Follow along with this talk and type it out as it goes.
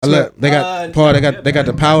Look, they got Paul. They got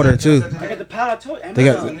the powder too. I got the powder too.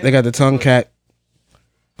 They got the Tongkat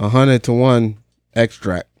 100-to-1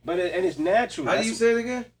 extract. But it's natural. How do you say it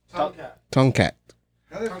again? Tongkat. Tongkat.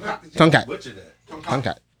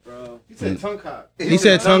 Bro. He said tongue cock. He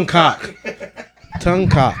said tongue cock. Tongue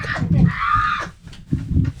cock.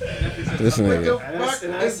 This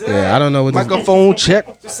nigga. Yeah, I don't know what this. Microphone check.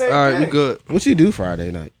 All right, we good. What you do Friday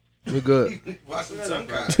night? We good. Watch some tongue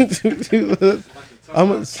cock. I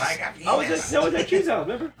was just at Q's house,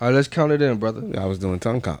 remember? All right, let's count it in, brother. I was doing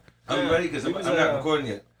tongue cock. I'm ready because I'm not recording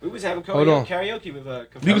yet. We was having Hold on. karaoke with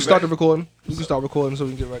You can start the recording. You can start recording so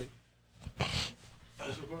we can get ready.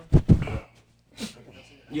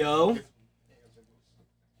 Yo.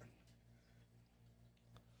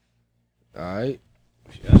 All right,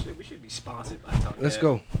 We should be sponsored by Tongkat. let's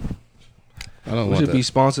go. I don't We want should that. be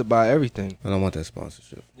sponsored by everything. I don't want that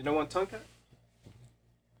sponsorship. You don't want Tongkat?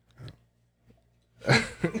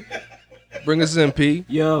 Bring us in, P.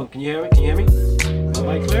 Yo, can you hear me? Can you hear me?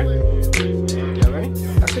 My mic clear? Y'all ready? I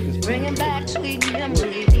think it's Bringing back sweet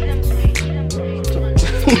memories.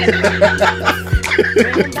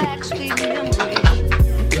 Bringing back sweet memories.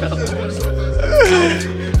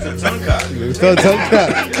 It's a tongue cock. Tongue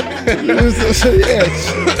cock. Yeah,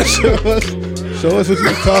 show us what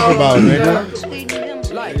you talking about, nigga. Sweet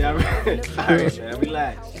memories. Y'all ready? All right, man,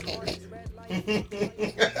 relax.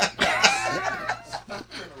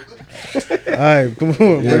 All right, come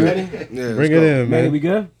on, Y'all ready? Yeah, bring it in, Ready? man. We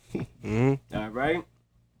good? Mm-hmm. All right.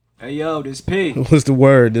 Hey, yo, this P. What's the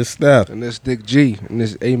word? This stuff. And this Dick G. And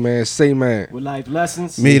this A-Man, Say Man. With life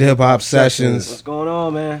lessons. Meet hip hop What's sessions. going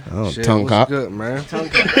on, man? Oh, Shit, tongue what's cock. good, man?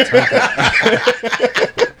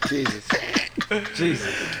 Jesus.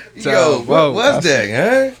 Jesus. Yo, whoa. what was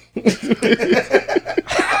that, huh?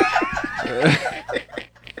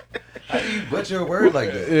 How do you butcher a word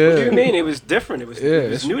like that? What do you mean? It was different. It was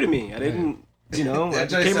it's- new to me. I didn't, I That just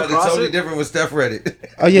joint came sounded across totally it. different when Steph read it.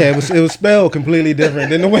 Oh yeah, it was spelled completely different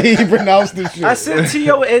than the way he pronounced the shit. I said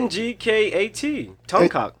Tongkat.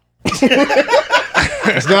 Tongkat.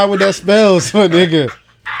 It's not what that spells, my nigga.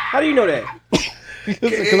 How do you know that?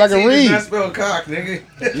 Because I can Not read. spell cock, nigga.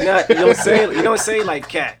 You don't say like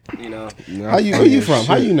cat. You know, How you? Where you from?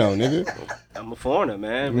 How you know, nigga? I'm a foreigner,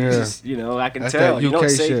 man. We Yeah. just, I can That's tell. that You don't UK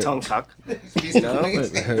say shit. Tongkat.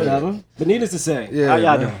 Whatever. But needless to say, Yeah, how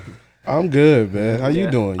y'all man. doing? I'm good, man. How you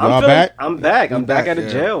doing? I'm Y'all feeling- back? I'm back. I'm back back, out of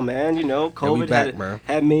yeah. jail, man. COVID back, man.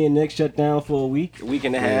 had me and Nick shut down for a week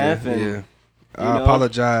and a half. And yeah. I know.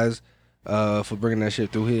 apologize for bringing that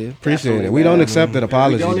shit through here. Appreciate it. We don't accept an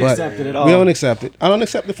apology, We don't but accept it at all. we don't accept it. I don't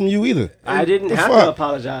accept it from you either. I didn't The have fuck? to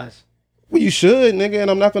apologize. Well, you should, nigga, and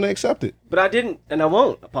I'm not gonna accept it. But I didn't, and I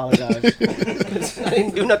won't apologize. I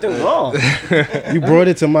didn't do nothing wrong. You brought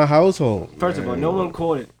it to my household. First of all, no one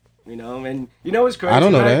caught it. And what's crazy? I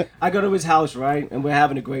don't know right? that. I go to his house, right, and we're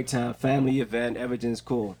having a great time, family event, everything's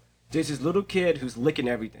cool. There's this little kid who's licking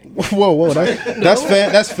everything. Whoa,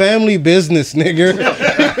 that's family business, nigga.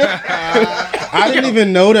 I didn't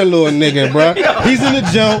even know that little nigga, bro. He's in the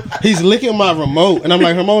jump. He's licking my remote, and I'm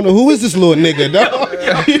like, Ramona, who is this little nigga, dog?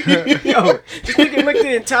 Yo, this nigga licked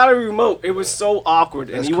the entire remote. It was so awkward.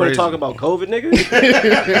 And That's you want to crazy. talk about COVID, nigga?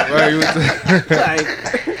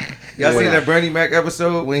 Like, Y'all seen that Bernie Mac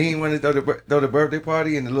episode when he went to throw the birthday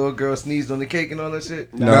party and the little girl sneezed on the cake and all that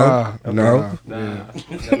shit? No. No,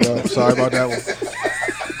 sorry about that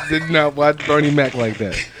one. Did not watch Bernie Mac like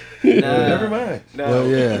that. Never mind. no, Well,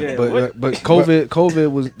 yeah, what- but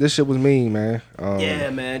COVID was this shit was mean, man. yeah,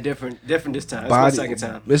 man, different this time. It's my second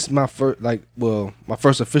time. This is my first, my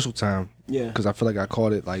first official time. Yeah. Because I feel like I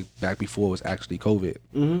caught it like back before it was actually COVID.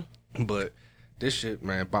 Mm-hmm. But this shit,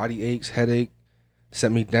 man, body aches, headache,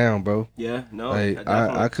 set me down, bro. Yeah, no. Like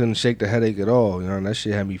definitely. I couldn't shake the headache at all. You know, and that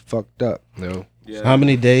shit had me fucked up. You know. Yeah. How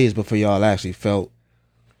many days before y'all actually felt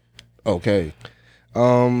okay?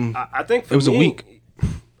 I think for It was a me, week.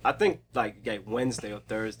 I think like Wednesday or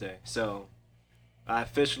Thursday. So I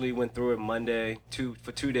officially went through it Monday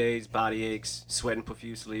for 2 days, body aches, sweating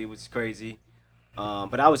profusely. It was crazy.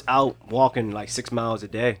 But I was out walking like 6 miles a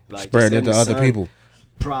day, like Spread just in it to the other sun. people.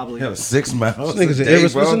 Probably Yo, 6 miles. This nigga's a an, day,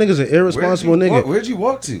 this bro. nigga's an irresponsible nigga. Where'd you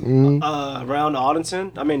walk to? Around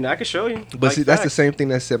Arlington. I mean, I could show you. But Like, see, that's the facts. same thing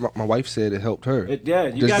that said my wife said it helped her. Yeah,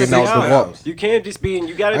 you Just gotta getting get out the out. walk. You can't just be.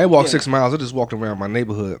 You gotta. I ain't walked yeah. 6 miles. I just walked around my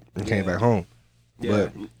neighborhood and came back home. Yeah.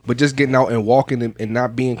 But just getting out and walking and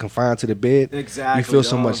not being confined to the bed, Exactly. you feel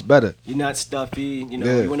so dog. much better. You're not stuffy. You know,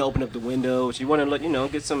 Yeah. you want to open up the windows. You want to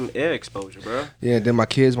get some air exposure, bro. Yeah, then my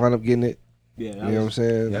kids wound up getting it. Yeah. You know what I'm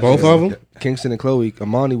saying? Both of them? Kingston and Chloe.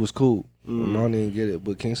 Amani was cool. Amani didn't get it,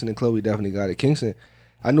 but Kingston and Chloe definitely got it. Kingston,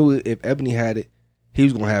 I knew if Ebony had it, he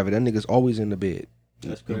was gonna have it. That nigga's always in the bed.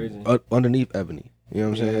 That's crazy. underneath Ebony. You know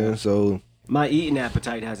what I'm saying? So My eating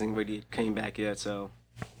appetite hasn't really came back yet, so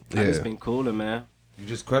I just been cooler, man. You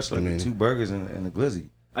just crushed like 2 burgers and a glizzy.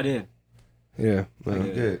 I did. yeah,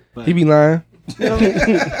 Good. But, he be lying. I'm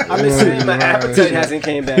just saying my appetite hasn't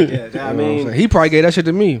came back yet. I mean, He probably gave that shit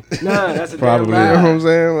to me. nah, that's a Probably. damn You know what lie. I'm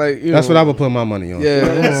saying? Like, That's what I would put my money on. Yeah,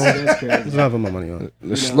 That's crazy. That's what I put my money on.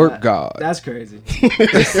 the slurp god. That's crazy.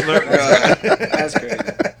 That's crazy.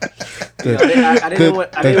 You know, I didn't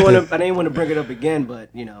want to bring it up again, but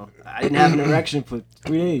you know, I didn't have an erection for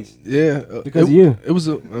 3 days. Yeah, Because of you. It was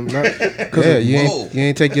a not Yeah, you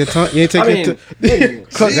ain't take your tongue. You ain't take I mean,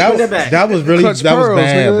 that was really Clutch that was pearls,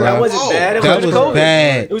 bad, nigga. bro. that wasn't bad. It That was was COVID.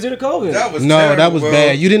 bad. It was in the COVID. That was No, terrible, that was bro.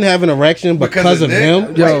 bad. You didn't have an erection because of Nick?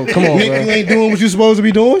 him. Yo, come on, Nick, bro. you ain't doing what you supposed to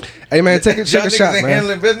be doing. Hey man, take a Y'all niggas shot, ain't man.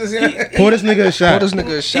 handling business yet? Pour this nigga a shot. Pour this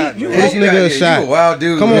nigga a shot. You- man. Pour this nigga a shot. You a wild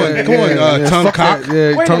dude. Come man. on, come on, tongue fuck cock. that.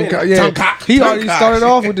 Yeah, Wait a tongue minute. cock. Yeah, Tongue cock. he already Tongue cock. started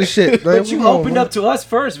off with this shit. Man. But you Come on, opened man. up to us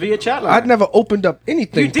first via chat line. I'd never opened up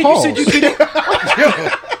anything. You did. Pause. You said you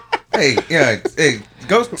couldn't. Hey,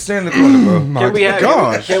 go stand in the corner, bro. My Can we have?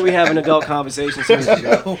 gosh. Can we have an adult conversation? Soon?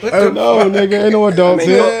 No, nigga, ain't no I adults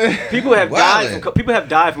mean, here. people have died. Wildin'. People have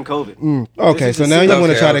died from COVID. Okay, This so is now the- you want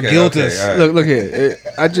to Okay, try to okay, guilt okay, us. all right. Look here.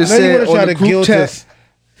 I just Now you said want to try on to the group guilt chat. us.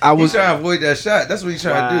 I He's was. trying to avoid that shot. That's what he's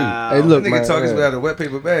trying to do. Wow. Hey, look, That nigga man. talking about a wet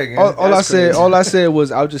paper bag. All I That's said. crazy. All I said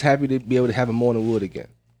was I was just happy to be able to have a morning wood again.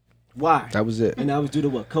 Why? That was it. And that was due to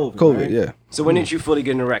what? COVID. COVID. right? Yeah. So when did you fully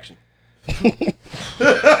get an erection?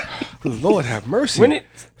 Lord have mercy. When it?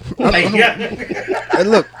 Hey,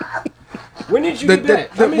 look. When did you The, get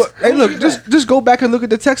back? the, I mean, what- hey, when did look. you get back? Just go back and look at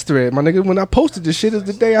the text thread, my nigga. When I posted this shit, is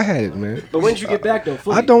the day I had it, man. But when did you get back though?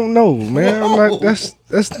 Fully? I don't know, man. I'm like, that's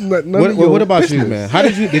not none of your What about you, business. man? How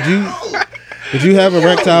did you have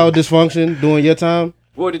erectile dysfunction during your time?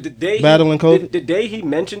 Well, the day Battling COVID? the day he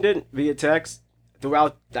mentioned it via text,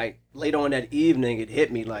 throughout like later on that evening, it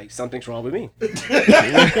hit me like something's wrong with me.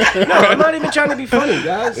 No, I'm not even trying to be funny,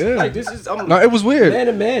 guys. Yeah. Like this is I'm No, it was weird. man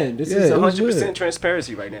to man. This Yeah, is it was 100% weird.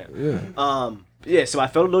 transparency right now. Yeah. Yeah. So I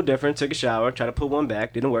felt a little different. Took a shower, tried to put one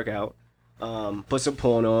back, didn't work out. Put some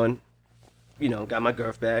porn on. You know, got my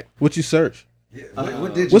girth back. What you search?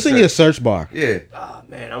 What did you What's in say? your search bar? Yeah. Oh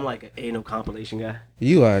man, I'm like an anal compilation guy.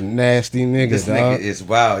 You are a nasty nigga, This dog. nigga is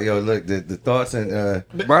wild. Yo, look, the thoughts and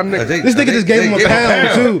My nigga. This nigga just gave him a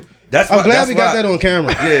pound too. I'm glad we got that on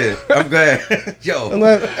camera. Yeah, I'm glad. Yo,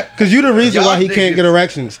 Cause you the reason why he Y'all can't get niggas-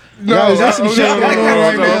 erections. No, Yo, is there some no, shit no, going no, on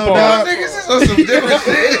right no, now, no, dog? y'all niggas is on some different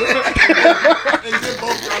shit.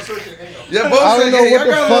 Yeah, both I don't know what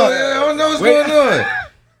the fuck. I don't know what's going on.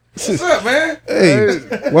 What's up, man? Hey,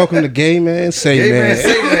 welcome to Gay Man Say Gay Man. man,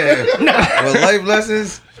 say man. Well, life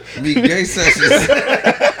lessons, meet gay sessions.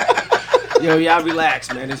 Yo, y'all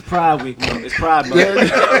relax, man. It's Pride Week, man. It's Pride Month.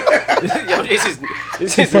 Yo, this is.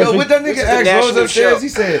 Yo, what that this nigga is a asked Rose national upstairs?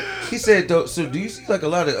 show. He said, so do you see like a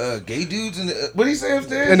lot of gay dudes in the? What did he say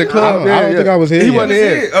upstairs? In the club. I don't think I was here He yet. wasn't You was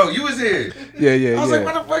here. here. Oh, you was here. Yeah. I was like,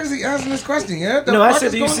 why the fuck is he asking this question? Yeah. The No, I fuck said,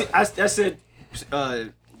 is do you going see? I said,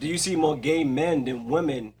 do you see more gay men than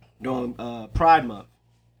women during Pride Month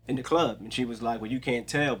in the club? And she was like, well, you can't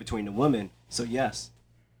tell between the women, so yes.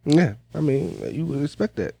 Yeah. I mean, you would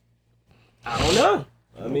expect that. I don't know.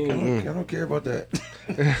 I mean, I don't care about that.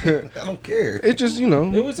 I don't care. It just, it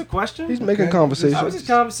it was a question. he's making Okay. conversation. That was just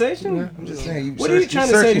conversation. I'm just saying. What are you trying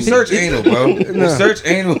to say to You me? search anal, bro. You Nah. search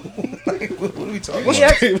anal. Like, what are we talking He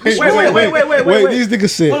about? asked- wait. These niggas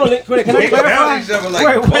said. Hold on, wait, can I They found each clarify? other like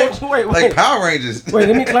Wait. like Power Rangers. Wait,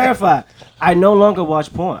 let me clarify. I no longer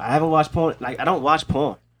watch porn. I haven't watched porn. Like, I don't watch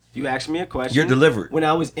porn. You asked me a question. You're delivered. When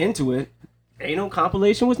I was into it, anal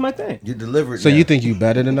compilation was my thing. You're delivered. So now. you think you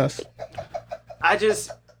better than us? I just,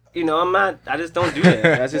 I'm not, I just don't do that.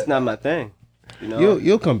 That's just not my thing. You know?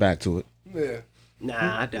 You'll come back to it. Yeah.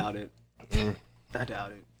 Nah, I doubt it. I doubt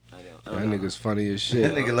it. I That don't know. nigga's funny as that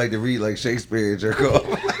shit. nigga like to read like Shakespeare and jerk off.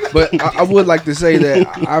 But I would like to say that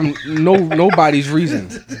I'm nobody's reason.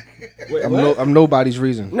 Wait, I'm what? I'm nobody's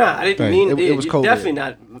reason. Nah, I didn't Thank mean you. It was you're COVID. definitely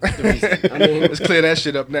not the reason. I mean, Let's clear that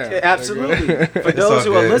shit up now. absolutely. For It's those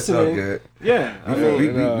all who are good, it's all listening, good. yeah. I We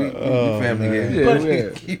mean, family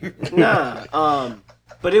man. here. Yeah, nah.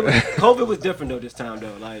 But COVID was different though this time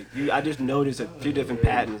though. Like I just noticed a few different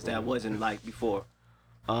patterns that I wasn't like before.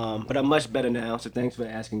 But I'm much better now. So thanks for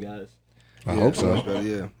asking, guys. I hope so.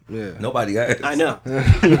 Yeah. Nobody asked. I know.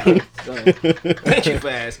 So, thank you for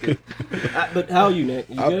asking. But how are you, Nick?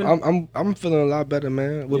 You good? I'm feeling a lot better,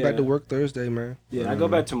 man. We're back Yeah. to work Thursday, man. Yeah, I go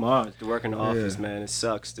back tomorrow to work in the office, man. It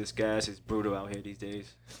sucks. This gas is brutal out here these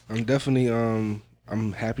days. I'm definitely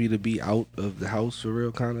I'm happy to be out of the house for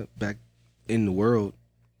real, kind of back in the world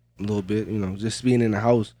a little bit. Just being in the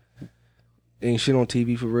house Ain't shit on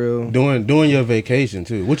TV for real. Doing your vacation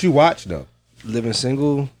too. What you watch though? Living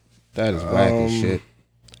single. That is whack as shit.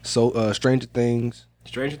 So Stranger Things.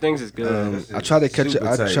 Stranger Things is good. I tried to catch it.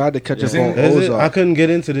 I tried to catch up on Is it? Ozark. I couldn't get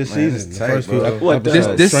into this Man, season. it's The tight, first few bro. What,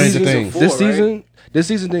 episodes. this Stranger season- Things. Four, This right?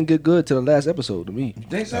 season didn't get good to the last episode to me. You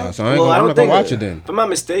think so? So I ain't Well, gonna, I I'm don't not gonna think watch it then. If I'm not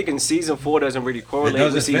mistaken, season 4 doesn't really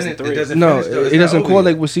correlate with season 3. No, finish, though. It's it not doesn't over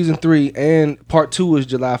correlate yet. with season 3, and part 2 is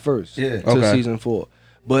July 1st. Yeah. To Okay. season 4.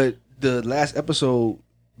 But the last episode,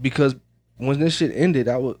 because when this shit ended,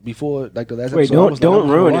 I was before like the last Wait, episode. I was don't like, I'm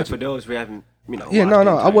gonna ruin watch it for those who haven't, Yeah, watched no, the I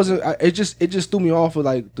entire wasn't. thing. It just threw me off of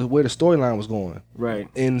like the way the storyline was going Right.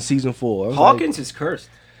 in season 4. I was Hawkins is cursed.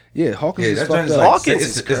 like, yeah, Hawkins Yeah, is that fucked joint's up. like- Hawkins it's-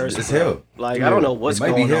 is it's- cursed. it's bro. hell. Like, I don't know what's It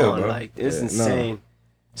might be going hell, on. bro. Like, it's Yeah. insane.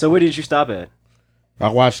 So where did you stop at? I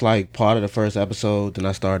watched like part of the first episode, then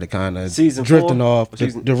I started kind of Season drifting 4? off.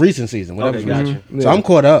 Season- The recent season, whatever. Okay, it was. gotcha. Mhm. So I'm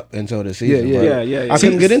caught up until the season. Yeah, but yeah. Yeah. I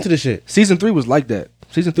couldn't get into the shit. Season 3 was like that.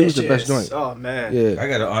 Season 3 was the best joint. Oh man. Yeah, I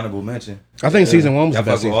got an honorable mention. I think season 1 was Y'all the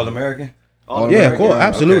best fuck with All season. American? Yeah, of course,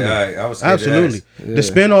 absolutely, Okay, all right. I was scared to absolutely. ask. Yeah. The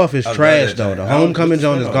spinoff is I love trash that though. joint. The I don't- Homecoming what's the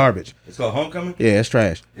joint is spinoff? garbage. It's called Homecoming? Yeah, it's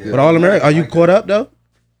trash. Yeah. But All American, are you I like caught that. up though?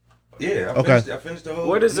 Yeah, Okay. I finished the whole.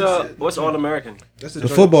 What is new shit. what's All American? that's The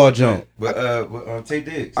football joint. With Tay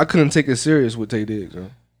Diggs. I couldn't take it serious with Tay Diggs. Huh?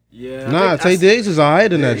 Yeah. I Nah, think Tay Diggs is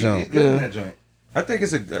alright in that He's jump. good in that joint. I think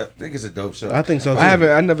it's a dope show. I think so too.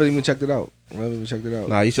 I never even checked it out. I never even checked it out.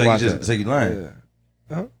 Nah, you So should you watch just it. so you lying?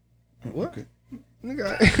 Yeah. Huh? What? Okay.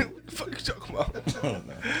 Nigga, what the fuck you talking about?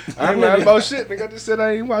 I'm not about shit. Nigga, I just said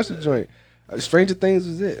I ain't watched the joint. Stranger Things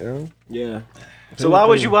was it, you know? Yeah. So why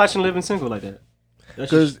was you watching Living Single like that?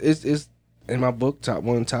 That's Because it's in my book top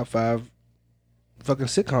 5 fucking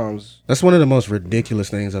sitcoms. That's one of the most ridiculous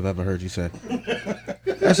things I've ever heard you say.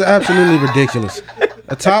 That's absolutely ridiculous.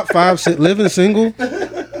 A top 5 living single?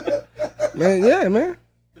 Man, yeah, man.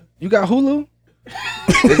 You got Hulu?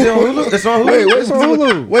 Is it on Hulu? It's on Hulu. Wait, what's on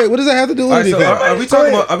Hulu? Wait, what does that have to do with All right, so anything?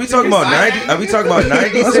 are we talking about 90? Are we talking about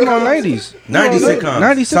 90 That's about sitcoms? 90s. 90 sitcoms.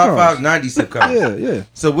 90 Top sitcoms. 5 90 sitcoms. Yeah, yeah.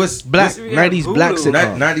 So what's Black, we have 90s black Hulu.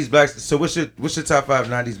 sitcoms. 90s black? So what's your top 5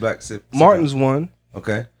 90s black sitcoms? Martin's one.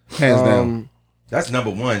 Okay, Hands down. that's number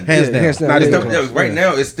one. Hands yeah, down. hands down. Not Yeah, even It's close. still- right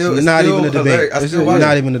now, it's still Not even a debate. hilarious. I It's still a- watch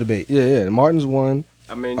Not it. even a debate. Yeah, yeah. Martin's one.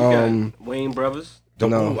 I mean, you got Um, Wayne Brothers.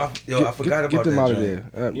 No. I forgot Get about them that out of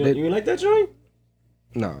joint. there. You ain't like that joint?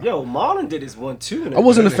 Nah. Yo, Marlon did his one too. I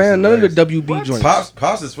wasn't a That fan of nigga's none of the hilarious. WB What? joints.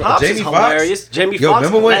 Pops is Pops Jamie is Foxx. hilarious. Jamie Yo, Foxx.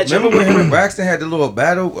 remember when him and Braxton had the little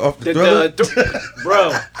battle off the Thriller?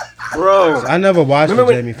 Bro. I never watched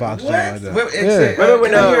Remember the when- Jamie Foxx joint What? like that. Remember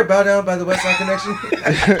when, can I hear Bow Down by the West Side Connection?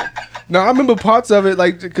 No, I remember parts of it,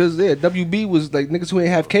 like, because yeah, WB was like niggas who ain't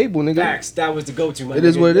have cable, nigga. Facts. That was the go-to. My It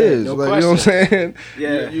is nigga. what it Yeah, is. No like, question. you know what I'm saying?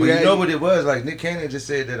 Yeah. But you know what it was? Like Nick Cannon just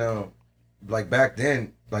said that like back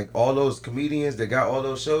then, like all those comedians that got all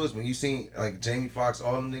those shows, when you seen like Jamie Foxx,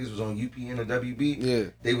 all them niggas was on UPN or WB, Yeah.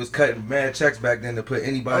 they was cutting mad checks back then to put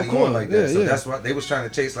anybody Of course, on like that. yeah, So yeah. that's why they was trying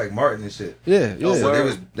to chase like Martin and shit. Yeah, yeah. So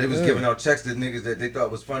word. they was Yeah. giving out checks to niggas that they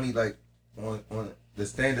thought was funny, like on the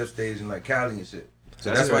stand up stage in like Cali and shit.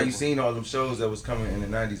 So that's why you seen all them shows that was coming in the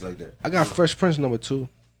 90s like that. I got Fresh Prince number 2.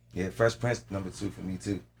 Yeah, Fresh Prince number 2 for me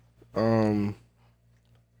too.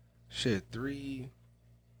 Shit, 3.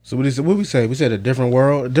 So what we say? We said a different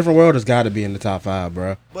world. A different world has got to be in the top 5,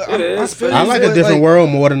 bro. But It is. feel I you like feel a different like- world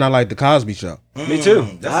more than I like the Cosby Show. Me too.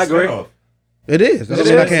 That's I a agree. spinoff. It is. That's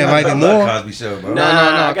It why I is. can't like it I more. love Cosby Show, bro. No,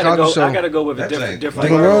 I gotta Cosby Show. go. I gotta go with a That's different, like- different.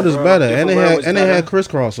 Different world is bro. better, Different and they World had was and they better. had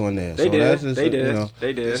crisscross on there. They so did. that's just, They did. You know,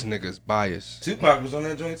 They did. This nigga's biased. Tupac was on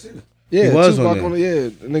that joint too. Yeah, He was Tupac on there. yeah,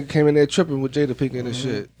 the nigga came in there tripping with Jada Pinkett and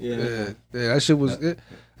shit. Yeah. Yeah, that shit was.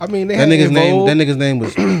 I mean, they that had nigga's name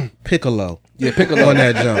was Piccolo. Yeah, Piccolo on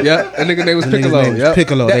that jump. Yeah, that nigga name was That nigga's Piccolo. name was Yeah,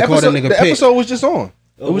 Piccolo. They called that nigga The Pic. episode was just on.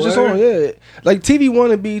 It was just word? on. Yeah, like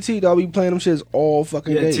TV1 and BET, they'll be playing them shits all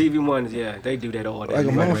fucking Yeah, day. TV ones. Yeah, they do that all day. Like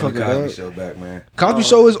a Bring the motherfucker, Cosby dog. Show back, man. Cosby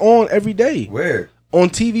Show is on every day Where? on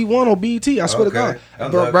TV1 or BET. I swear to Okay. I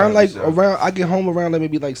God, love around Cosby Show. around I get home around like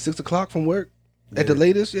maybe like 6 o'clock from work at the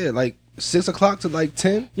latest. Yeah, like 6 o'clock to like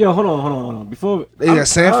 10. Yo, hold on. Before They got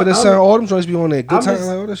Sanford and Son. All them joints be on there. Good time,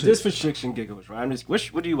 like all that shit. Just for shits and giggles, right? I'm just.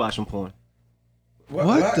 What do you watch on porn?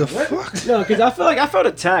 What the fuck? No, because I felt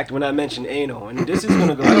attacked when I mentioned anal, and this is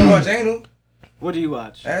gonna go. I don't watch anal. What do you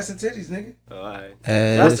watch? Ass and titties, nigga. All right.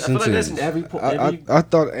 Ass I feel like and that's in titties. every. I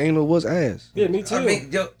thought anal was ass. Yeah, me too. I mean,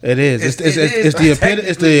 yo, It is. It's it the is,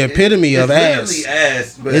 it's the epitome of it's ass. literally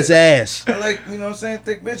ass. But It's ass. I like, you know what I'm saying,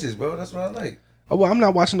 thick bitches, bro. That's what I like. Oh well, I'm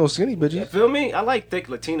not watching those skinny You bitches. feel me? I like thick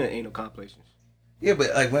Latina anal compilations. Yeah,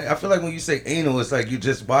 but like I feel like when you say anal, it's like you're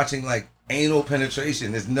just watching like anal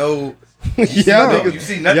penetration. There's no. You see nothing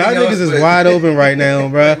y'all else, niggas is but- wide open right now,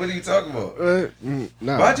 bro. Like, what are you talking about?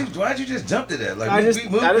 Nah. Why'd you just jump to that? Like I we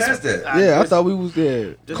just- moved I just- past that. I thought we was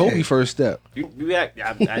there. Kobe first step. You act,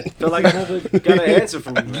 I feel like I never got an answer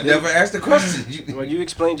from you. You never asked the question. Well, you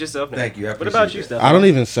explained yourself now. Thank you, I What about appreciate you, that. Steph? I don't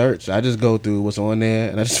even search. I just go through what's on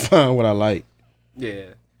there and I just find what I like. Yeah.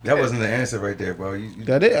 That wasn't the answer right there, bro. You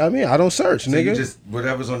That it. I mean, I don't search, so nigga. you just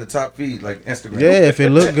whatever's on the top feed, like Instagram. Yeah, if it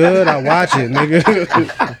look good, I watch it,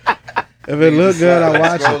 nigga. If it look good, I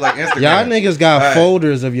watch Scroll it. like Instagram. Y'all niggas got Alright.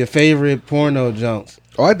 folders of your favorite porno junks.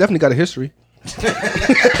 Oh, I definitely got a history.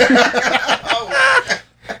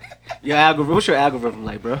 Your algorithm. What's your algorithm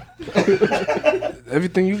like, bro?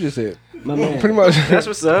 Everything you just said. My man. Pretty much. That's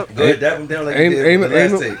what's up. Go ahead, dap him down like Ain't you did ain't with the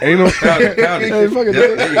last ain't tape. ain't no Pound it, pound it. Hey, fuck it.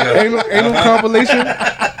 Yep, there you go. Ain't no compilation.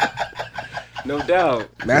 No doubt.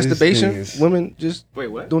 Masturbation. niggas. Women just Wait,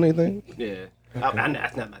 what? doing anything. Yeah.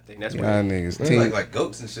 That's not my thing. That's Y'all what. niggas Like, team. like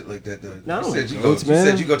goats and shit like that. Though. No, you said you goats, go. You man.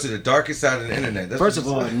 said you go to the darkest side of the internet. That's First of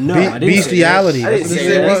what you all, said. no, I didn't Bestiality. Say that. I didn't That's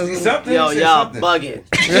say what that. it was. Something. Yo, You said y'all something. bugging.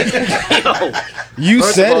 Yo, You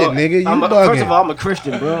first said of all, it, nigga. You First of bugging. all, I'm a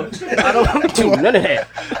Christian, bro. I don't do none of that.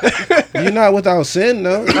 You not without sin,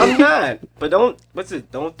 though. I'm not. But don't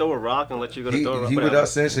throw a rock and let you go to throw a rock. He Whatever. without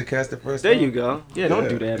sin should cast the first. There stone. you go. Yeah, don't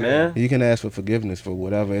do that, man. You can ask for forgiveness for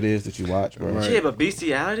whatever it is that you watch, bro. Right. Yeah, but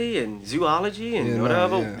bestiality and zoology and Yeah, no,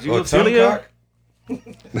 whatever, yeah. Or zoophilia,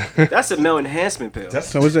 Tongkat? that's a male enhancement pill. That's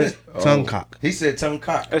So what's that? Tongue cock. He said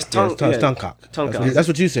Tongkat. It's Yeah, tongue, it's tongue, yeah. tongue cock. Tongue That's cock. what- That's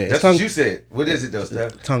what you said. It's That's tongue, what you said. What is it though,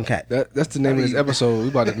 Steph? tongue cat. That's the name of this episode. We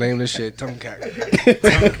about to name this shit Tongkat.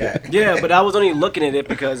 Tongkat. Yeah, but I was only looking at it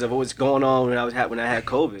because of what was going on when I had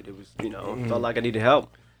COVID. It was, felt like I needed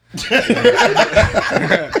help.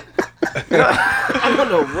 I don't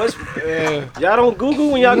know what's. Y'all don't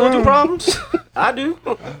Google when y'all go through problems. I do.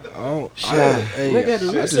 Oh, Nigga, I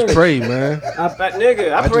do just research. pray, man. I just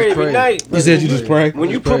pray every pray. night. You said you just pray? When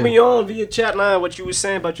you Just put pray. me on via chat line, what you was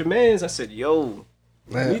saying about your mans, I said, "Yo,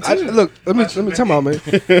 Man, Me too. look, let me tell you, man.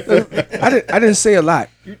 I didn't say a lot.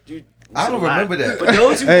 you I don't remember that.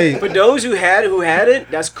 For those who had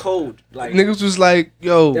it, that's cold. Like Niggas was like,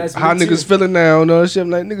 yo, That's how me niggas too. feeling now and all that shit. I'm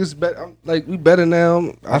like, niggas, I'm like, we better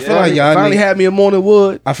now. I feel like y'all finally niggas- had me a morning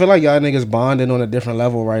wood. I feel like y'all niggas bonding on a different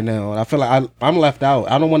level right now. I feel like I'm left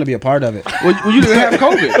out. I don't want to be a part of it. Well, you didn't have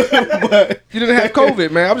COVID. You didn't have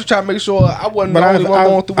COVID, man. I was trying to make sure I wasn't But the only one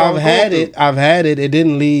going through what I I've was had going it. I've had it. It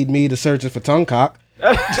didn't lead me to searching for tongue cock.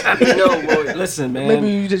 no, boy, listen, man. through.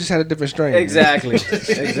 Maybe you just had a different strain. Exactly.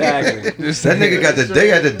 That nigga got they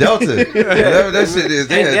had the Delta. Whatever that shit is,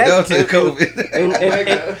 they And had that- Delta and COVID. and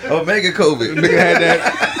Omega COVID.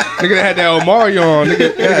 Nigga had that Omarion.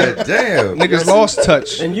 Nigga, God damn. niggas lost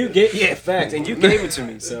touch. and you get facts, and you gave it to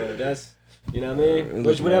me, so that's what I mean.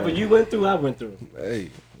 Which whatever you went through, I went through. Hey,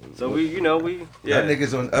 So we Y'all yeah.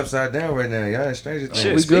 niggas on upside down right now. Y'all in Stranger Things.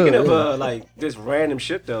 Shit, We speaking good, of yeah. like this random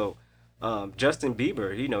shit though, Justin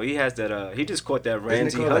Bieber, he has that he just caught that Isn't it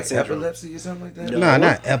Ramsey called Hunt like syndrome. epilepsy or something like that? No. Nah,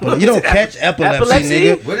 not epilepsy. You don't catch epilepsy,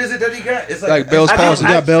 nigga. What is it that he got? It's Like Bell's I, palsy.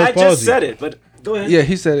 You got Bell's I just palsy. said it, but go ahead. Yeah,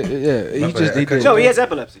 he said it. Yeah, My bad. he did. No, he has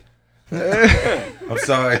epilepsy. I'm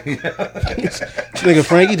sorry. This nigga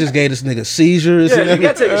Frankie just gave this nigga seizures. Yeah, and you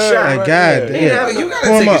gotta take a everything. shot. Like, Yeah. God, Yeah. yeah. You gotta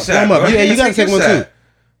Pour 'em take a up, shot, pour 'em up. bro. Yeah, you gotta Take take a one shot. too.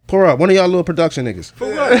 Pour up. One of y'all little production niggas.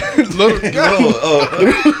 You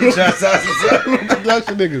trying to size us up?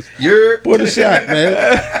 Production niggas. You're Pour the shot, man.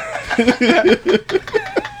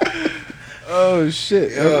 Oh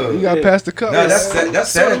shit! Yo. You got past the cup. No, that's sad.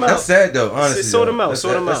 That's Sort sad. 'em out. That's sad though. Honestly, Sort 'em though. out, That's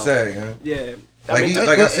sort sad. 'em That's out. sad, man. Yeah. Like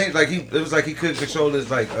it was like he couldn't control his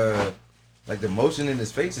like the motion in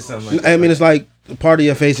his face or something. Like that. I mean, it's like part of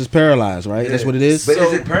your face is paralyzed, right? That's what it is. But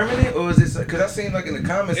is it permanent or is it? Because I seen like in the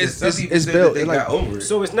comments, It's- some it's- people it's said built, that they like- got over it.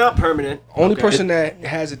 So it's not permanent. Only Okay. person that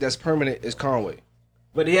has it that's permanent is Conway.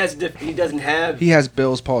 But he doesn't have. He has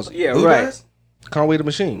Bell's palsy. Yeah, Who right. does? Conway the The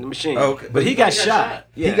machine. machine. Oh, okay. But he got shot.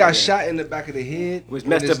 Yeah, He got yeah. shot in the back of the head, Which and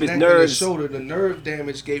messed up his neck nerves. and his shoulder. The nerve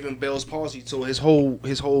damage gave him Bell's palsy, so his whole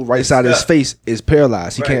right side of his face is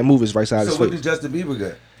paralyzed. He Right. can't move his right side of So his what did face. Justin Bieber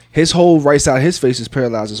got? His whole right side of his face is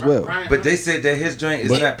paralyzed as well. But they said that his joint is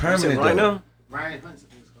not You said permanent though. Rhino? Ryan Hunt's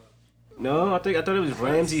thing's called. No, I thought it was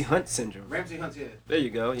Ramsey Hunt syndrome. Ramsey Hunt's, yeah. There you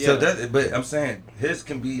go. Yeah. So that, but I'm saying his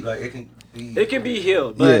can be like it can be. It can be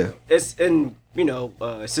healed, but Yeah. it's in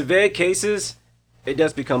severe cases, it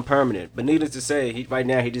does become permanent. But needless to say, right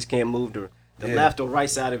now he just can't move the the left or right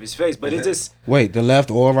side of his face, but it just Wait, the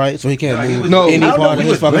left or right, so he can't move No. any I don't part know of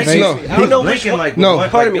his fucking face. No. I don't know which one. Like, No.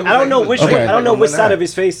 Pardon me. I don't know which. Okay. I don't know which side of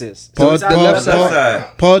his face is. Paul, So it's Paul, either left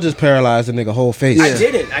side. Paul just paralyzed the nigga whole face. I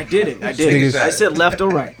didn't. I didn't. Niggas- I said left or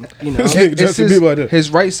right. You know. This nigga It's just some people out there.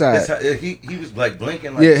 his right side. That's how, he was like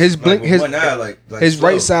blinking. Like, Yeah, his like blink, with his one eye, like his slow.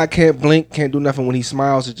 right side can't blink, can't do nothing when he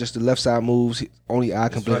smiles. It's just the left side moves. Only eye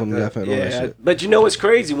can It's blink from the fucked left up. hand. All that Yeah, shit. but you know what's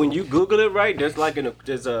crazy? When you Google it, right? There's like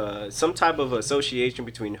some type of association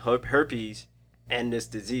between herpes and this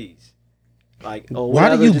disease. Like,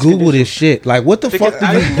 Why do you Google this shit? Like, what the Because fuck do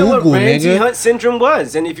I you didn't know what Google, Ramsey nigga? Hunt syndrome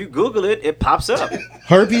was, and if you Google it, it pops up.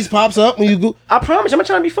 Herpes pops up when you go. I promise, I'm not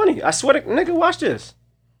trying to be funny. I swear to nigga, watch this.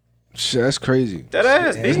 Shit, that's crazy. That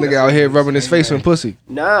ass, This B. nigga out here rubbing his face on pussy.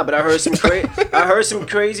 Nah, but I heard some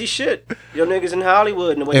crazy shit. Yo, niggas in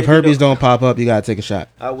Hollywood. And the way If they do herpes the- don't pop up, you gotta take a shot.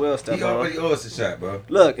 I will stop. He already owes us a shot, bro.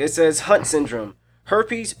 Look, it says Hunt syndrome,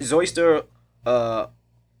 herpes zoster,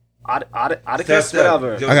 oticus, Step.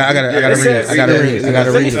 whatever. Yo, I gotta It read it. says- I gotta read it. I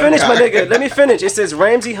gotta Let me read it. finish, my nigga. Let me finish. It says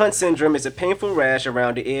Ramsey Hunt syndrome is a painful rash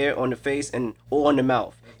around the ear, on the face, or on the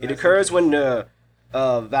mouth. It occurs when the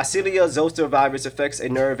Vaccinia zoster virus affects a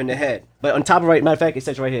nerve in the head. But on top of right, matter of fact, it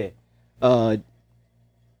says right here,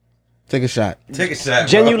 Take a shot. Take a shot,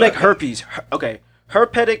 bro. genulec herpes. Okay,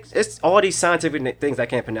 herpetic. It's all these scientific things I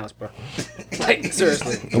can't pronounce, bro. Like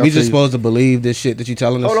seriously. Are we just supposed to believe this shit that you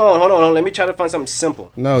telling us? Hold on. Let me try to find something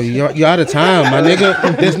simple. No, you're out of time, my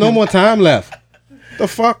nigga. There's no more time left. The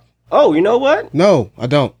fuck? Oh, you know what? No, I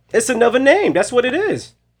don't. It's another name. That's what it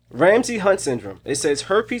is. Ramsey Hunt syndrome. It says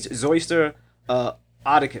herpes zoster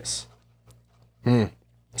oticus.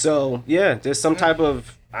 So yeah, there's some type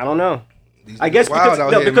of I don't know. I guess wild because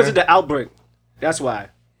out no, here, because man. of the outbreak. That's why.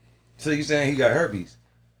 So you saying he got herpes?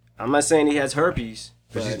 I'm not saying he has herpes,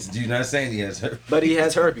 But you're not saying he has herpes. but he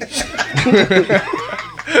has herpes.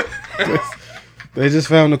 They just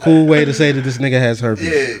found a cool way to say that this nigga has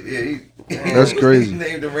herpes. Yeah. That's crazy. He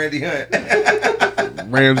named him Randy Hunt.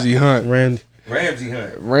 Ramsey Hunt. Ramsey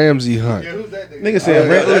Hunt. Ramsey Hunt. Nigga said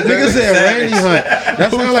Randy Hunt.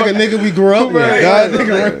 That sounds like a nigga we grew up with. God,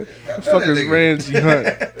 nigga, Fuck is Ramsey Hunt.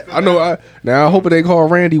 I know. Now I hope it ain't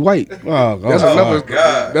called Randy White. oh, That's God. another.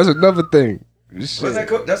 God. That's another thing. This What's shit.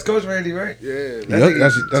 that? That's Coach Randy, right? Yeah.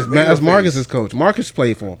 Yep, Tomato that's Marcus's face. coach. Marcus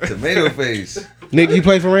played for him. Tomato face. Nick, you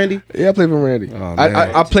play for Randy? Yeah, I played for Randy. Oh, I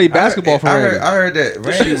man. played basketball for Randy. I heard that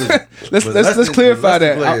Randy was. Let's was let's lusting- clarify was lusting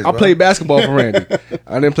that. players, I bro. played basketball for Randy.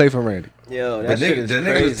 I didn't play for Randy. Yo, The that shit nigga, is the nigga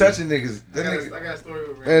crazy. was touching niggas. That nigga, I got a story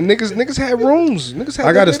with Randy. And niggas had rooms. Niggas had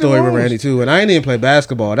I got a dedicated story with rooms. Randy too, and I ain't even play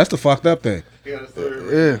basketball. That's the fucked up thing. He got a story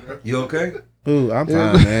with Yeah. Randy, bro. you okay? Ooh, I'm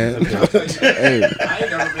fine, man. Hey, I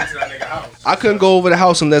ain't never been to that nigga house. I couldn't go over the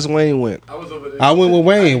house unless Wayne went. I was over there. I went with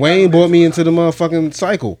Wayne. Wayne brought me into the motherfucking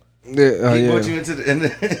cycle. Yeah, He yeah. brought you into the into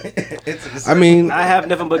the. I mean, I have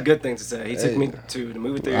nothing but good things to say. He took me to the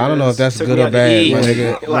movie theater. I don't know if that's took good me or out to bad, eat. my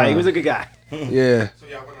nigga. Like he was a good guy. yeah. So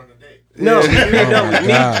y'all went on a date. No,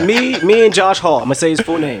 God. me and Josh Hall. I'm gonna say his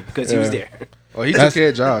full name because he was there. Oh, he took That's- care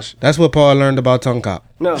of Josh. That's what Paul learned about Tongkat.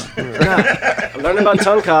 No, I learned about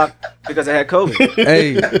Tongkat because I had COVID.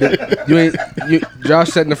 Hey, Josh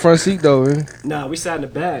sat in the front seat though. Man. No, we sat in the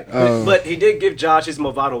back. Oh. But he did give Josh his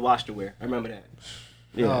Movado watch to wear. I remember that.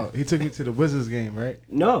 Yeah. Oh, he took me to the Wizards game, right?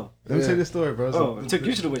 No. Let me tell you the story, bro. Oh, he took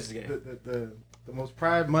you to the Wizards game. The most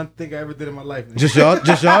Pride Month thing I ever did in my life. Just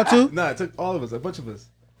y'all two? Nah, it took all of us, a bunch of us.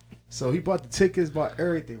 So he bought the tickets, bought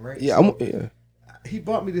everything, right? Yeah, So yeah. he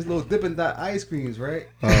bought me this little Dippin' Dot ice creams, right?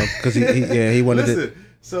 Because he wanted it. Listen,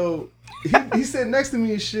 so he sat next to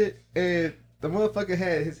me and shit, and the motherfucker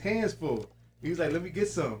had his hands full. He was like, "Let me get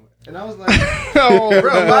some," and I was like, Oh,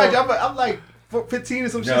 "Bro, mind you, I'm like 15 or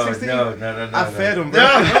some shit, No, 16." no. I fed him, bro.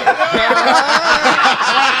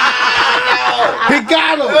 He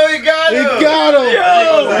got him. Oh, he got He him. got him.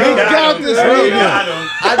 He got this nigga.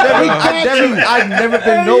 I've never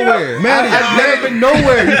been nowhere. Manny, I've never been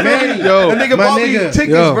nowhere. You feel me? Yo, the nigga my bought me nigga. tickets,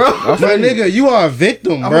 Yo, bro. My nigga, you are a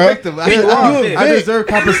victim, I'm bro. a victim. I, You are a I vic- deserve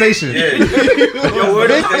compensation. Yo,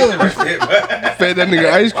 word is fed that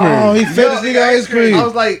nigga ice cream. Oh, he fed this nigga ice cream. I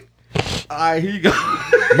was like, all right, here you go.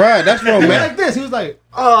 Bro, that's He went romantic. like this. He was like,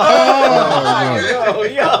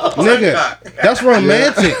 Nigga, that's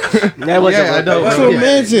romantic. That was yeah, I know. That's bro.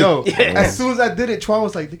 romantic. Yo, as soon as I did it, Tron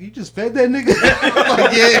was like, nigga, you just fed that nigga? I'm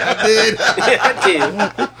like, yeah, I did. Yeah, I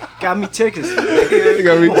did. Got me tickets.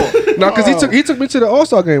 No, because he took me to the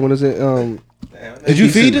All-Star game when it was in Did you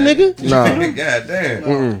feed the nigga? Nah. God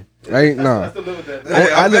damn. I ain't nah. Still live with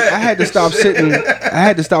that. I had to stop sitting. I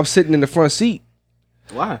had to stop sitting in the front seat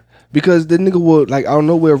Why? because the nigga would like out of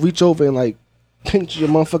nowhere reach over and like pinch your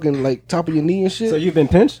motherfucking like top of your knee and shit. So you've been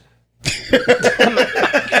pinched?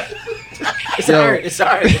 It's alright. It's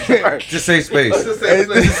alright. It's alright. It's a safe space. It's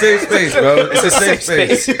a safe space, bro. It's a safe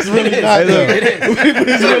space. It's really not. Though.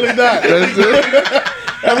 It's really not.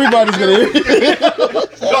 Everybody's gonna hear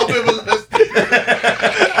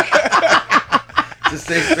It's a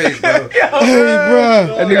safe space, bro. Hey,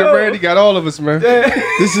 bro. That nigga Randy got all of us, man.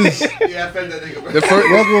 This is Yeah, I felt that nigga, bro. The first,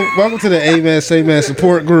 welcome to the A-Man, Say Man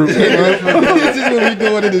support group. This is what we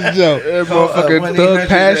doing in this joke. that motherfucking Thug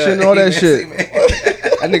Passion, all that shit.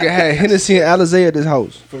 That nigga had Hennessy and Alizé at his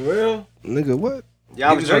house. For real? Nigga, what?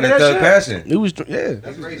 Y'all He was was on drinking that that Thug shit? Passion. He was,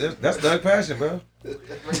 yeah. That's Thug Passion, bro.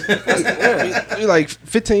 He like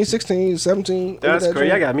 15, 16, 17. That's that crazy.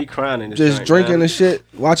 joint. I got me crying in this Just joint, drinking man. and shit,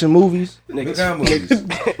 watching movies. What Niggas, kind of movies?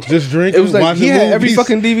 Just drinking, It was like watching he had every movies.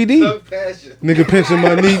 fucking DVD. Passion. Nigga pinching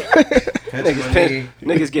my knee.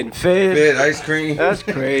 niggas getting fed. Fed ice cream. That's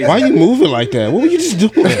crazy. Why you moving like that? What were you just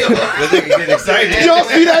doing? That nigga getting excited. Y'all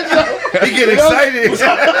see that? He get excited.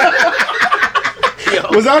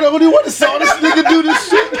 Was I the only one that saw this nigga do this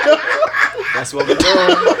shit? That's what we're doing.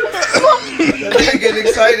 That nigga getting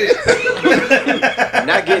excited.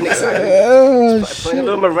 Not getting excited. Oh, Playing a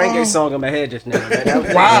little merengue song in my head just now. Man. That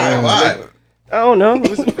was- Why? I don't know. It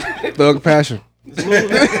was, Thug Passion.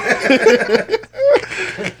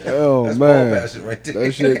 Oh That's ball man, passion right there.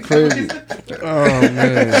 that shit crazy. Oh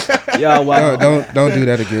man. y'all wow. Don't do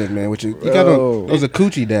that again, man. What you got on? Those are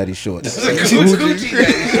coochie daddy shorts. Coochie daddy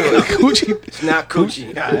shorts. Coochie. It's not coochie.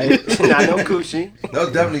 All right. It's not no coochie.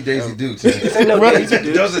 Those definitely Daisy Dukes. man. This ain't no Daisy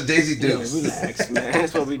Dukes. Those are Daisy Yo, Dukes. relax, man.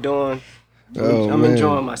 That's what we doing. Oh, I'm man.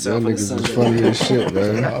 enjoying myself That on a niggas is Sunday. funny as shit,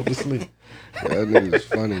 man. Obviously. That nigga's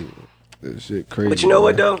funny. That shit crazy. But you know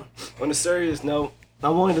what man. though? On a serious note, I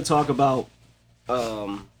wanted to talk about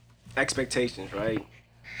expectations, right?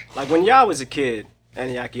 Like when y'all was a kid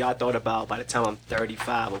and like y'all thought about by the time I'm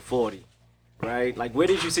 35 or 40, right? Like where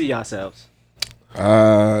did you see yourselves?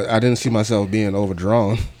 I didn't see myself being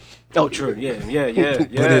overdrawn, Oh, true.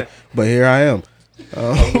 Yeah. but here I am.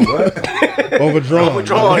 Overdrawn.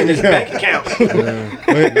 Overdrawn in his bank account.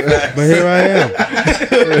 But here I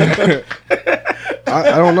am.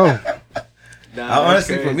 I don't know. Nah,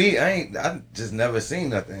 Honestly, that's for crazy. me, I just never seen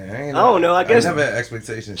nothing. I don't know, I guess- never had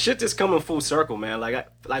expectations. Shit just coming full circle, man. Like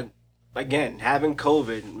again, having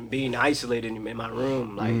COVID and being isolated in my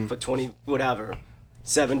room like for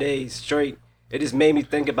 7 days straight, it just made me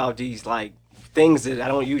think about these like things that I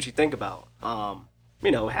don't usually think about.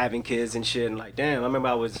 Having kids and shit, and like, damn, I remember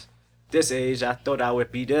I was this age, I thought I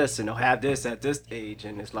would be this and have this at this age,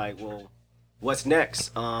 and it's like, well, what's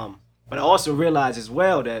next? But I also realized as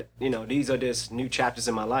well that these are just new chapters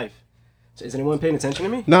in my life. So is anyone paying attention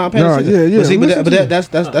to me? No, I'm paying No, attention. yeah, But see, listen to you.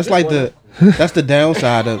 that's like that's the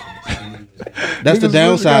downside of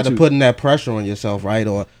Niggas got you. putting that pressure on yourself, right?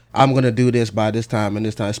 Or I'm gonna do this by this time and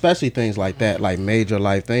this time, especially things like that, like major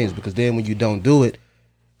life things, because then when you don't do it,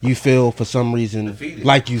 you feel for some reason Defeated.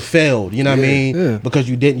 like you failed. You know what I mean? Yeah. Because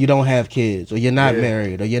you don't have kids, or you're not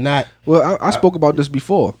married, or you're not. Well, I spoke about this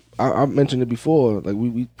before. I mentioned it before. Like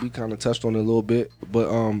we kind of touched on it a little bit, but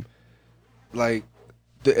like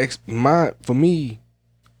for me,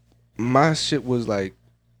 my shit was like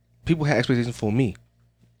people had expectations for me.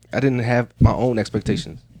 I didn't have my own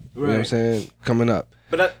expectations. You know what I'm Right. saying? Coming up.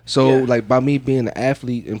 But Like by me being an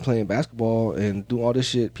athlete and playing basketball and doing all this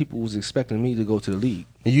shit, people was expecting me to go to the league.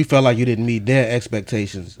 And you felt like you didn't meet their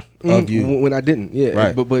expectations of you. When I didn't, yeah.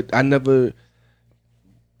 Right. But I never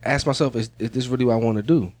asked myself, is this really what I want to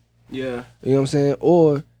do? yeah. You know what I'm saying?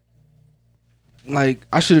 Or like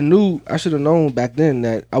I should have known back then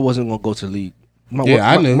that I wasn't gonna go to the league.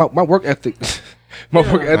 I knew. My work ethic. My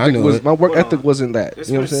work I ethic knew was it. my work Hold ethic on. wasn't that. It's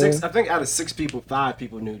You know what I'm saying? I think out of 6 people, 5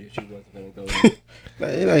 people knew that you wasn't gonna go.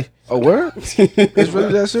 Like, A word? It's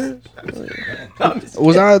really that serious? I'm just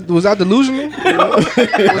Was I delusional? Was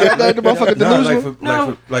I that motherfucking Nah,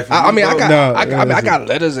 delusional? like for I me, mean, I bro, got, No, I got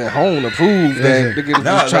letters at home to prove that niggas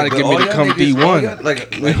nah, was trying to get me all to y'all come niggas- all D1. y'all-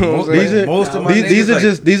 Like know what I'm most, saying? like, most of my these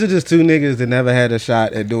niggas, are just 2 niggas that never had a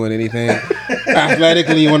shot at doing anything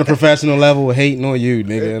athletically on a professional level, hating on you,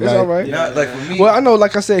 nigga. It's Like, all right. Nah, like for me, Well, I know,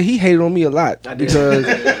 like I said, he hated on me a lot I did. because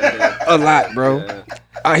a lot, bro.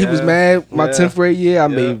 He was mad my Yeah. 10th grade year. I Yeah.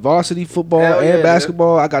 made varsity football Hell and yeah,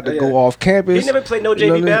 basketball. I got to Yeah. go off campus. He never played no You know JV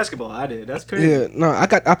what I mean? basketball. I did. That's crazy. Yeah, no,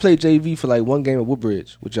 I played JV for like 1 game at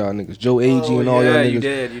Woodbridge with y'all niggas, Joe Agee and all y'all niggas. You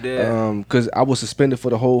did. Because I was suspended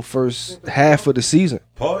for the whole first half of the season.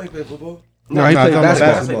 Paul ain't play football. No, he Nah, played talking about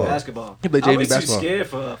basketball. Basketball. He played I JV was basketball. too scared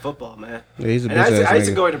for football, man. Yeah, he's a And I used, bitch to, I ass used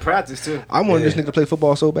to nigga. go to practice too. I wanted this nigga to play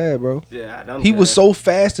football so bad, bro. Yeah, He was so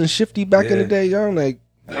fast and shifty back in Yeah. the day, y'all. Like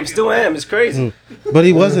I'm still am. It's crazy. But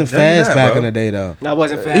he wasn't No, you're fast not, back bro. in the day, though. No, I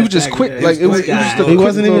wasn't fast. he was just back quick. then. Like it was quick. just a He quick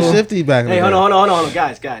wasn't even little- shifty back in the Hey, day. hold on,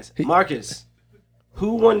 guys. Marcus,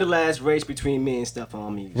 Who won the last race between me and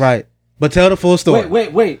Stephon Muse? Right. But tell the full story.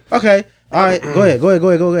 Wait. Okay. All right. Go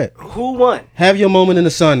ahead. Who won? Have your moment in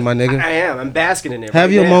the sun, my nigga. I am. I'm basking in it. Have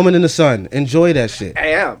right your now. moment in the sun. Enjoy that shit. I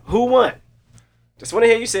am. Who won? Just want to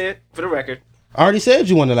hear you say it for the record. I already said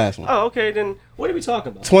you won the last one. Oh, okay. Then what are we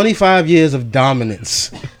talking about? 25 years of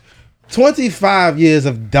dominance. 25 years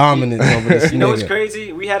of dominance over this You know what's nigga.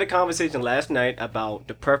 crazy? We had a conversation last night about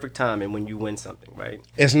the perfect timing when you win something, right?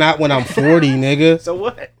 It's not when I'm 40, nigga. So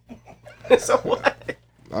what? So what?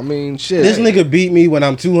 I mean, shit. This nigga beat me when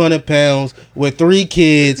I'm 200 pounds with 3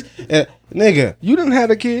 kids. Nigga. You didn't have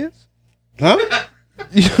the kids. Huh?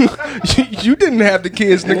 You didn't have the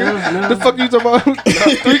kids, nigga. No. The fuck you talking about? 3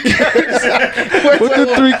 kids. What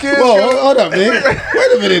the 3 kids? Whoa, hold up, nigga.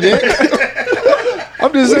 Wait a minute, nigga.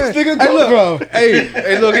 I'm just Where saying. this nigga come from?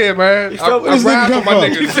 Hey, look here, man. feel me? I Where's this ride nigga for my come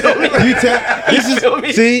niggas. from? You tell. This is feel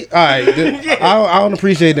me? see. All right, I don't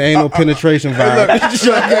appreciate the anal penetration vibe.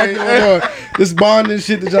 Hey, Going on. This bonding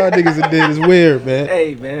shit that y'all niggas did is weird, man.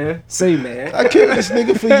 Hey, man. Say, man. I killed this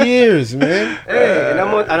nigga for years, man. Hey, and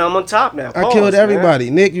I'm on top now. I Pause, killed man. everybody.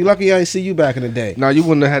 Nick, you lucky I ain't see you back in the day. No, you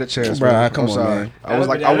wouldn't have had a chance, Bruh, man. come I'm on, sorry. man. I was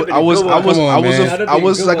like, That'd be a good one. Come on, man. I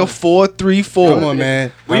was like a 4-3-4. Come on,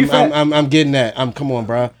 man. Were you fat? I'm getting that. Come on,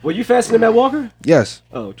 bro. Were you faster than Matt Walker? Yes,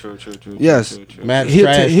 Oh, true. yes. True. Matt's He'll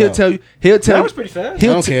trash. tell you. He'll tell That you. was pretty fast. I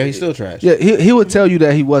He'll don't t- care. He's still trash. Yeah, he would tell you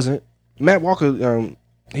that he wasn't. Matt Walker,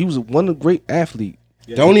 he was one of the great athlete.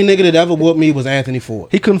 The only nigga that ever whooped me was Anthony Ford.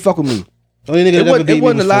 He couldn't fuck with me. The only nigga that ever beat me It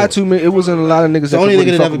wasn't was a lot Ford. to me. It wasn't a lot of niggas. The only could nigga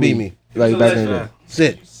really that fuck ever with beat me. Like back in the day.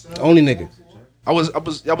 Sit. The only nigga. I was a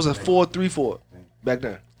 4-3-4 back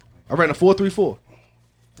then. I ran a 4-3-4.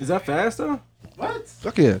 Is that fast though?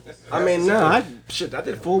 Fuck yeah. I mean, no. I did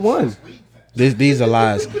 4-1. These are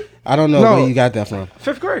lies. I don't know No. where you got that from.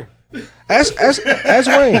 5th grade. As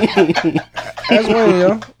Wayne. As Wayne,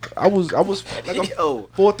 yo. I was like a Yo,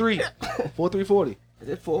 4-3. 4-3-40. is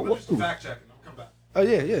it 4-1? Fact checking. Come back. Oh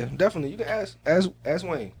yeah, definitely. You can ask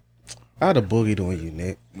Wayne. I'd have boogied on you,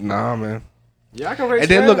 Nick. Nah, man. Yeah, I can race.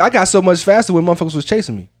 And then look, I got so much faster when motherfuckers was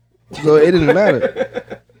chasing me, so it didn't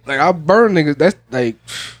matter. Like I burned niggas. That's like,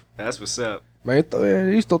 That's what's up. man.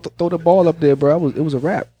 He used to throw the ball up there, bro. It was a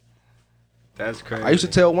wrap. That's crazy. I used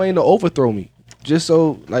to tell Wayne to overthrow me, just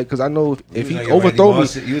so like, cause I know if he was on your overthrow Randy me,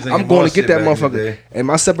 Moss shit. You was on I'm your going Moss to get shit that back in the motherfucker. day. And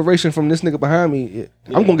my separation from this nigga behind me,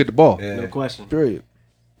 I'm gonna get the ball. Yeah. No question. Period.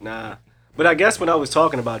 Nah. But I guess what I was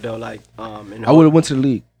talking about though, like, in I would have went to the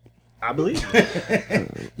league. I believe.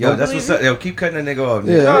 Yo, that's what's up. Yo, keep cutting that nigga off.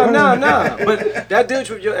 Yeah. nigga. No. But that deals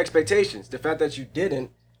with your expectations. The fact that you didn't,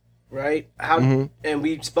 right? How and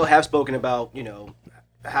we have spoken about, you know,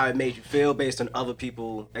 how it made you feel based on other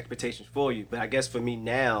people's expectations for you. But I guess for me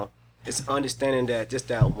now, it's understanding that just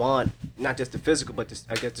that want, not just the physical, but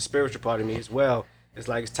I guess the spiritual part of me as well. It's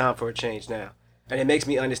like it's time for a change now. And it makes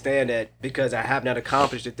me understand that because I have not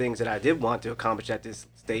accomplished the things that I did want to accomplish at this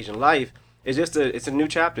stage in life, it's a new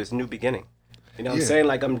chapter, it's a new beginning. You know what I'm saying?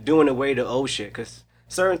 Like I'm doing away to old shit because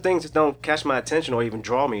certain things just don't catch my attention or even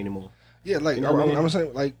draw me anymore. Yeah, like You know what I mean? I'm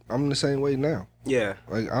saying, like I'm the same way now. Yeah.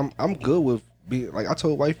 Like I'm good with being like I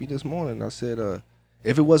told wifey this morning. I said,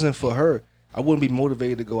 if it wasn't for her, I wouldn't be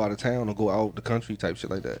motivated to go out of town or go out the country type shit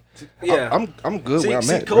like that. Yeah. I'm good where I'm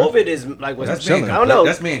See, at. bro. COVID is like what's That's chilling. being, I don't know.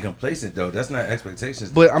 That's being complacent though. That's not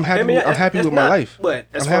expectations. But I'm happy. I mean, I'm happy it's with my not, life. but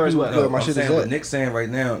as I'm far happy as with what? where No, my I'm shit saying is what at. Nick's saying right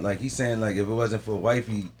now, like he's saying like if it wasn't for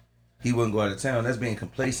wifey, he wouldn't go out of town. That's being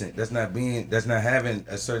complacent. That's not having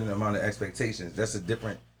a certain amount of expectations. That's a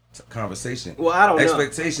different conversation. Well, I don't know.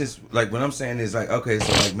 Expectations, like what I'm saying is like, okay,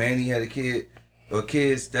 so like Manny had a kid or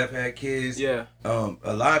kids, Steph had kids. Yeah.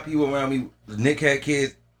 A lot of people around me, Nick had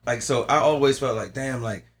kids. Like, so I always felt like, damn,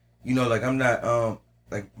 like, you know, like I'm not,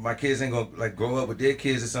 like my kids ain't gonna like grow up with their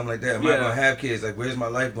kids or something like that. I'm not gonna have kids. Like, where's my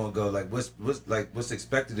life gonna go? Like, what's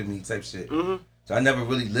expected of me type shit. Mm-hmm. So I never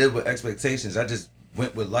really lived with expectations. I just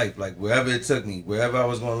went with life. Like wherever it took me, wherever I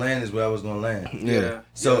was gonna land is where I was gonna land. Yeah.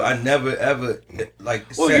 So I never ever like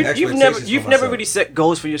Well, set you've expectations. never for really myself. set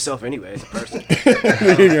goals for yourself anyway as a person.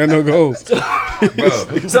 You got no goals. Bro.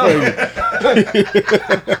 So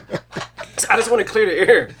I just want to clear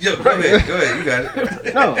the air. Yo, go ahead, you got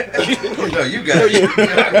it. No, No, you got it.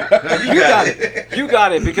 No, you got it. you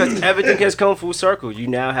got it because everything has come full circle. You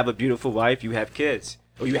now have a beautiful wife. You have kids,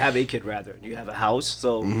 or you have a kid rather. You have a house.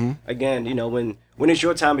 So again, you know when it's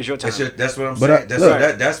your time, it's your time. That's what I'm But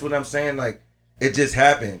saying. That's what I'm saying. Like it just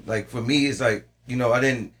happened. Like for me, it's like you know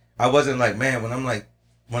I wasn't like man when I'm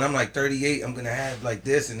like 38, I'm gonna have like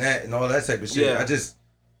this and that and all that type of shit. Yeah. I just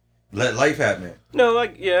let life happen. No,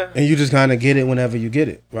 like yeah. And you just kind of get it whenever you get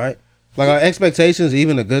it, right? Like, are expectations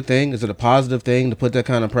even a good thing? Is it a positive thing to put that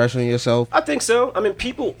kind of pressure on yourself? I think so. I mean,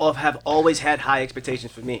 people have always had high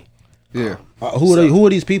expectations for me. Yeah. Who are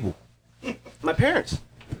these people? My parents.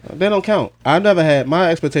 They don't count. I've never had, my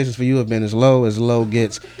expectations for you have been as low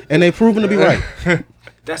gets, and they've proven to be right.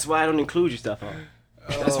 That's why I don't include you, Stephon.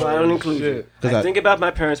 That's why I don't include you. 'Cause I think about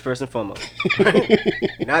my parents first and foremost.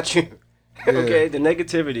 Not you. Okay, the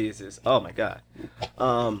negativity is this. Oh my god.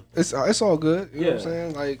 It's all good. You know what I'm Yeah.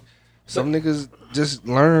 saying? Like some niggas just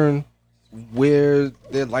learn where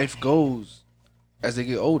their life goes as they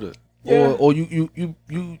get older, Yeah. or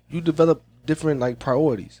you develop different like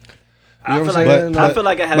priorities. You know I what feel I'm like saying? I feel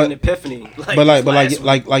like I had but- an epiphany.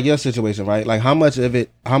 Like your situation, right? Like how much of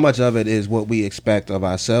it is what we expect of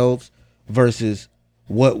ourselves versus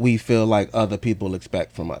what we feel like other people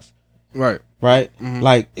expect from us. Right. Right?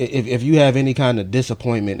 Like if you have any kind of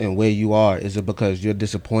disappointment in where you are, is it because you're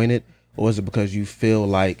disappointed, or is it because you feel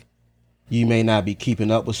like you may not be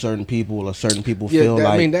keeping up with certain people, or certain people feel that,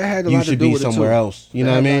 like I mean, that had a you lot to should do be with it, somewhere too. else? You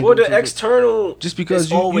know what I mean? Well, the external Just because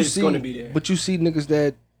is you always see, going to be there. but you see niggas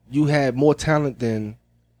that you had more talent than,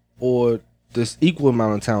 or this equal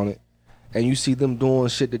amount of talent, and you see them doing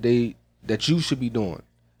shit that you should be doing,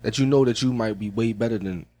 that you know that you might be way better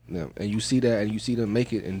than them, and you see that, and you see them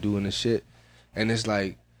make it and doing this shit, and it's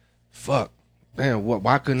like, fuck, damn,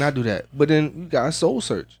 why couldn't I do that? But then you got a soul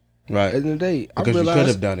search. Right. At the end of the day, Because I you realized, could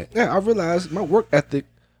have done it. Yeah, I realized my work ethic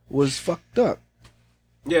was fucked up.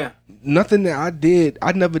 Yeah. Nothing that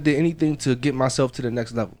I never did anything to get myself to the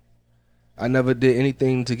next level. I never did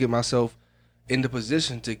anything to get myself in the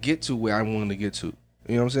position to get to where I wanted to get to.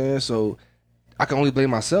 You know what I'm saying? So I can only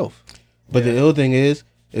blame myself. But the ill thing is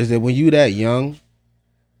that when you that young,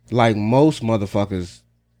 like most motherfuckers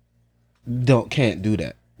can't do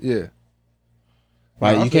that. Yeah.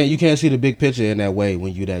 Right? No, I you can't see the big picture in that way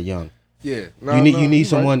when you that young. Yeah. You need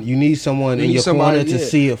someone in your corner to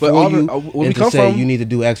see it But for all you where we and to come say from, you need to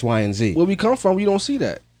do X, Y, and Z. where we come from, you don't see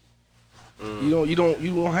that. You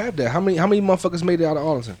don't have that. How many motherfuckers made it out of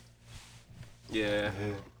Arlington? Yeah.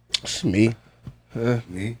 It's me.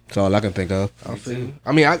 Me? That's all I can think of. I feel you.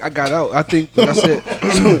 I mean, I got out. I think, like I said,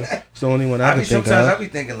 It's the only one I can think Sometimes I of. be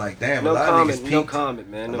thinking like, damn, No a lot of comment. niggas No peaked. comment,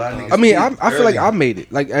 man. No A lot of comment. niggas I mean, I feel like early. I made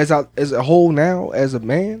it. Like as a whole now, as a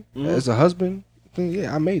man, as a husband,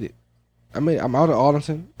 yeah, I made it. I'm out of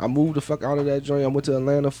Arlington. I moved the fuck out of that joint. I went to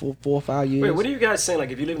Atlanta for 4 or 5 years. Wait, what are you guys saying? Like,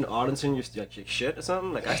 if you live in Arlington, you're like shit or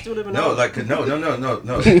something? Like, I still live in No, Arlington. like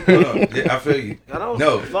no. Yeah, I feel you. I don't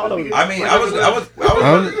No, follow you. I mean, I was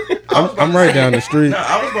I'm right down the street. No,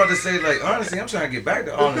 I was about to say, like, honestly, I'm trying to get back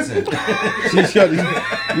to Arlington.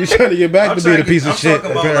 You trying to get back I'm to trying being a piece of I'm shit.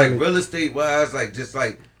 talking about apparently. like real estate wise, like just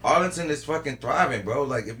like Arlington is fucking thriving, bro.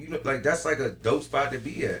 Like if you like, that's like a dope spot to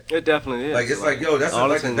be at. It definitely is. Like it's like, yo, that's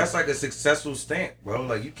Arlington- that's like a successful stamp, bro.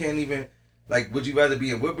 Like you can't even like. Would you rather be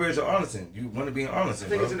in Woodbridge or Arlington? You want to be in I Arlington,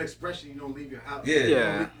 think bro. it's an expression. You don't leave your house. Yeah.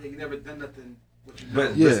 Yeah. You never done nothing. What you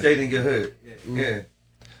But know. Yeah. stayed in your hood. Yeah. Yeah.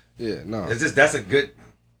 Yeah, no. It's just that's a good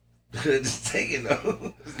saying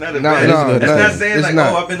though. It's not a No, bad. no, That's no, not saying it's like,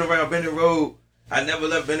 not. oh, I've been around Bennett Road. I never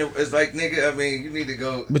left Bennett. It's like, nigga. I mean, you need to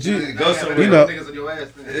go. But you you- need to go somewhere. you know- Niggas on your ass.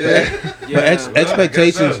 Yeah. But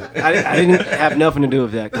expectations. I didn't have nothing to do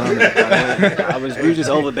with that comment. We were just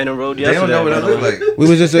over Benning Road They yesterday. don't know what I look like. We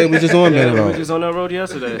was just on Yeah, Bennett we were Road. just on that road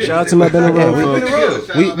yesterday. Shout out to my Benning Road Bennett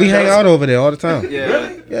folks. Road. We hang out over there all the time. Yeah.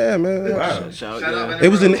 Yeah, man. Wow. Shout Shout out, out. man. It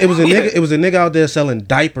was a nigga out there selling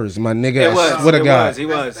diapers, my nigga. It was. I swear to It God. was. He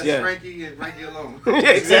was. That's Yeah. Frankie and Frankie alone.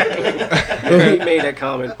 Exactly. He made that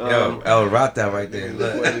comment. Yo, El Rata right there.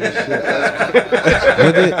 Look.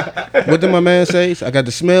 What did my man say? I got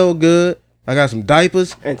to smell good. I got some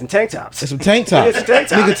diapers And some tank tops. and some tank tops. some tank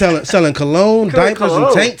tops. Nigga selling cologne, diapers, Cologne.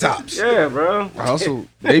 and tank tops. Yeah, bro. Also,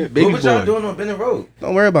 baby What was y'all boy. doing on Bennett Road?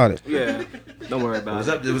 Don't worry about it. Yeah. Don't worry It about was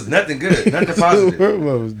it. up. It was nothing good. Nothing What positive.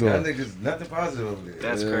 was Y'all doing? niggas, nothing positive over there.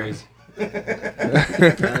 That's crazy.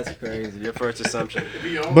 That's crazy. Your first assumption.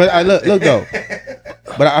 But I look though.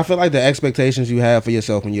 But I feel like the expectations you have for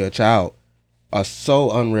yourself when you're a child are so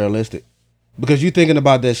unrealistic. Because you're thinking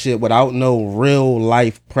about that shit without no real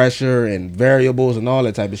life pressure and variables and all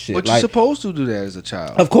that type of shit. But you're Like, supposed to do that as a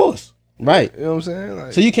child. of course. Right. You know what I'm saying?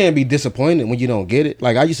 Like, So you can't be disappointed when you don't get it.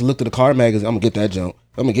 Like I used to look to the car magazine, I'm gonna get that junk.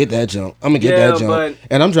 I'm gonna get that junk. I'm gonna get Yeah, that junk. but-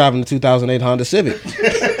 And I'm driving the 2008 Honda Civic.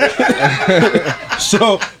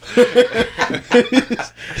 So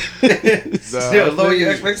Still lower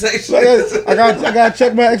your expectations. I gotta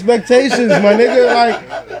check my expectations, my nigga.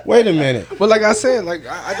 Like, wait a minute. but like I said, like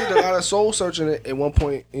I did a lot of soul searching at one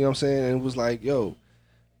point. You know what I'm saying? And it was like, yo,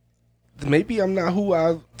 maybe I'm not who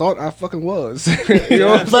I thought I fucking was. You know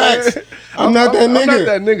what I'm Facts. saying? I'm not that I'm not nigga.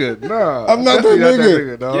 that nigga. Nah, I'm not that definitely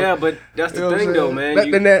nigga. dog. Yeah, but that's You the know what thing I'm though,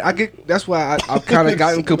 saying? man. That's why I've kind of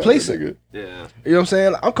gotten complacent. Yeah. You know what I'm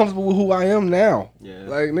saying? Like, I'm comfortable with who I am now. Yeah.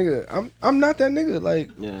 Like nigga, I'm not that nigga. Like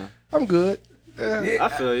Yeah. I'm good. Yeah, I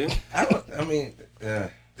feel you. I mean, yeah.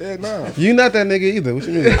 nah. You not that nigga either. What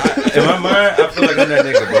you mean? In my mind, I feel like I'm that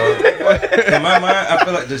nigga, bro. In my mind, I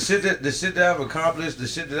feel like the shit that I've accomplished, the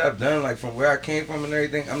shit that I've done, like from where I came from and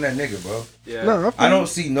everything, I'm that nigga, bro. Yeah. Nah, I don't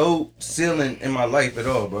see no ceiling in my life at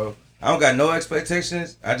all, bro. I don't got no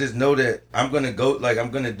expectations. I just know that I'm gonna go, like I'm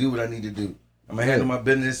gonna do what I need to do. I'm gonna handle my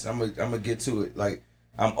business. I'm gonna get to it. Like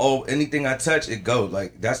anything I touch, it go.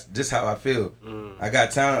 Like that's just how I feel. I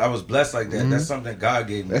got talent. I was blessed like that. That's something God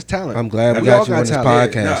gave me. That's talent. I'm glad we We got all you on got this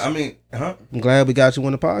talent. podcast. No, I mean, huh? I'm glad we got you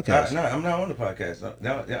on the podcast. No, I'm not on the podcast.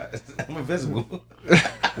 No, yeah, I'm invisible.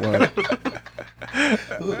 Well,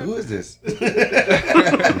 Who is this?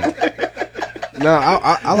 Nah,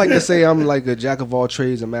 I like to say I'm like a jack of all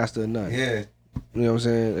trades and master of none. Yeah. You know what I'm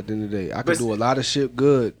saying? At the end of the day, I can But- do a lot of shit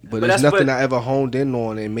good, but there's that's nothing what- I ever honed in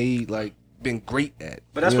on and made like been great at.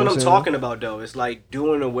 But that's You know what I'm saying? talking about, though. It's like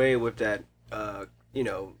doing away with that, that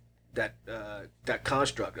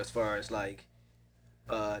construct as far as like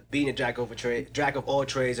being a jack of all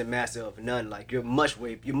trades and master of none. Like you're much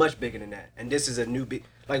bigger than that. And this is a new big.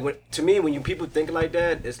 Like when people think like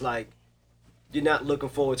that, it's like you're not looking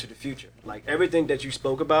forward to the future. Like everything that you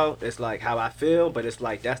spoke about, it's like how I feel, but it's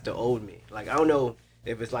like that's the old me. Like I don't know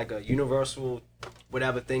if it's like a universal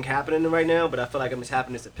whatever thing happening right now, but I feel like I'm just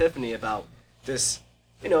having this epiphany about this,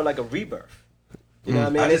 like a rebirth. You know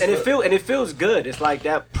what I mean? It feels good. It's like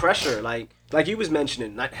that pressure, like you was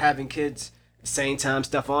mentioning, not having kids the same time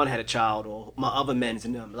Stephon had a child or my other men's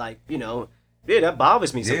and them. Like, yeah, that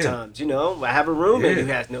bothers me sometimes. I have a roommate who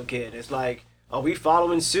has no kid. It's like, are we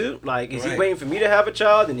following suit? Like, is he waiting for me to have a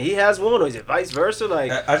child and he has one, or is it vice versa? Like,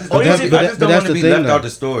 I just But don't that's want the to be thing, left though. out the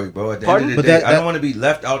story, bro. At the Pardon? end of But the day, I that- don't want to be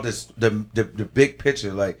left out the big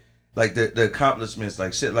picture, like the accomplishments,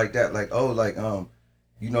 like shit like that, like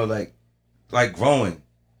like growing.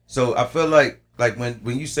 So I feel like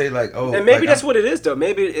when you say like and maybe that's what it is, though.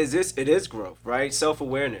 Maybe it is growth, right?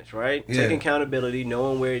 Self-awareness, right? Yeah. Taking accountability,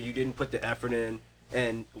 knowing where you didn't put the effort in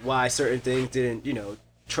and why certain things didn't,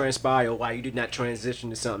 transpire, why you did not transition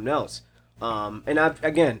to something else.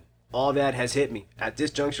 And all that has hit me. At this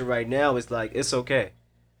juncture right now, it's like, it's okay.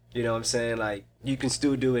 You know what I'm saying? Like, you can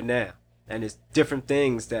still do it now. And it's different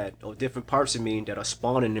things or different parts of me that are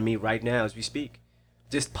spawning in me right now as we speak.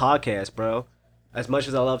 This podcast, bro. As much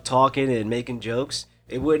as I love talking and making jokes,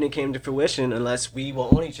 it wouldn't have came to fruition unless we were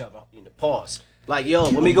on each other. Pause. Like, yo,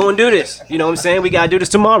 when we gonna do this? You know what I'm saying? We gotta do this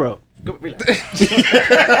tomorrow. Go, relax.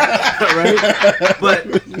 Right? But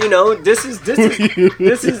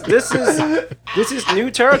this is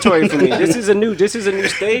new territory for me. This is a new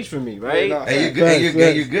stage for me, right? Hey, you're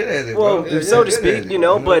good. You're good at it, Well, bro. so You're to good speak, at it,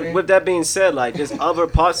 what I But mean? with that being said, like there's other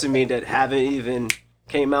parts of me that haven't even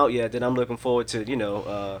came out yet that I'm looking forward to.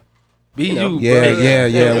 Be you, bro.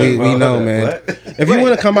 Yeah. We know, man. What? If you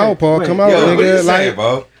want to come out, Paul, come out, Yo, what you nigga. saying, Like,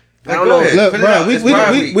 bro? I don't know. look, Put it bro, out. It's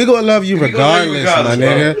Pride we Week. gonna love you We gonna love you regardless, my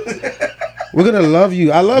regardless, nigga. We're gonna love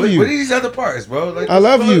you. I love What are you. these other parts, bro? Like, I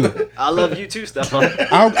love you. I love you too, Stephon.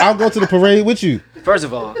 I'll go to the parade with you. First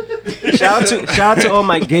of all, shout out to all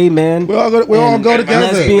my gay men. We all go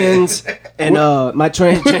together. Lesbians and my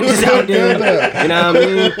transgenders out there. You know what I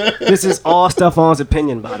mean? This is all Stephon's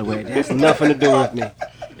opinion, by the way. It has nothing to do with me.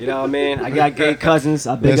 You know what I mean? I got gay cousins.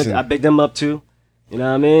 I big them up too. You know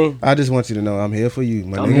what I mean? I just want you to know I'm here for you,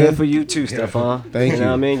 my I'm nigga. here for you too, Stephon. Thank You know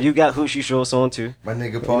you. what I mean? You got Hoochie shorts on too. My nigga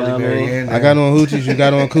You know Paulie what I mean? Marianne. I got on hoochies, you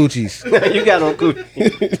got on coochies. You got on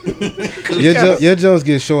Coochie. Your jokes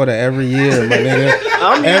get shorter every year, my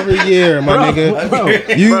nigga. Every year, my Bro, nigga. bro.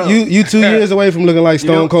 You 2 years away from looking like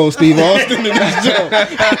Stone Cold Steve Austin in this joke.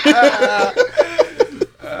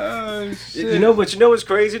 You know what's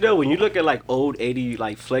crazy though? When you look at like old 80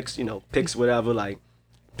 like flicks, pics, whatever, like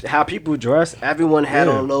how people dress, everyone had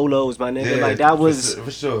on Lolos, my nigga. Yeah, like that was for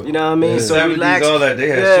sure. You know what I mean? Yeah. So 70s, relax. all that, they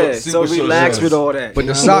had yeah, short- so super short relax shorts. with all that. But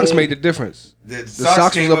you the know what I socks mean? made the difference. The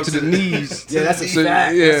socks came was up to the knees. Yeah, that's a So,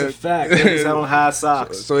 fact. yeah. That's a fact. Niggas had on high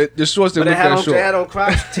socks. So the shorts But didn't they look that had on short.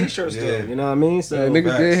 Crocs t-shirts Yeah. though. You know what I mean? So Yeah,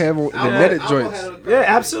 niggas did have on the netted joints. yeah,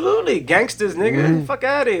 absolutely. Gangsters, nigga. Fuck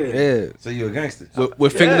out of here. Yeah, So you a gangster?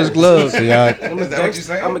 with fingerless gloves. So y'all, I'm a Is that what you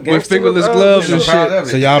saying? I'm a With gangster fingerless with gloves I'm and proud shit. of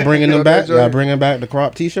it. so y'all bringing them back? Joint. Y'all bringing back the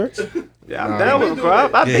crop t-shirts? Yeah, I'm down with a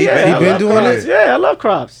crop. I Yeah, think, he I been love doing crops. it? Yeah, I love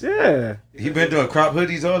crops. Yeah, He been doing crop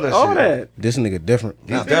hoodies, all that all shit. that. This nigga different.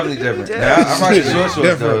 He's definitely different. Yeah. Now, I'm rocking short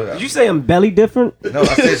shorts though. Did you say I'm belly different? No, I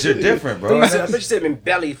said you're different, bro. I thought you said I'm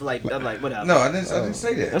belly for like. I'm like, whatever. No, I didn't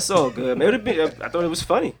say that. That's all good. Man, it would've been, I thought it was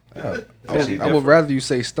funny. I would rather you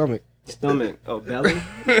say stomach. Stomach. Oh, belly.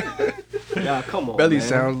 Nah, come on. Belly man.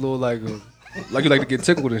 sounds a little like you like to get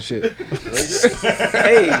tickled and shit.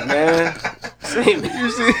 Hey, man. Same.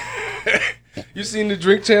 You seen the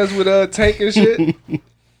drink champs with Tank and shit?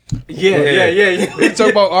 Yeah. You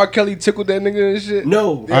talk about R. Kelly tickled that nigga and shit?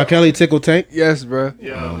 No. R. Kelly tickle Tank. Yes, bro.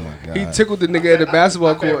 Oh my god. He tickled the nigga at the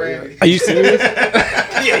basketball court. Yeah. Are you serious?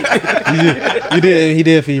 You did. He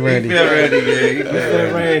did feed Randy. Yeah, Randy. Yeah, he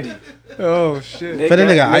been Randy. Oh shit. For that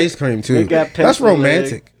nigga ice cream too. They got That's pencil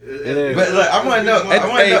romantic. Yeah. But look, I want to know. I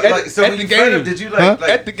want to know. Like, so at when the you fed game. him, did you Huh? like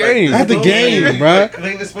At the game. At the spoon? game, bruh.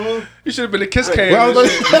 Clean the spoon. You should have been a kiss cam. Well, I was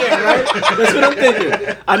and shit. like- Yeah, right? That's what I'm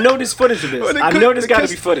thinking. I know there's footage of this. Well, the I kiss- know there's the got to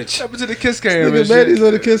kiss- be footage. Happened to the kiss cam. Nigga and Manny's shit.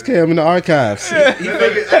 on the kiss cam in the archives. He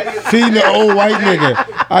figured, Feeding the old white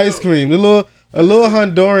nigga ice cream. A little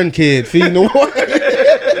Honduran kid feeding the white.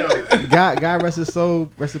 God rest his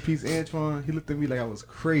soul, rest in peace, Antoine. He looked at me like I was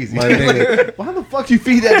crazy. My nigga. Why the fuck you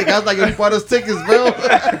feed that nigga? I was like, you bought us tickets, bro. I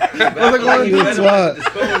was like, like, you what? had him with the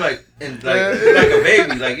spoon like a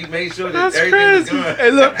baby. Like you made sure that everything was good.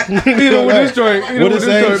 Hey, look. Hit him with this joint. Hit him What with it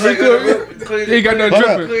this say? joint. Clean He ain't got no Hold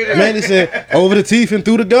up. dripping. Manny said, over the teeth and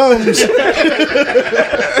through the gums. Here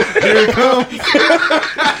it comes.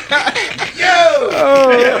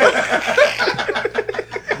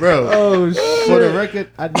 Bro, Oh shit. for the record,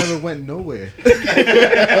 I never went nowhere.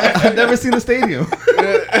 I never seen the stadium.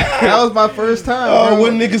 That was my first time. Oh, bro.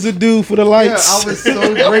 what niggas would do for the Yeah, lights. I was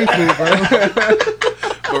so grateful,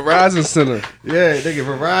 bro. Verizon Center. Yeah, nigga,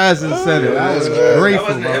 Verizon Center. I was That grateful,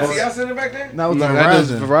 wasn't the bro. FCI center back then? That was No, that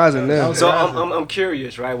is Verizon. Verizon now. So I'm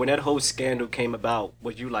curious, right? When that whole scandal came about,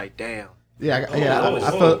 was you like, damn, Yeah,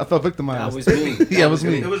 I felt victimized. that was me? Yeah, it was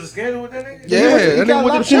me. It was a scandal with that nigga? Yeah, He that got nigga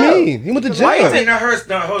with locked the What you up. mean? He went to Why you jail. think- I heard.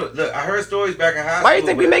 No, hold up. Look, I heard stories back in high school. Why you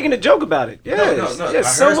think we making a joke about it? Yeah, No. yeah. I heard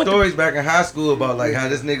someone stories back in high school about like how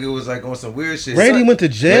this nigga was like on some weird shit. Randy went to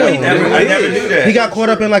jail. he never- I never knew that. He got caught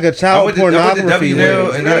up in like a I child went to pornography. W-Nail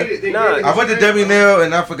ring. and Nah, I went to W-Nail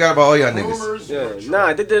and I forgot about all y'all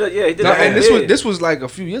niggas. he did. Yeah, he did. No, a whole and bid. this was like a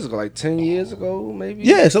few years ago, like 10 years ago, maybe.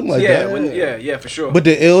 Yeah, something like yeah, that. yeah, for sure. But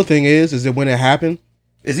the ill thing is that when it happened,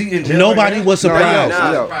 Is he in jail? nobody right was No, surprised.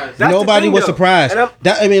 yeah. That's the Nobody thing, was though. surprised. And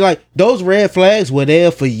I'm- I mean, like those red flags were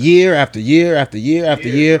there for year after year after year after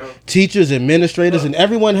year. Teachers, administrators, and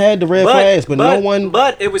everyone had the red flags, but no one.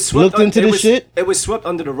 But it was swept looked into it this was, shit? It was swept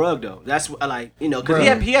under the rug, though. That's like because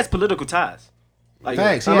Bro. he has political ties. Like,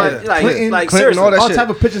 Facts, I'm yeah. like, Clinton, like Clinton, seriously. all that All shit. type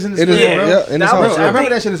of pictures in his It is, face, bro. yeah, in his That was- house. Bro, I I remember think-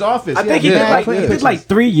 that shit in his office. I think he Yeah, did like Clinton he did pictures. like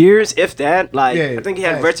 3 years, if that. Like Yeah, I think he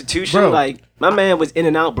had facts. restitution. Bro. Like my man was in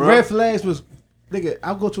and out, bro. Red flags was, nigga,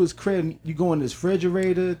 I'll go to his crib, you go in his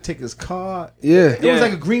refrigerator, take his car. Yeah. It Yeah. was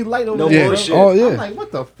like a green light over No there. bullshit. Bro. Oh, yeah. I'm like,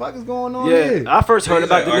 what the fuck is going on Yeah, here? I first heard He's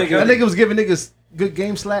about the like R. That nigga. nigga was giving niggas good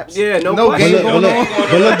game slaps. Yeah, no But question. game look, going look, on.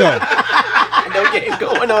 but look though. No game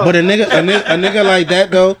going on. But a nigga like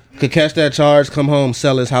that though could catch that charge, come home,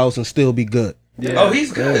 sell his house, and still be good. Yeah. Oh,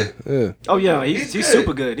 he's good. Yeah. Oh yeah, he's He's good.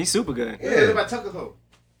 super good. He's super good.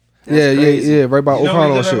 Yeah. Yeah, right by You know where O'Connell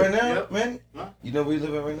you and live at shit. right now, man? You know where you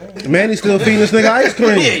live at right now? Man, he's still feeding this nigga ice cream.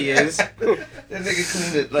 Yeah, he is. That nigga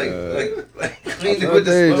cleaned it like cleaned it Oh, with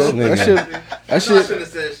the dang, spoon. that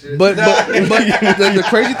shit. But the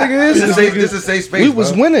crazy thing is, This is a safe space. we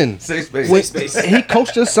was bro. winning. Safe space. When he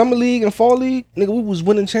coached us summer league and fall league, nigga, we was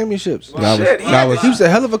winning championships. That was He was a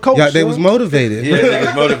hell of a coach. yeah, they was son. motivated. Yeah,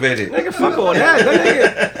 niggas motivated. Nigga, fuck all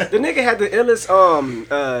that. The nigga had the illest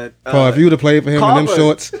Paul, if you would have played for him in them Carver.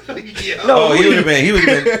 shorts, Oh, he would have been.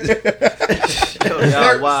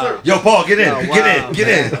 Yo, wow. Yo, Paul, get in. Yo,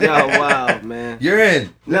 Get in. Yo, wow, man. You're in.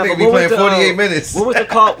 Nah, That but nigga be what was playing the, 48 minutes. What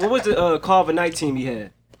was the Carver night team he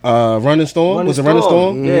had? Running Storm was it Running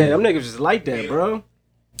Storm? Yeah, them niggas just like that, bro.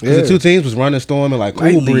 Because the two teams was Running Storm and like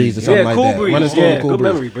Cool Night Breeze or something Yeah, like Cool that. Breeze. Running Storm, Yeah, Cool good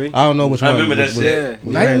Breeze. memory, Bree. I don't know which I one. remember that was- shit.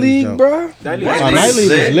 Yeah. Night league, bro. That nigga Oh, was Night League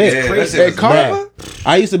was lit. Yeah, that Crazy. shit was Carver?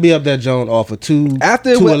 I used to be up that joint off of two After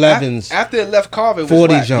it 211s, after it left Carver, it was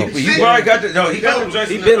 40 whack. jumps. You probably got the he got them joints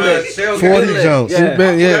He from been the lit. shell. 40 lit. jumps. Yeah. He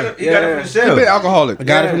been, He yeah. got it from the He shell. been alcoholic. I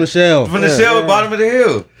got it from the shell. From the shell, bottom of the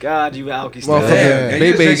hill. God, you alky Motherfucker. stuff. Damn,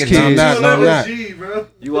 Baby's you was taking kids. I'm not. No, I'm not. G, bro.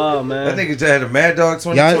 You are, That man. nigga just had a Mad Dog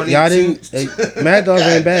Y'all 2022. didn't. Mad Dogs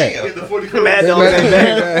ain't bad. Mad dog ain't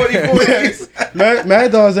bad. 44 years.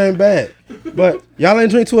 Mad Dogs ain't bad. But y'all ain't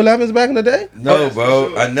drink 211s back in the day? No,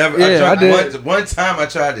 bro. I never. Yeah, I I tried did. one time. I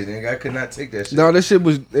tried it, nigga. I could not take that shit. No, that shit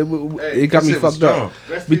was it got That me shit was fucked up.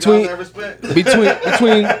 strong. Between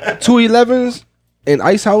 211s and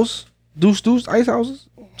Ice House, Deuce Ice Houses.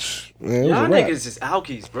 Man, it was Y'all a wrap. niggas is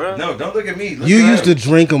alkies, bro. No, don't look at me. Look You at used to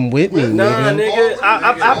drink them with me, Nah, nigga. nigga.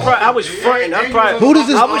 I was fronting. I probably. Who does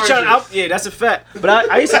this- I was trying. Yeah, that's a fact. But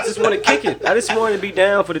I used to just want to kick it. I just wanted to be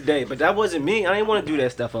down for the day. But that wasn't me. I didn't want to do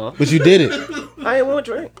that stuff, huh? But you did it. I didn't want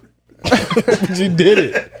to drink. But you did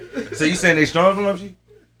it. So you saying they strong from you?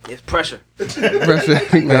 It's pressure.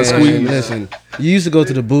 Man, squeeze. listen, you used to go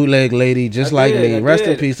to the bootleg lady just like me. Rest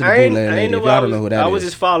in peace to the bootleg lady. If y'all don't know who that I was is.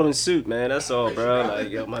 just following suit, man. That's all, bro. Like,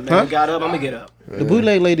 yo, my man got up. I'm gonna get up. The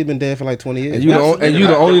bootleg lady been dead for like 20 years. And you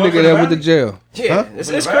the only nigga that went to jail. Yeah,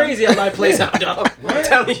 it's crazy how life plays out, dog. I'm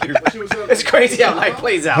telling you, it's crazy how life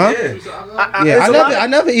plays out. Huh? Yeah. Yeah, I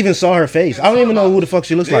never even saw her face. I don't even know who the fuck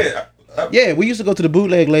she looks like. Yeah, we used to go to the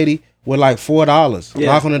bootleg lady with like $4. Yeah.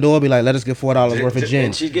 Knock on the door, be like, let us get $4 worth of gin.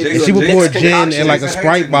 And she And get she would pour gin Jason in like a Jackson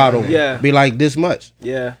Sprite Jackson. bottle. Yeah. Be like this much.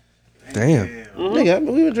 Yeah. Damn, Nigga, I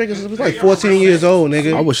mean, we been drinking since we was like 14 years old,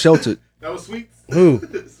 nigga. I was sheltered. That was Sweets. Who?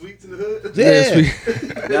 Sweets in the hood. Yeah.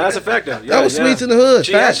 Yeah, that's a fact though. Yeah, That was Sweets in the hood.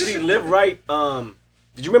 She Facts. actually lived right.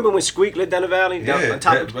 Did you remember when Squeak lived down the valley? Down Yeah, on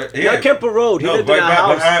top of yeah. not Kemper Road. He No, lived in a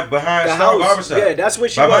house. behind The Star house. Barbershop. Yeah, that's where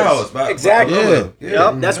she By my was. house. Exactly. Yeah.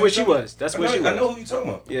 Yep, that's where she was. That's where she was. I know who you talking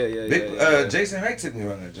about. Yeah, yeah, Big, yeah. Jason Hank took me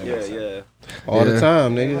around that gym. Yeah, yeah. All the Yeah.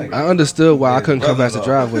 time, nigga. I understood why I couldn't come past the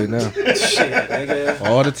driveway now. Shit, nigga.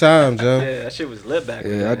 All the time, Joe. Yeah, that shit was lit back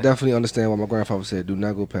then. Yeah, I definitely understand why my grandfather said, "Do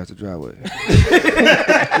not go past the driveway."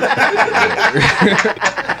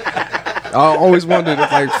 I always wondered,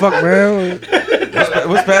 if, like, fuck, man.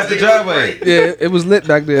 What's past the driveway? Yeah, it was lit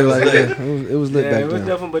back there. Like, lit. yeah, it was lit Yeah, back it was then.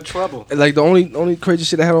 nothing but trouble. And, like, the only crazy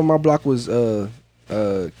shit I had on my block was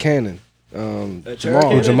Cannon. Jamal.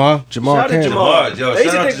 Cannon? Jamal? Jamal Shout out to Cannon. Jamal. Jamal, yo, They used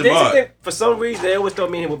shout to out think- to they used to Jamal. think for some reason they always thought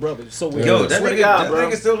me and him were brothers. It's so weird. Yo, that Swear to nigga, God, that bro.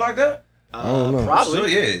 nigga still locked up? I don't know. Probably. So,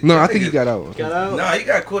 yeah. No, That I think he nigga- got out. Got out. Nah, he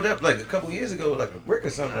got caught up like a couple years ago, like a brick or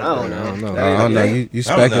something. I don't know. I don't know. I don't know. You I don't know.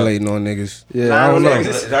 speculating on niggas. Yeah, I don't know. Nah, I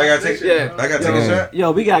gotta take. Yeah. I gotta take a shot.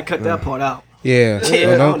 Yo, we gotta cut that part out. Yeah.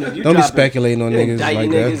 Yeah, Well, you don't be dropping- speculating on you niggas indicting like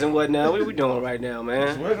niggas that. and whatnot. What are we doing right now,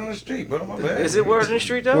 man? Word on the street, bro. My bad. Is it word in the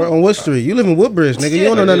street Where, though? on what street? You live in Woodbridge, nigga. You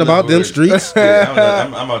don't know nothing about them streets. Yeah,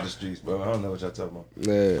 I'm out the streets, bro. I don't know what y'all talking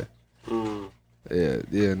about.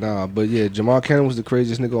 Yeah, nah, but yeah, Jamal Cannon was the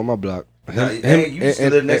craziest nigga on my block. Nah, hey, you used to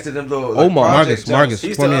live next to them little like, Omar. project Marcus.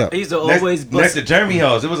 He's Pull me the up. he's the Next, always next bust. to Jeremy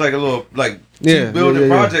House, it was like a little like Yeah, two-building yeah.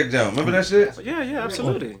 project jump. Remember that shit? Yeah,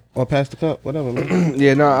 absolutely. Or pass the cup, whatever, man.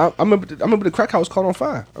 Yeah, nah, I remember the crack house caught on fire.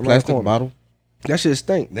 around the Plastic corner. bottle. That shit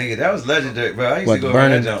stink. Nigga, that was legendary, bro. I used What, to go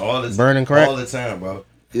burning- around that jump all the burning crack? all the time, bro.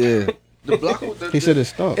 Yeah. The block. He said it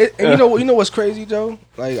stunk. And you know what's crazy, Joe?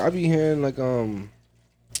 Like I be hearing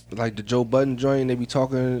like the Joe Budden joint. They be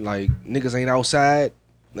talking like niggas ain't outside.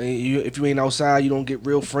 Like, if you ain't outside, you don't get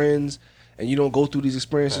real friends, and you don't go through these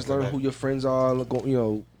experiences, learn who your friends are.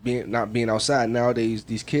 Not being outside nowadays.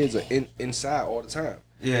 These kids are inside all the time.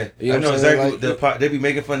 Yeah, You know I what know I'm saying? exactly. Like, they be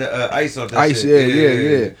making fun of ice off that Ice, shit. yeah.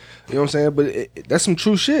 You know what I'm saying? But that's some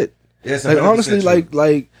true shit. Yeah, it's Like 100% honestly,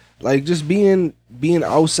 true. like just being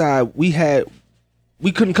outside, we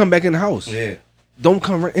couldn't come back in the house. Yeah, Don't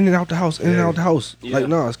come in and out the house, in and Yeah. out the house. Yeah. Like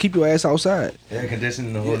no, keep your ass outside. air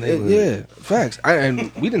conditioning the whole Yeah, neighborhood. facts.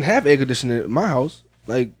 And we didn't have air conditioning in my house.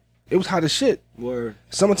 Like it was hot as shit. Word.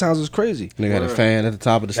 Summertimes was crazy. Nigga had a fan at the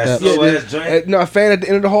top of the That steps. slow ass joint. No, a fan at the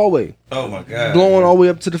end of the hallway, Oh my god, blowing all the way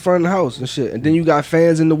up to the front of the house and shit. And then you got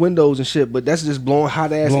fans in the windows and shit. But that's just blowing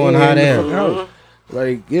hot ass Blowing air hot in the air. fucking house.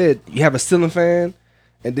 Like yeah, you have a ceiling fan,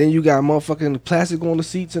 and then you got motherfucking plastic on the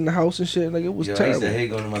seats in the house and shit. Like it was Yo, I used terrible. to hate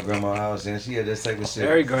going to my grandma's house and she had that type of shit.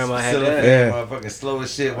 Every grandma had Ceiling that. fan, Yeah. motherfucking slow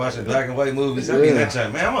as shit, watching black and white movies. I be in Yeah. that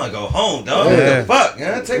joint, man. I want to go home, dog. Yeah. What the fuck,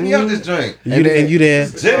 man? Take me out this joint. You there?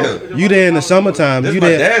 Jail. You there in the summertime? This You my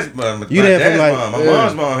there? dad's mom. My you there dad's from, like- mom. My Yeah.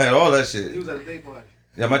 mom's mom had all that shit. He was at a day party.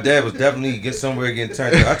 Yeah, my dad was definitely getting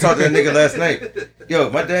turned up. I talked to that nigga last night. Yo,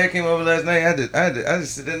 my dad came over last night. I had to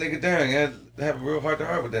sit that nigga down. I had to have a real heart to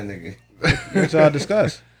heart with that nigga. What y'all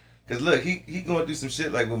discuss? Cause look, he going through some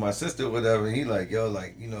shit like with my sister or whatever. And he like, yo,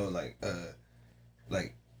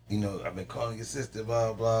 I've been calling your sister,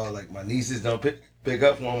 blah blah. Like my nieces don't pick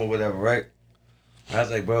up for him or whatever, right? I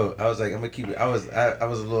was like, bro. I'm gonna keep it. I was a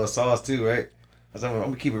little sauce too, right? I was like, I'm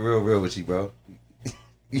gonna keep it real with you, bro.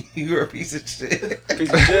 You're a piece of shit.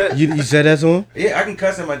 Piece of shit. You said that to him? Yeah, I can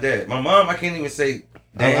cuss at my dad. My mom, I can't even say.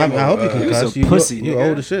 I hope you can you cuss. some pussy, You nigga.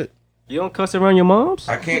 old as shit. You don't cuss around your moms?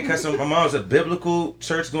 I can't cuss on my mom's a biblical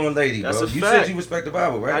church going lady, That's bro. a You fact. said you respect the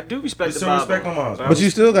Bible, right? I do respect You the still Bible. respect my mom's. But you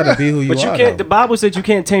still gotta be who you But you are. can't. The though. Bible said you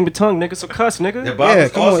can't tame the tongue, nigga. So cuss, nigga. The Bible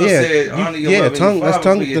come on, also yeah. said honor your Yeah, mother and tongue- your that's father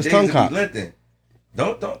tongue- for your that's days tongue to be cop. lengthened.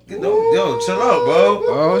 Don't, yo, chill out, bro.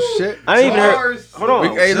 Oh shit. I ain't even heard. Bars. Hold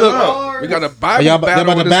on. Hey, Chill look, out. we got a Are Bible y'all battle.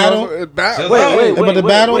 about to with this battle? motherfucker. Chill Wait, out. wait, About wait, the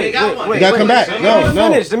battle? wait, You wait, gotta come back. Let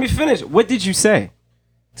No. me finish. What did you say?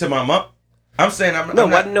 To my mom. I'm saying I'm No,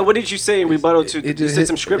 not. what did you say in rebuttal to? It You just said hit-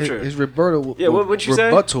 some scripture. His rebuttal. Yeah, what'd you say?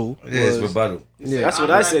 Rebuttal. Yeah, it's was- rebuttal. Yeah. That's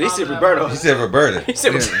what I said. He said Roberto. He said Roberta. He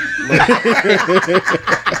said.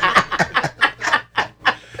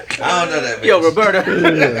 I don't know that. Yo, bitch.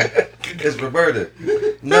 Roberta. It's Roberta.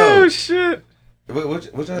 No. Oh shit.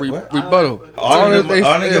 What's that? What? Rebuttal. Honor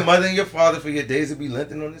Honor your mother and your father for your days to be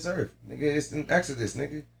lengthened on this earth. Nigga, it's in Exodus,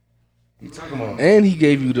 nigga. You talking about? And he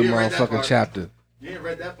gave you the You read that motherfucking part. chapter. You ain't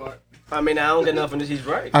read that part. I mean, I don't get nothing. He's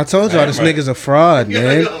right. I told y'all this nigga's a fraud,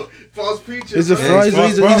 man. False preacher. He's a bro. fraud. Yeah,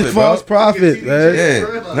 He's a false prophet, man. Yeah.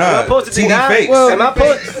 Am I Nah, supposed to TD deny? fakes. Am I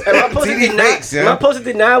supposed to TD deny? fakes, yeah. Am I supposed to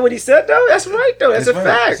deny what he said though? That's right though. That's a right.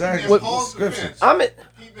 fact. Exactly. What- Paul's Scriptures. defense, I'm.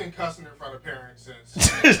 he been cussing in front of parents since.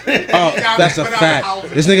 Oh, that's a fact.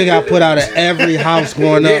 This nigga got put out of every house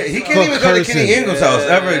growing up. Yeah, he can't for even go to cursing. Kenny Ingram's house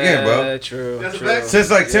ever again, bro. Yeah, true. That's a true. fact.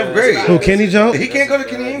 Since like 10th grade. Who, Kenny Jones? He can't go to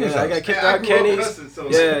Kenny Ingram's Yeah, I house. got kicked Yeah, I out of grew up Kenny's. cussing, so-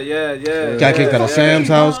 Yeah. Got kicked out of Sam's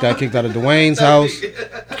house. Got kicked out of Dwayne's house.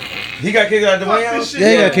 He got kicked out of Dwayne's house? Yeah,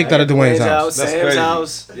 he got kicked out of Dwayne's house. That's Sam's crazy.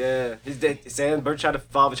 house. Yeah. His dad, Sam Burt tried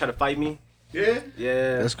to fight me. Yeah?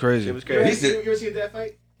 Yeah. That's crazy. It was You ever, crazy. He you ever seen that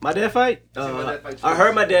fight? My dad fight? my dad fight I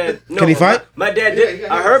heard my dad. No, Can he fight? My dad Yeah, did.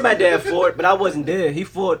 yeah, I heard my dad fought, but I wasn't there. He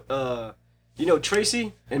fought. You know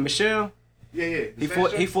Tracy and Michelle. Yeah. He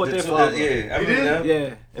fought their Yeah, father. I He remember did? that. Yeah,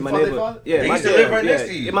 in He my fought their neighborhood. father? Yeah, He my used to dad. live right yeah. next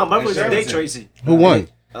to you. Yeah, my mother In was to date Sherrington. Tracy. Who won?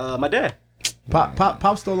 My dad.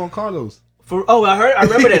 Pop stole on Carlos. I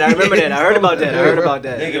remember that. I heard about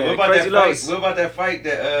that. Nigga, Yeah, what about Crazy that fight? Loves. What about that fight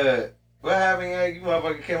that what happened? You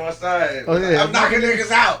motherfucker came outside. Oh, yeah. I'm knocking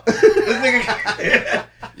niggas out. This nigga,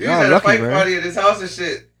 you Y'all had a lucky, fight man. party at his house and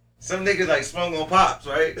shit. Some niggas like swung on pops,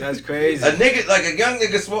 right? That's crazy. A nigga, like a young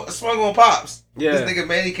nigga, swung on pops. Yeah. This nigga,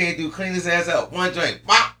 man, he can't do clean his ass out. One drink,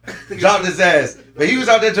 pop, dropped his ass. But he was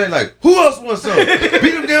out there drink like, who else wants some?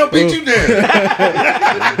 Beat him down, beat you down.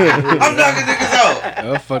 I'm knocking niggas out.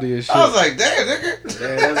 That's funny as shit. I was like, damn, nigga.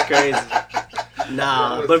 Yeah, that's crazy.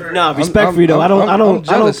 Nah, but I'm- respectfully though, I'm- I'm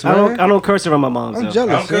jealous, I man. don't curse around my mom's. I'm though.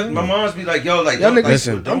 jealous. My mom's be like, yo, like, Y'all yo, niggas- like,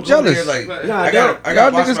 Listen, don't I'm go jealous. there, like, Nah, I y'all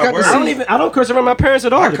got watch niggas my got to words. see- I don't curse around my parents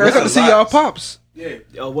at all. I to be curse I got to honest. see y'all pops.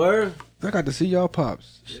 A word. I got to see y'all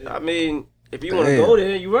pops. I mean, if you want to Damn. go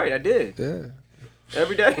there, you're right. I did Yeah.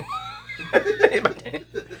 every day.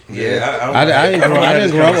 Yeah, I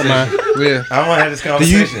didn't grow up with mine. Yeah. I don't want to have this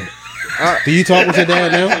conversation. Do you talk with your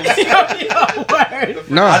dad now?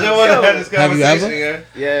 Nah. I don't want to have this Have you conversation. ever?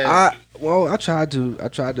 Yeah. Yeah. I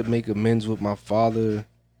tried to make amends with my father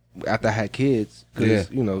after I had kids. Cause, Yeah.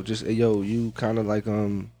 you know, just, hey, yo, you kind of like,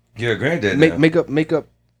 You're a granddad now.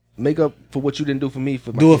 make up for what you didn't do for me.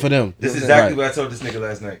 For my Do it kids. for them. This is Right. exactly what I told this nigga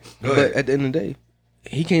last night. Go But ahead. at the end of the day,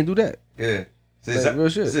 he can't do that. Yeah. Like, real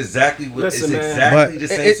shit. It's exactly what. Listen, it's man. exactly But- the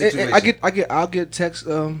same situation. I'll get texts.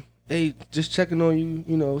 Hey, just checking on you.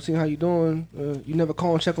 You know, seeing how you doing. You never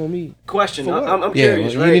call and check on me. Question. For what? I'm Yeah,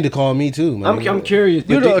 curious, you right? need to call me too, man. I'm curious.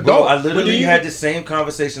 You're the Bro, adult. I What do literally you- had the same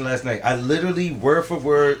conversation last night. I literally word for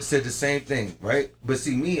word said the same thing, right? But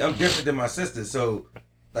see, me, I'm different than my sister, so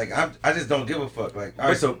like I just don't give a fuck. Like, all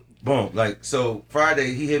right, so boom, like so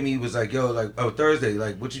Friday he hit me, he was like, yo, like Thursday,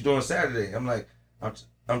 like what you doing Saturday? I'm like,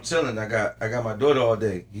 I'm chilling. I got my daughter all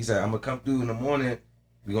day. He said I'm gonna come through in the morning.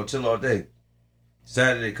 We gonna chill all day.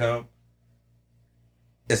 Saturday come.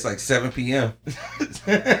 It's like 7 p.m.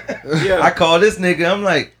 Yeah. I call this nigga. I'm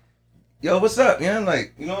like, yo, what's up? Yeah, I'm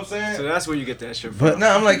like, you know what I'm saying? So that's where you get that shit from. But No,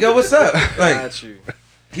 I'm like, yo, what's up? Like, Got you.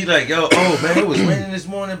 he like, yo, oh man, it was raining this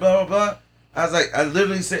morning, blah blah blah. I was like, I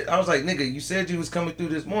literally said, I was like, nigga, you said you was coming through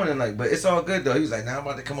this morning, like, but it's all good though. He was like, nah, I'm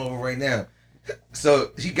about to come over right now.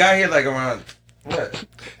 So he got here like around what?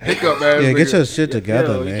 Hiccup, man. Yeah, get your shit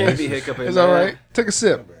together, Yo, you man. can't be hiccuping. It's man. all right. Take a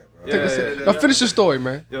sip. Yeah, Take a sip. Now finish your story,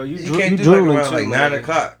 man. Yo, you He dro- came you through like drooling around too, like man. 9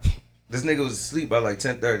 o'clock. This nigga was asleep by like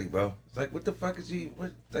 10:30, bro. It's like, what the fuck is he?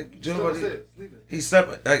 What? Like, you know what? He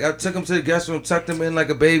slept. Like, I took him to the guest room, tucked him in like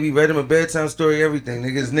a baby, read him a bedtime story, everything.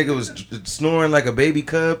 This nigga was snoring like a baby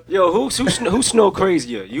cub. Yo, who snore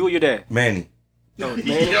crazier? You or your dad? Manny. No,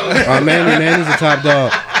 man. Manny's a top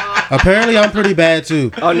dog. Apparently, I'm pretty bad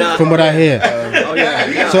too. Oh, nah. From what I hear. Oh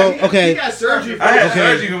yeah. So He okay. got surgery for I had Okay.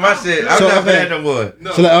 surgery for my shit. I'm So, not okay. bad no more.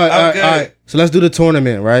 No. So all right, I'm all right, good. all right. So let's do the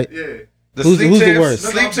tournament, right? Yeah. Who's the champs, worst?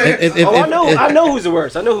 Sleep champs. I know who's the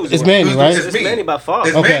worst. I know who's the It's worst. Manny, right? It's Manny by far.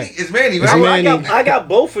 It's Okay. Manny. It's Manny, It's right? Manny. I got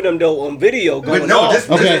both of them though on video going But no, off. this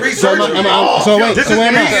Okay, is so pre-surgery. wait, so where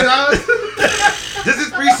am I? This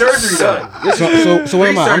is pre-surgery, though. So where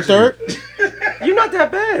am I? I'm third. You're not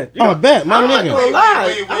that bad. Oh, bet, my I'm not gonna nigga.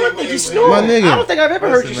 lie. I don't think you snore. My nigga. I don't think I've ever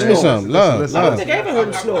heard you Give me snore. some love, I don't love. think I ever heard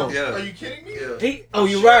you snore. Are you kidding me? Oh,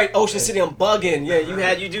 you're right. Ocean City, I'm bugging.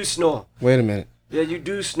 Yeah, you do snore. Wait a minute. Yeah, you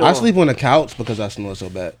do snore. I sleep on the couch because I snore so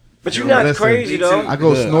bad. But you're not Listen, crazy though. I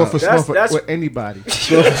go Yeah, snore for that's- snore that's- with anybody.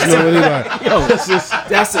 Snore with anybody. Yo,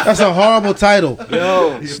 that's a horrible title.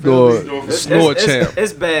 Yo, Snore champ.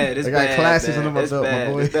 It's bad. It's I got bad. classes man. under my It's belt, my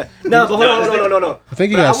bad. boy. It's bad. No, but hold on, no. I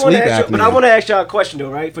think you But got I wanna sleep ask you- But I apnea. want to ask y'all a question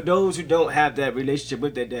though, right? For those who don't have that relationship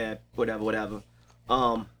with their dad, whatever.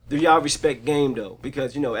 Do y'all respect game though?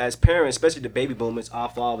 Because as parents, especially the baby boomers, our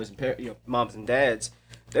fathers and moms and dads,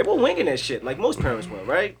 they were winging that shit like most parents were,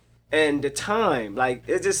 right? And the time, like,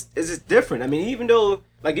 it's just different. I mean, even though,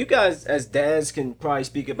 like, you guys as dads can probably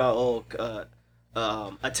speak about,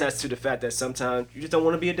 attest to the fact that sometimes you just don't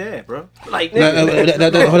want to be a dad, bro. Like, Hold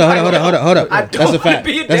up. I That's don't a wanna fact.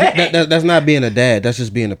 be a dad. That's not being a dad. That's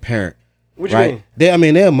just being a parent. What you Right?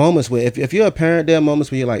 mean? There are moments where if you're a parent, there are moments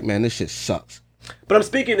where you're like, man, this shit sucks. But I'm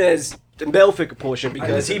speaking as the male figure portion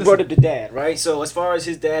because he brought up the dad, right? So as far as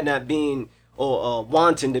his dad not being or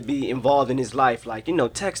wanting to be involved in his life, like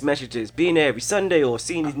text messages, being there every Sunday, or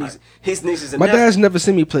seeing his nieces and My nephews. dad's never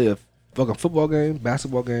seen me play a fucking football game,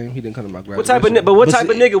 basketball game. He didn't come to my graduation. What type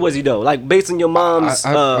of nigga was he though? Like based on your mom's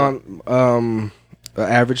an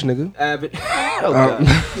average nigga. avid. Oh,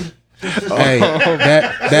 God. Hey,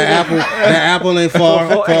 that apple ain't far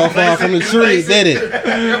from the tree, did it?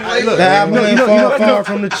 That apple ain't far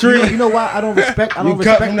from the tree. You know why I don't respect? I You don't cut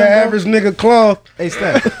respect from the them, bro? average nigga cloth. Hey,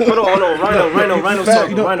 Steph. Hold on. Rhino's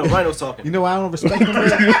talking. Rhino's talking. You know why I don't respect them?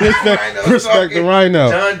 Bro? Respect the rhino.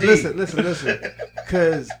 John D. Listen.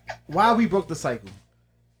 Because why we broke the cycle?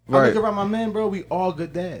 I Right. look around my men, bro. We all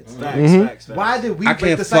good dads. Facts. Why did we? I break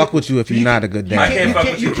can't the fuck cycle? with you if you're not a good I dad. can't fuck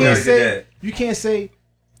with you You if you're can't not a say. good dad. You can't say.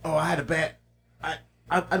 Oh, I had a bad.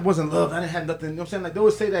 I wasn't loved. I didn't have nothing. You know what I'm saying? Like they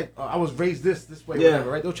always say that I was raised this way, Yeah.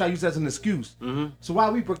 whatever. Right? They'll try to use that as an excuse. So why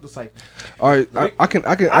we broke the cycle? All right, I can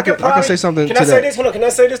say something Can to I say that. this? Hold on. Can I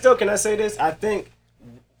say this though? Can I say this? I think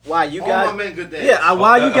why you All guys. my men good dads. Yeah,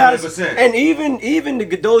 why you guys, 100%. and even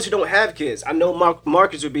those who don't have kids, I know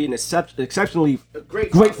Marcus would be an exceptionally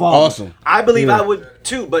great father. Awesome. I believe I would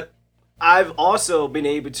too, but I've also been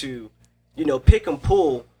able to, pick and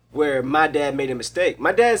pull where my dad made a mistake.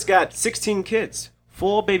 My dad's got 16 kids,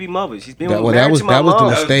 4 baby mothers. He's been married that was to my the mom.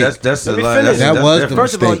 mistake. That's Let a me lie. finish. That was the different.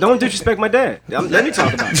 First of all, mistake. don't disrespect my dad. Let me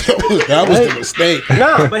talk about it. That was the mistake.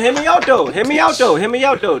 Nah, but hear me out though.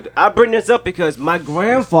 I bring this up because my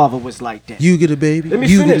grandfather was like that. You get a baby. Let me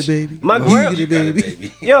You finish. get a baby. My You get a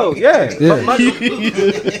baby. Yo, yeah. But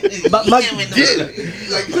my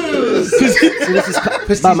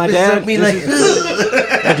dad. Me like,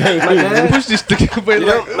 My dad. Push this stick away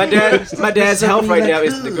like. My dad's health right now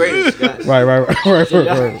is the greatest. Guys. Right.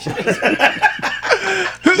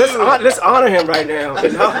 Let's honor him right now. all right.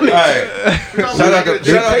 Shout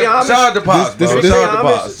out to Pops, bro. this- Shout out to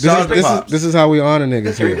Pops. Shout out to Pops. This is how we honor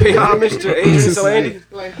niggas Pay here. homage to Adrian So Andy.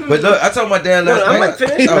 But look, I told my dad last I'm night. not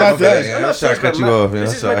finished. Oh, not okay. finished. I'm trying to cut you off.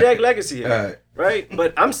 This is my Sorry. dad's legacy here, All right. right?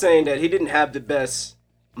 But I'm saying that he didn't have the best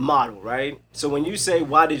model, right? So when you say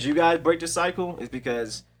why did you guys break the cycle, it's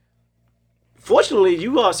because fortunately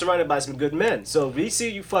you are surrounded by some good men. So if we see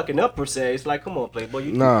you fucking up per se, it's like, come on, playboy,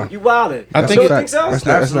 you wildin'. I think you it- think so? That's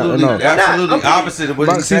not Absolutely, no. absolutely opposite of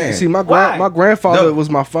what he's saying. See, my Why? grandfather No. was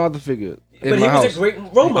my father figure in But my he house. was a great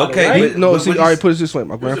role model, Okay, right? but- No, what see, he's- all right, put it this way.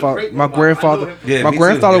 My great grandfather, role model. I know him. Yeah, my me too,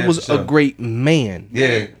 grandfather man, was for sure. a great man.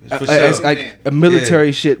 Yeah, for It's sure. like a military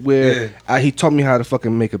Yeah. shit where he taught me how to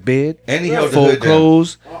fucking make a bed, And he held the fold hood down.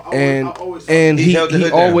 clothes, I and always- and He he held the he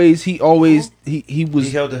hood down. always he He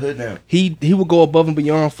was held the hood down. he would go above and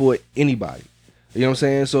beyond for anybody. You know what I'm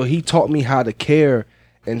saying? So he taught me how to care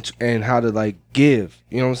and how to like give.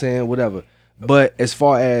 You know what I'm saying? Whatever. But as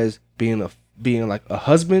far as being like a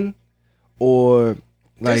husband or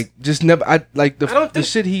like just never I like I don't the think-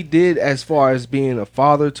 shit he did as far as being a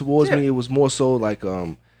father towards Yeah. me, it was more so like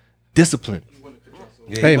discipline.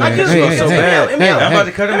 Yeah, Hey, he man. was Hey, so hey, bad. hey, hey, I'm about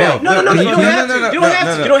to cut him Hey, out. no, you don't have to. You don't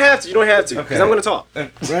have to. You don't have to. Okay. Because I'm going to talk.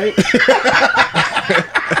 Right?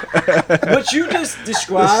 What you just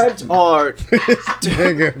described are,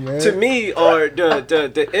 to me, are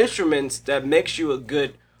the instruments that makes you a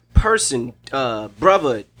good person,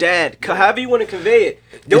 brother, dad, however you want to convey it.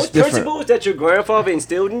 Those principles that your grandfather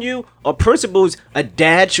instilled in you are principles a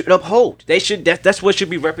dad should uphold. They should. That's what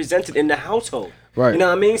should be represented in the household. Right. You know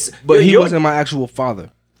what I mean? But he wasn't my actual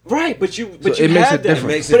father. Right, but you it makes it different. It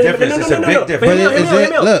makes a difference. It's a big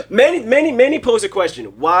difference. Look, many pose a question.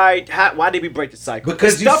 Why did we break the cycle?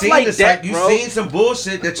 Because you've Stuff seen like this, that, you've bro. seen some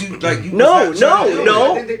bullshit that you like. You No. was not trying to do.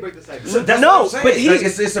 I think they break the cycle. So that's No, what I'm but saying.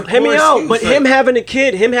 he's Like, it's a hear me poor out. excuse, But like- him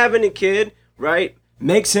having a kid, right,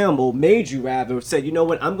 makes him or made you rather say, you know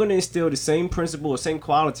what, I'm gonna instill the same principle or same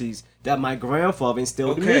qualities that my grandfather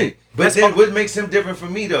instilled in me. Okay, but then what makes him different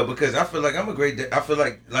from me though? Because I feel like I'm a great. I feel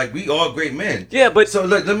like we all great men. Yeah, but so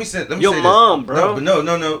look, let me say your this. mom, bro.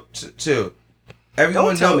 No, chill. Everyone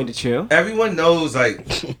Don't tell me to chill. Everyone knows, like,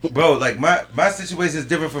 bro, like my situation is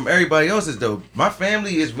different from everybody else's though. My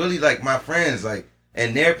family is really like my friends, like,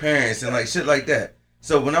 and their parents and like shit like that.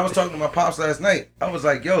 So when I was talking to my pops last night, I was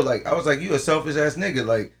like, yo, like, I was like, you a selfish ass nigga.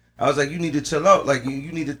 Like, I was like, you need to chill out. Like,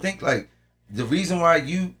 you need to think, like, the reason why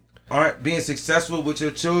you aren't being successful with your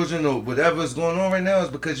children or whatever is going on right now is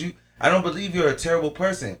because I don't believe you're a terrible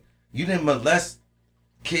person. You didn't molest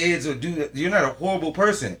kids or you're not a horrible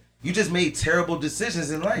person. You just made terrible decisions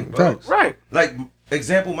in life, bro. Right. Like,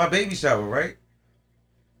 example, my baby shower, right?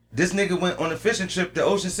 This nigga went on a fishing trip to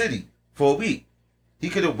Ocean City for a week. He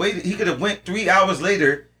could have waited. He could have went 3 hours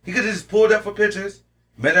later. He could have just pulled up for pictures,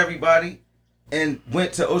 met everybody, and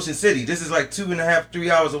went to Ocean City. This is like 2.5,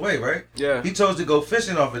 3 hours away, right? Yeah. He chose to go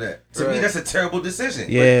fishing off of that. To me, that's a terrible decision.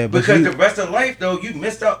 Yeah, but because you- the rest of life, though, you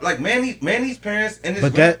missed out. Like Manny's parents and his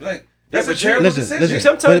But that- that's a but terrible decision. Listen.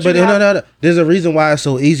 Sometimes But you have- no. There's a reason why it's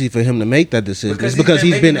so easy for him to make that decision. It's because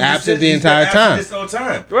he's been absent the entire time. This whole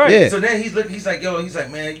time. Right. Yeah. So then he's like,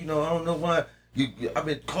 man, you know, I don't know why. I've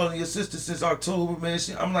been calling your sister since October, man.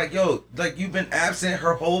 I'm like, yo, like, you've been absent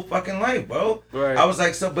her whole fucking life, bro. Right. I was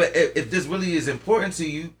like, so, but if this really is important to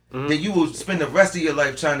you, then you will spend the rest of your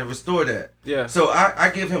life trying to restore that. Yeah. So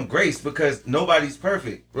I give him grace because nobody's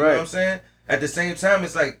perfect. You know what I'm saying? At the same time,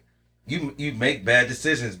 it's like, you make bad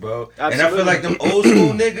decisions, bro. Absolutely. And I feel like them old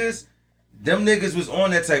school niggas, them niggas was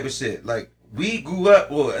on that type of shit. Like, we grew up,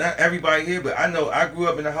 well, not everybody here, but I know I grew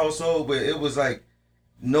up in a household where it was like,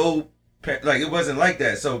 like, it wasn't like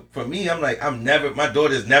that. So for me, I'm like, my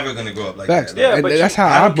daughter's never gonna grow up like Facts. that. Yeah, And but that's how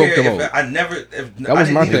I I don't broke care the mold. if I was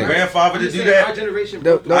didn't my need thing. a grandfather to You do said that. Our generation.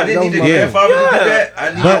 No, broke I didn't need a Yeah. grandfather to do Yeah. that.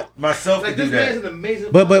 I need But- myself Like to do this man's that. an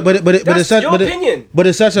amazing. But That's it's such your opinion. But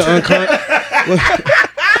it's such an unconscious.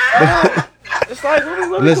 It's like,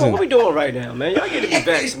 what we doing right now, man? Y'all get to be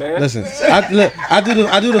vexed, man. Listen,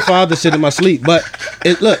 I do the father shit in my sleep, but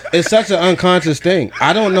it's such an unconscious thing.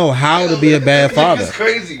 I don't know how to be a bad father. It's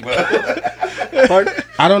crazy, bro.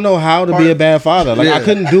 I don't know how to be a bad father. Like, I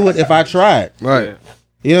couldn't do it if I tried. Right.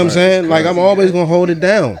 You know what I'm saying? Like, I'm always gonna hold it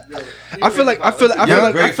down. I feel like You're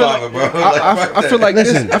a great father, bro. I feel like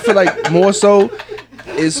Listen. I feel like more so.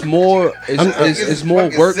 It's more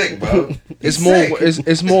work. Sick, bro.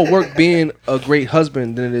 It's more work being a great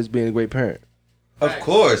husband than it is being a great parent. Of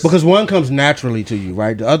course. Because one comes naturally to you,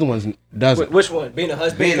 right? The other one doesn't. Which one? Being a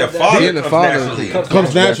husband? Being a comes father Being a comes father naturally.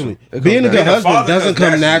 Comes naturally. It Being a comes good naturally. husband Father doesn't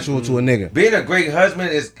comes come naturally. natural to a nigga. Being a great husband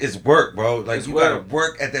is work, bro. Like, It's you gotta work.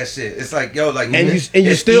 work at that shit. It's like, yo, like, And you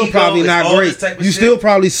it's still ego, probably it's not all great. this type of You shit. still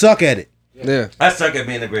probably suck at it. Yeah. I suck at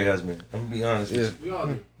being a great husband. I'm gonna be honest. Yeah. With We all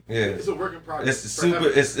do. you. Yeah. It's a work in progress. It's super.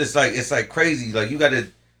 It's like crazy. Like, you gotta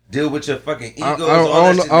deal with your fucking egos. I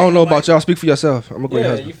all that shit. don't know about y'all. Speak for yourself. I'm a great Yeah,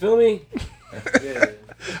 husband. you feel me?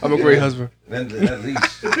 I'm a great husband. That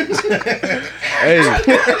leash. Hey.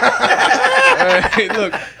 Hey,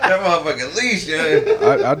 look. That motherfucking leash,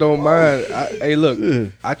 yeah. I don't mind. Hey, look.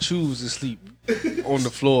 I choose to sleep on the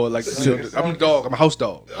floor. Like, you know, I'm a dog. I'm a house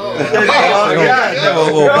dog. Bow wow,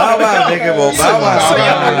 nigga. Well, bow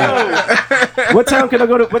wow. What time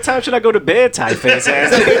should I go to bed? Type face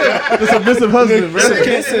ass. The submissive husband, bro.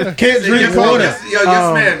 Can't drink water. Yo,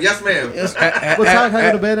 yes, ma'am. Yes, ma'am. What time can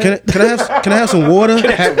I go to bed at? Can I have some water?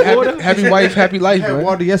 Happy wife, happy life, I had man.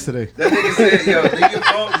 water yesterday. That nigga said, yo,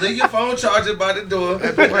 leave your phone charger by the door.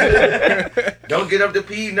 Don't get up to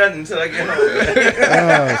pee nothing until I get home.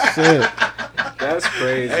 Oh shit. That's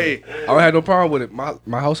crazy. Hey, I don't have no problem with it.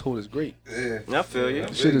 My household is great. I feel you.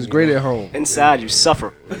 Shit is great at home. Inside you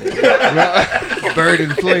suffer. Bird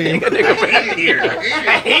and flame. I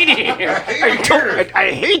hate it here.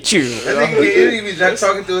 I hate you. That nigga can't even not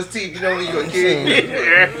talking to his teeth. You know when you're a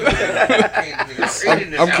kid.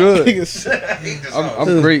 I'm good.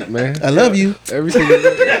 I'm great, man. I love you. Everything is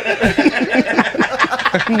good.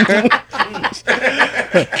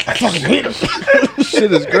 I fucking hate him.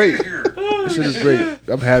 Shit is great. Shit is great.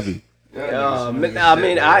 I'm happy.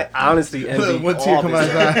 I honestly envy One tear all come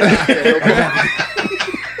out this.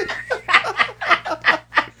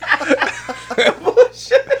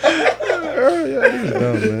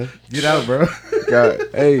 Dumb, man. Get out, bro. God,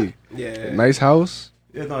 hey, Yeah. nice house.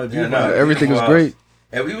 Yeah, no, Yeah, no, Everything was wow. great.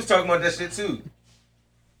 And we was talking about that shit too.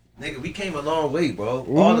 Nigga, we came a long way, bro.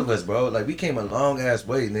 All of us, bro. Like, we came a long ass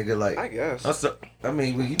way, nigga. Like, I guess. I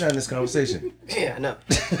mean, well, you're not in this conversation. Yeah, I know.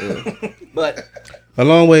 But A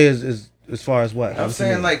long way is as far as what? I'm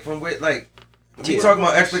saying, like, from where, like, we talking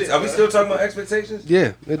about expectations. Are we still talking about expectations?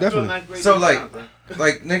 Yeah, definitely. So, like,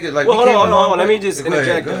 nigga, like, well, we came a hold long on. Let way. me just Go ahead,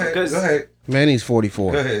 interject Go ahead. because Go ahead. Man, he's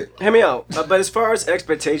 44. Go ahead. hear me out. But as far as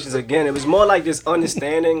expectations, again, it was more like this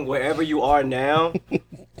understanding wherever you are now,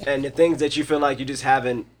 and the things that you feel like you just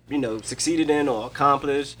haven't, succeeded in or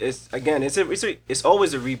accomplished. It's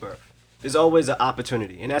always a rebirth. There's always an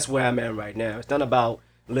opportunity, and that's where I'm at right now. It's not about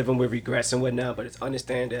living with regrets and whatnot, but it's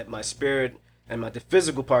understand that my spirit and the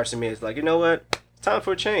physical parts of me is like, you know what, it's time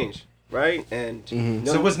for a change, right? And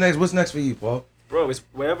So what's next? What's next for you, Paul? bro, it's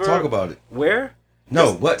wherever. Talk about it. Where?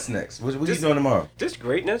 No, what's next? What you doing tomorrow? Just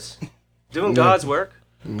greatness, doing God's work.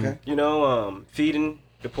 Okay. Feeding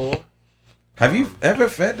the poor. Have you ever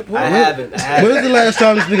fed the poor? I haven't. When's the last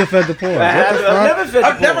time this nigga fed the poor? I haven't. I've never fed the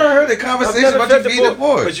I've poor. never heard a I've conversation never about fed you feeding the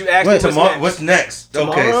poor. But you asked me Wait, what's next. What's next?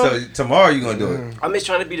 Okay, Tomorrow? so tomorrow you gonna do it. I'm just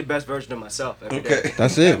trying to be the best version of myself every day. Okay.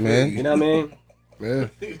 That's it, man. You know what I mean? Yeah,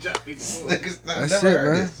 Niggas that's never it,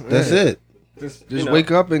 heard man. this. That's it. Just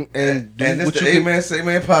wake up and do And this what the you Amen Say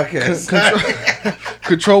Man podcast.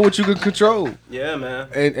 control what you can control, Yeah, man.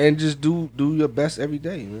 and just do your best every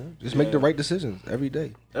day, man. Just make the right decisions every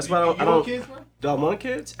day. That's why I You don't. want kids, bro? Do I want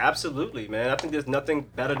kids? Absolutely, man. I think there's nothing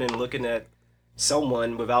better than looking at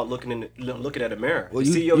someone without looking at a mirror. Well,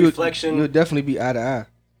 you see your reflection. You'll definitely be eye to eye.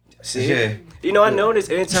 See? Yeah. I notice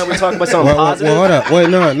anytime we talk about something positive. Well, hold up. Wait,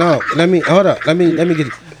 no. Let me get.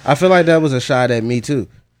 I feel like that was a shot at me too.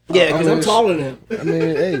 Yeah, because I'm taller than him. I mean,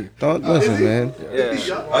 hey, Don't listen, man.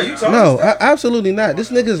 Yeah. Are you talking? No, absolutely not.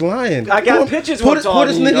 This nigga's lying. I got pictures when I'm Put taller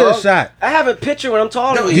this than you, nigga a dog. shot. I have a picture when I'm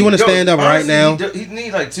taller than Do you wanna Yo, stand up right honestly, now? He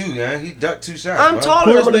need like two, man. He ducked 2 shots. I'm bro. taller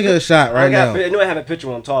Put than this him. nigga a shot right now. I know I have a picture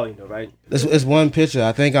when I'm taller, right? It's one picture.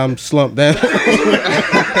 I think I'm slumped down.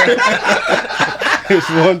 It's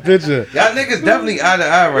one picture. Y'all niggas definitely eye to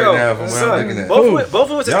eye right now from where I'm looking at. Both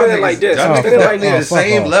of us are Y'all standing like this. Y'all I'm niggas standing like definitely the this. fuck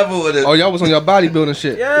same off. level of the. oh, y'all was on your bodybuilding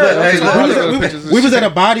shit. Yeah. Look, hey, that's look, all. look, We was at a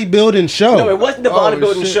bodybuilding show. No, it wasn't the Oh,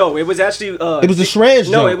 bodybuilding shit. show. It was actually. It was a shreds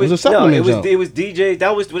No, joke. it was a supplement no, joke. it was DJ.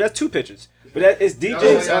 That's 2 pictures. But it's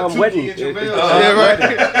DJ's wedding. Yeah, right.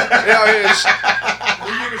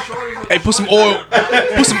 Hey, put some oil.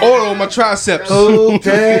 Put some oil on my triceps.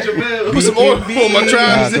 Okay. Put some oil on my Nah,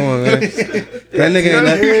 triceps. come on, man. That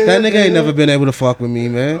nigga ain't never been able to fuck with me,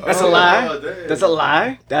 man. That's a lie. That's a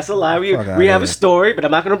lie. That's a lie. We Fuck have outta a here. story, but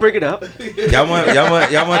I'm not gonna bring it up. Y'all want to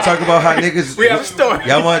talk about how niggas. We have a story.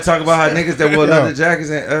 Y'all want to talk about how nicks that wore leather jackets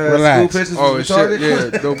and school Relax. pictures Oh was shit, retarded?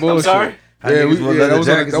 yeah, no bullshit. I'm sorry. How Yeah, niggas wore leather that was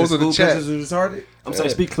on jackets that was and on the school chat. pictures was retarded? I'm sorry.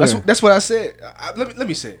 Speak clear. That's what I said. Let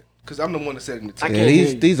me say it, because I'm the one that said it in the I text. Yeah, can't hear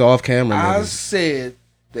you. these off camera I niggas. said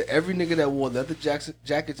that every nigga that wore leather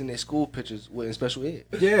jackets in their school pictures were in special ed.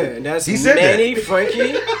 Yeah, and that's He said that. Manny,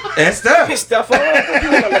 Frankie, And stuff. his stuff on.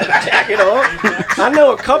 People don't let the jacket on. I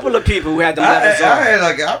know a couple of people who had the leathers I on. had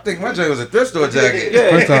I think my jacket was a thrift store jacket. Yeah.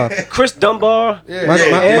 First off, Chris Dunbar. Yeah,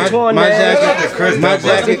 Antoine my Nash. jacket, Chris my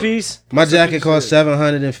Dunbar. Rest in jacket, peace. my jacket cost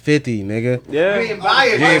 $750, nigga. Yeah. You ain't buy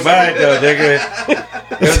it though, nigga.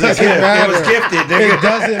 It was gifted, It nigga.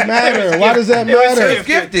 doesn't matter. Why does that It was matter?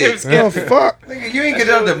 gifted. Oh fuck! Nigga, you ain't get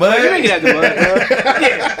out the mud. You ain't get that mud,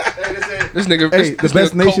 bro. This nigga. Hey, the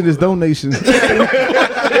best nation is donation. the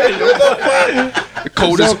It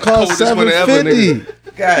coldest cost winter ever, nigga.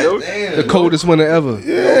 $750. God damn. The coldest winter ever.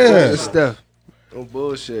 Yeah. This stuff. No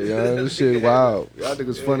bullshit, y'all. This shit wild. Y'all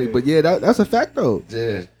niggas funny, but yeah, that's a fact though.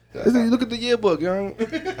 Yeah. Look at the yearbook, y'all.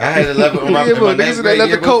 I had a leather on my Yeah, but ninth niggas in that grade leather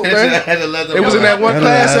yearbook coat, picture, man. I had a leather. It was in that one Hell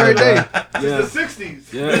class yeah, every day. The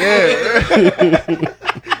 60s. Yeah.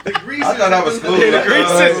 The grease I thought I was cool. The grease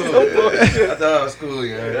is- I thought I was cool,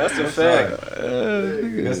 yeah. That's a fact.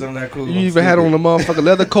 Guess I'm not cool. You even had on a motherfucking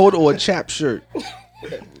leather coat or a chap shirt.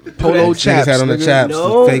 Polo chaps. Niggas had on the nigga. chaps,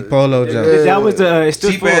 No. the fake polo Yeah. jump. That was it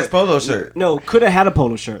stood cheap for. ass polo shirt. No, could have had a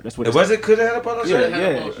polo shirt. That's what It it was it could have had a polo Yeah, shirt.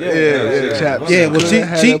 Yeah, chaps. Yeah, well, Coulda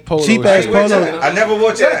had a cheap polo ass shirt. polo. I never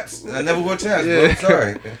wore chaps. I never wore chaps. Bro. I'm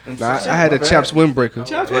sorry. Nah, I had a chaps windbreaker.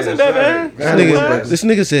 Chaps wasn't that bad. This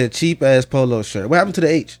nigga said cheap ass polo shirt. What happened to the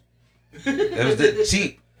H? It was the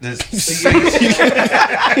cheap. The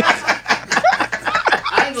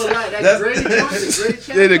That great joint, the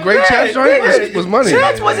great Yeah, the great chest joint was money.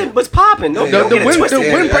 Chance was popping. No, The don't get it wind- twisted.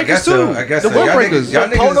 the wind- I guess Windbreakers too. I guess The so. windbreakers. Y'all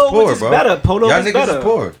niggas Polo is poor, was bro. better. Polo Y'all was niggas better. is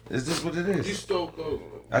poor. Is this what it You is? stole clothes.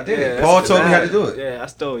 I did. Yeah, Paul that's told me how to bad. do it. Yeah, I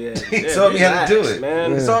stole. Yeah, He yeah, told me how to do relax, it.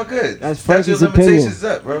 man. It's all good. That's Statute Frankie's of limitations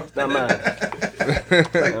opinion. up, bro. It's not mine.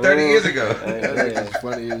 Like 30 years ago. Yeah,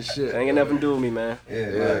 Funny as shit. ain't got nothing to do with me, man. Yeah,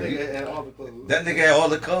 And all the clothes. that nigga had all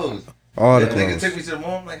the codes. All the That nigga clothes. took me to the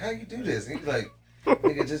mall. I'm like, how you do this? And he's like,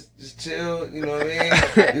 nigga, just chill. You know what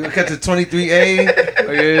I mean? You would cut to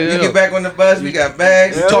 23A. You get back on the bus. We got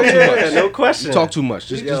bags. Hell talk too yeah, much. No question. You talk too much.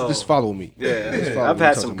 Just Yo. follow me. Yeah, Just follow I've me.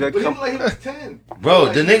 had Talk some to good But he company. looked like he was 10.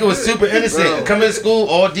 Bro, the nigga was super innocent. Bro. Coming to school,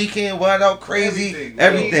 all DK and wide out, crazy,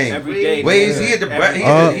 everything. Every day. Ways, man. he had the brush. He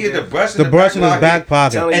Every had day. the brush. The brush in his back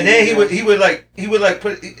pocket. Telling And you, then he man. would like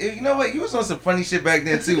put. You know what? You was on some funny shit back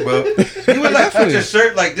then too, bro. You would like put your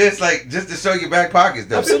shirt like this, like just to show your back pockets.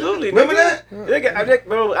 Though. Absolutely. Remember nigga. that? Nigga,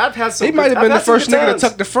 bro, I've had some. He might have been I've the had some first good nigga to times.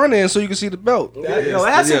 tuck the front end so you can see the belt. Yo,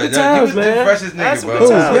 I had some Yeah, good he times, was the man. freshest I had nigga, some bro. good Ooh,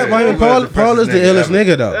 times. yeah, man, Paul is the illest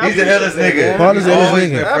nigga though. He's the illest nigga. Paul is the illest Always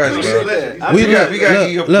nigga. been I fresh, appreciate bro. that. I We appreciate look, we gotta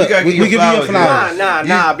give you- look, we gotta we give you give you your flowers, flowers.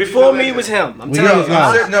 Nah. Before me was him. I'm We telling give you. you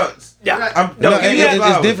flowers. No, Yeah. I'm No, give you it's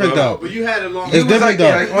flowers, different bro. though. But you had a long. It's You was different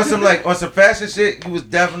like, though. like on some fashion shit. You was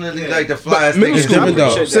definitely like the flyest Middle nigga. school, in the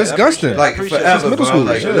though. world. Since Guston. Like Appreciate forever, that. middle bro. school.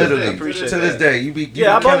 Like Sure. literally Appreciate to that. this day, you be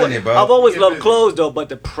Yeah, I've killing always, it, bro. I've always loved clothes though, but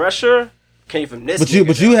the pressure came from this.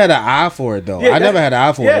 But you had an eye for it though. Yeah, I never had an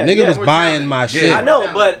eye for yeah, it. Nigga yeah. was buying my shit. Yeah. I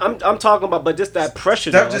know, but I'm talking about, but just that pressure.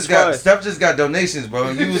 Steph though, just as far got as Steph just got donations, bro.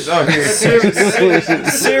 You was out here.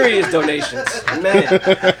 serious donations,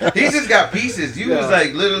 man. He just got pieces. You was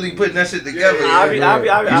like literally putting that shit together. I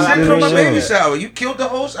You shit from my sure. baby shower. You killed the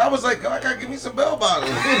whole. I was like, oh, I gotta give me some bell bottles.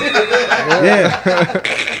 Yeah.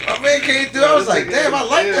 My man came through. I was like, damn, I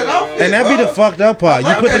like that outfit. And that be the bro. fucked up part. You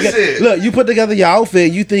I put like that together, shit. look, you put together your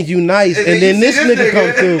outfit, you think you nice, And and then then you see this this nigga come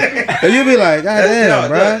nigga. through, and you be like, God damn,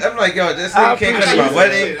 bro. I'm like, yo, this nigga can't come to my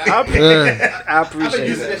wedding. I I've been appreciate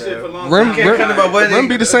using that shit that. for a long Rem, time. Can't come to my wedding. Rem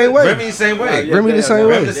be the same way. Remy the same way. Yeah, Remy the same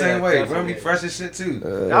Rem way. the same way. definitely. Remy fresh as shit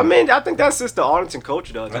too. I mean, I think that's just the Arlington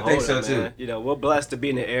culture, though. as a I think whole, so, too. man. You know, we're blessed to be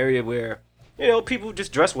in an area where, you know, people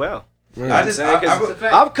just dress well. I just, I would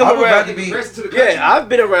I've come I would around. rather be. Rest to the country. Yeah, I've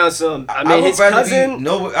been around some. I mean, would his rather cousin. be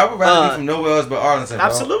I would rather be from nowhere else but Arlington. Bro.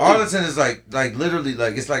 Absolutely. Arlington is like literally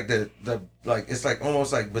like it's like the like it's like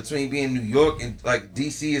almost like between being New York and like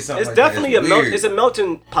DC or something. It's like definitely that. a it's a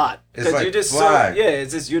melting pot It's because like you're just fly. so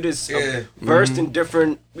it's just you're just Yeah. versed in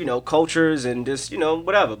different cultures and just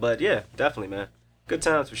whatever. But yeah, definitely, man. Good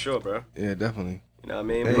times for sure, bro. Yeah, definitely. You know what I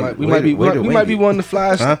mean? Hey, But We way might to- be way to we wing might be it. one of the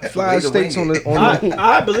fly Way to states wing on it. the on the.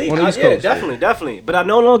 I believe, On the East yeah, Coast. definitely. But I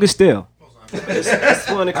no longer steal. It's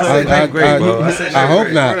one of the I said ninth grade, bro. I said I ninth hope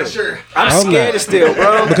grade. not. Sure. I'm hope scared not. to steal,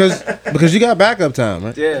 bro. Because you got backup time,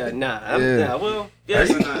 right? Yeah, nah. Well, yeah,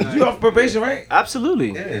 You off probation, right?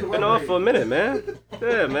 absolutely. Yeah. Been off for a minute, man.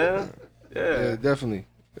 Yeah, man. Yeah, Yeah. definitely.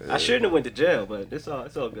 I shouldn't have went to jail, but it's all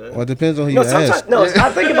good. Well, it depends on who No, you ask. sometimes no. I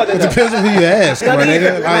think about that. though. Depends on who you ask, my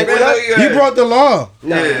nigga. Like, Like, you brought the law.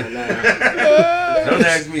 Nah. Don't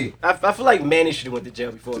ask me. I feel like Manny should have went to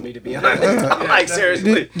jail before me, to be honest. I'm like,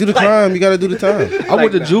 seriously. Do the crime. You got to do the time. I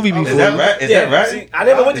went to juvie Is before. that right? Is Yeah, that right? see, I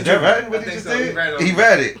never went to Is that jail. right? What did you so. say? He read it. He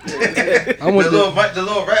read it. I went to The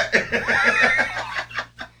little rat.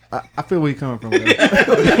 I feel where you're coming from. Man.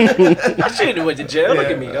 I shouldn't have went to jail. Look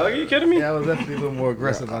at me, dog. Are you kidding me? Yeah, I was definitely a little more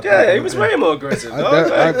aggressive. Yeah, he was way more aggressive,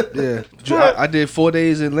 dog. I did 4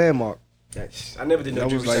 days in Landmark. I never did no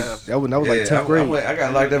That was juvie like time. that was like 10th grade. I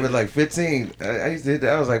got locked up at like 15. I used to hit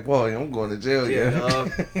that. I was like, whoa, I'm going to jail. Yeah, Yeah,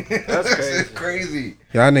 dog. That's crazy. It's crazy.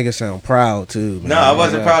 Y'all niggas sound proud, too, man. No, I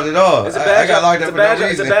wasn't proud at all. It's a I badge. got locked It's up a for no badge. It's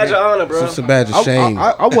reason. a badge of honor, bro. It's a badge of shame.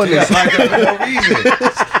 I wasn't. I got locked up for no reason.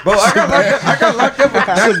 Bro, I got locked up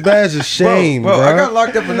for It's a badge of shame, bro. I got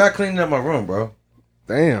locked up for not cleaning up my room, bro.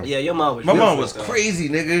 Damn. Yeah, your mom was. My mom was ruthless, though. crazy,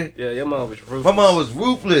 nigga. Yeah, your mom was ruthless. My mom was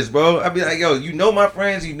ruthless, bro. I'd be like, yo, you know my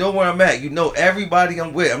friends, you know where I'm at, you know everybody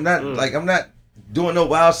I'm with. I'm not I'm not doing no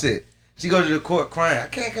wild shit. She go to the court crying, I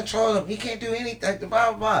can't control him, he can't do anything, blah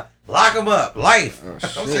blah blah. Lock him up, life. I'm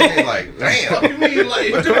sitting there like, damn. What you mean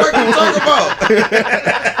life? What the fuck you talking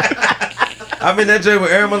about? I'm in that joint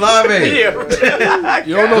with Aaron Malave. Yeah.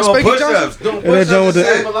 You don't know Doing Spanky Johnson? push-ups, doing And that joint with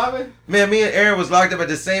push-ups. the- and shit. Man, me and Aaron was locked up at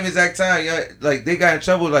the same exact time. Yeah, like they got in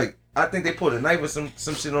trouble. Like I think they pulled a knife or some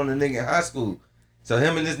shit on the nigga in high school. So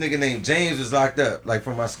him and this nigga named James was locked up, like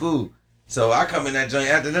from my school. So I come in that joint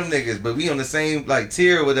after them niggas, but we on the same like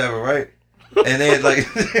tier or whatever, right? And then like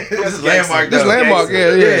this is landmark though. This Landmark,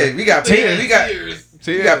 yeah. Yeah, we got pink.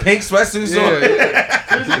 See, You got pink sweatsuits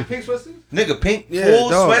on. Pink sweatsuit? Nigga, pink Yeah, full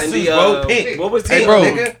dog. sweatsuits, bro. Pink. What was the Hey, bro,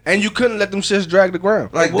 nigga. and you couldn't let them shits drag the ground.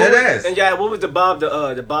 Like what dead was, ass. And yeah, what was the Bob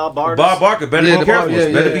Barker? Bob Barker. Better Yeah, be the careful. Bob-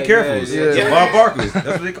 yeah, Better yeah, be careful. yeah, Yeah, Bob Barkers. That's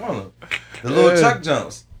what they call them. The little Yeah. Chuck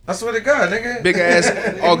jumps. I swear to God, nigga. Big ass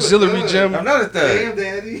auxiliary gym. I'm not a thug. Damn,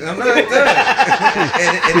 daddy. I'm not a thug.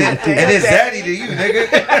 and it's zaddy to you, nigga.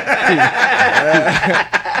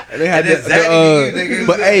 They had And it's zaddy to you, nigga.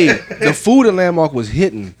 but hey, the food in Landmark was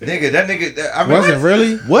hitting. Nigga, that nigga. I Was it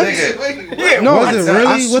really? What? Nigga, No, Was it really?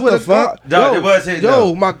 What swear the to fuck? God. Dog, it was hitting, Yo,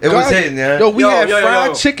 though. my It God. was hitting, yeah. Yo, we Yo, had yo, yo, fried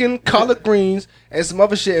yo. chicken, collard greens, and some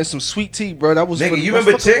other shit, and some sweet tea, bro. That was Nigga, for you my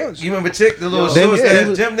remember fucking Chick? lunch. You remember Chick? The little They was- short they ass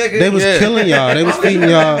was- gym nigga? They was Yeah. killing y'all. They was feeding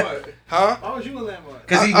y'all. Huh? Why was you in Landmark?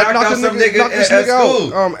 Because he I knocked out a some nigga, nigga knocked this at nigga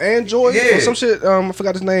school. out. Android Yeah. or some shit. I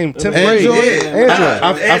forgot his name. 10th Android? grade. Yeah.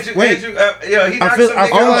 Android. Andrew, wait. Andrew, yeah, he I knocked feel, some I nigga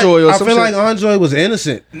feel out. like, Android or I some feel shit. like Andre was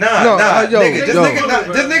innocent. Nah, No, nigga, yo. this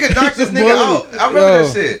nigga knocked this nigga out. I remember Yo,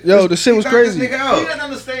 that shit. yo, the shit was He knocked crazy. This nigga He out. didn't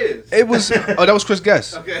understand. It was. Oh, that was Chris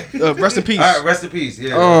Guest. Okay. Rest in peace. All right, rest in peace.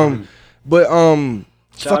 Yeah. But Shout out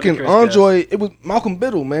to fucking Chris Android. It was Malcolm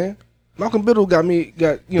Biddle, man. Malcolm Biddle got you know Big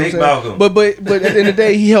what I'm saying? Malcolm. But at the end of the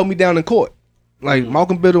day, he held me down in court. Like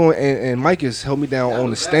Malcolm Biddle and Micus held me down on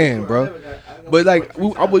the stand, bro. But like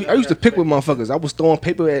I used to pick with motherfuckers. I was throwing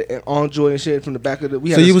paper at Android and shit from the back of the.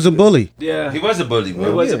 We had So you was a bully. Yeah. He was a bully, He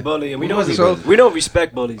bro. was Yeah. a bully, and we He was a don't bully. we don't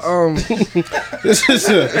respect bullies. This is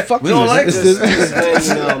a fuck We you. don't like It's this. Just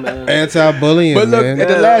saying, you know, man. anti-bullying, But look, man. at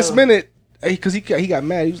the Yeah. last minute, because he got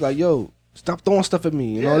mad. He was like, "Yo, stop throwing stuff at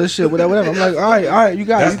me and all this shit, whatever." I'm like, "All right, you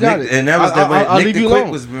got it, That's you got Nick, it." and that was the I'll way leave Nick you the Quick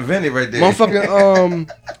alone. was prevented right there. Motherfucking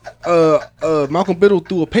Malcolm Biddle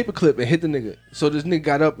threw a paper clip and hit the nigga. So this nigga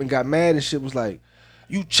got up and got mad and shit. Was like,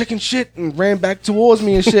 "You chicken shit," and ran back towards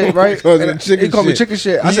me and shit. Right? Called him And chicken he called me shit. chicken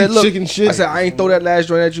shit. I You said, "Look," chicken shit. I said, "I ain't throw that last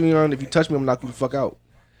joint at you. You know, and if you touch me, I'm knock you the fuck out."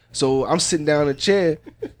 So I'm sitting down in a chair.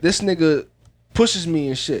 This nigga pushes me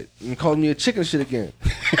and shit and calls me a chicken shit again.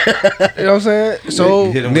 You know what I'm saying?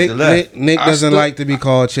 So Hit him with the left. Nick I doesn't stood- like to be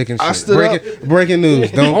called chicken I shit. stood Breaking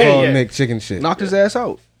news. Don't call Yeah. Nick chicken shit. knocked his ass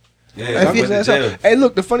out. Yeah, Knocked he his went ass to out. jail. Hey,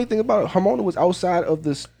 look, the funny thing about it, Harmona was outside of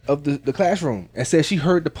the classroom and said she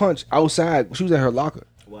heard the punch outside. She was at her locker.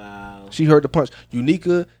 Wow. She heard the punch.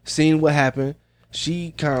 Unica seen what happened.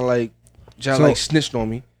 She kind of like, So- snitched on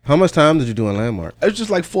me. How much time did you do in Landmark? It was just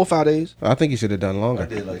like 4 or 5 days. I think you should have done longer.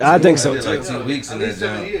 I think so, I did like 2 weeks in that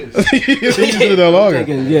 7 job. years. You should have done longer.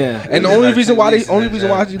 Thinking, yeah. And the did only like reason 2 why weeks in that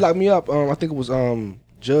she job. locked me up, I think it was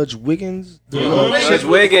Judge Wiggins. Judge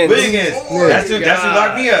Wiggins. Wiggins. That's who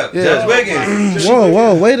locked me up. Yeah. Judge Wiggins.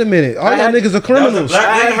 Whoa, wait a minute. All y'all had- niggas are That was a criminals. black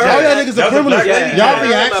I lady heard judge. All y'all niggas That are was a criminals. black lady Y'all judge.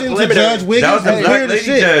 reaction to preliminary. Judge Wiggins That was a is black weird as lady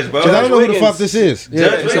shit. judge, bro. Because I don't know who the Wiggins. fuck this is. Yeah,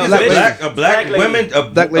 Judge it's Wiggins, black a lady. black Black lady.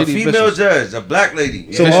 woman, Black lady a female vicious. judge, a black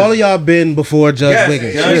lady. So all of y'all been before Judge Yes,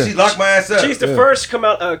 Wiggins. yeah, she locked my ass up. She's the first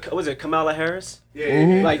was it Kamala Harris?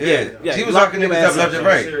 Yeah. Like Yeah, she was locked locking them niggas ass up left and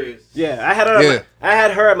right. Serious. Yeah, I had her. Yeah. I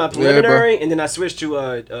had her at my bro. preliminary, and then I switched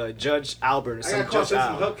to Judge Albert or I some got caught Judge in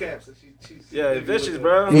some Al. hubcaps. And she's Yeah, vicious,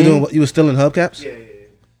 bro. You was still in hubcaps? Yeah.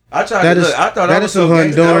 I tried That to is look. I thought I that was is some so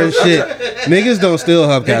gangster. Honduran shit. Niggas don't steal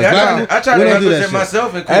hubcaps. Nigga, I tried We to don't do that represent shit.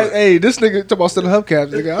 myself in court. Hey, this nigga talk about stealing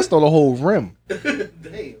hubcaps. Nigga, I stole a whole rim.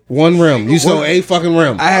 Damn. One rim. You stole a fucking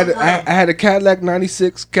rim. I had a Cadillac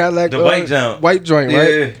 '96 Cadillac The white jump. white joint, Yeah.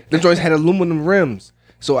 right? The joints had aluminum rims,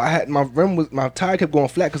 so I had my tire kept going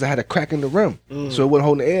flat because I had a crack in the rim, so it wasn't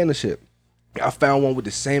holding the air in the shit. I found one with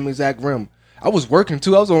the same exact rim. I was working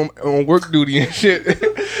too. I was on work duty and shit.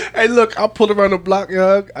 Hey, look, I pulled around the block,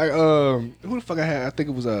 young. Who the fuck I had? I think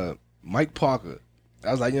it was Mike Parker.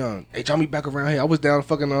 I was like, young, hey, drop me back around here. I was down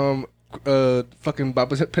fucking by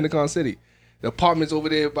Pentagon City. The apartments over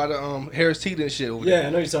there by the Harris Teeter and shit over Yeah, there. I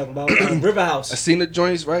know you're talking about River I House. seen the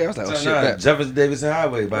joints, right? I was like, oh shit, that. Jefferson Davidson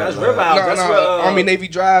Highway. By That's the River House. That's where Army Navy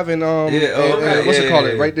Drive and okay, what's it called?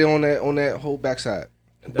 yeah. Right there on that whole backside.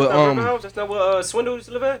 That's But not River House. That's not where Swindle used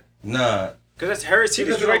to live at. Nah. Cause that's Harris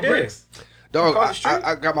Teeter's right there. dog, Across the street?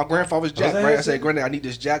 I got my grandfather's jack, Was that right? I his? said, Granddad, I need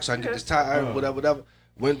this jack so I can get this tire, whatever.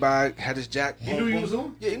 Went by, had his jack. You knew he was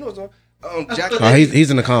on? Yeah, you know what's on. Jack. Oh,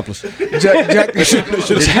 he's an accomplice. Jack.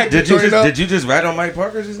 Did you just write on Mike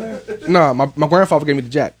Parker just now? Nah, my grandfather gave me the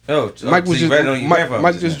jack. Oh, Mike was so you just writing on your grandfather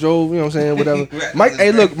Mike just just now. drove, you know what I'm saying, whatever. Right. Mike,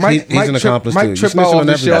 hey, look, Mike, He's Mike an trip, accomplice, Mike too. You trip snitch out on off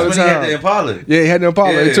this shit all That's the when he had the time. Impala. Yeah, he had the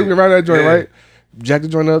Impala. Yeah. He took me around that joint, Yeah. right? Jacked the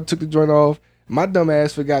joint up, took the joint off. My dumb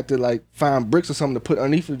ass forgot to like find bricks or something to put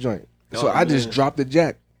underneath the joint. So I just dropped the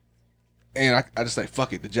jack. And I just like,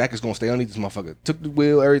 fuck it. The jack is going to stay underneath this motherfucker. Took the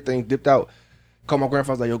wheel, everything, dipped out. Called my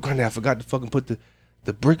grandfather, like, yo, Granddad, I forgot to fucking put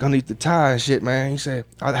the brick underneath the tire and shit, man. He said,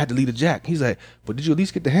 I had to leave the jack. He's like, but did you at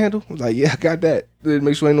least get the handle? I was like, yeah, I got that.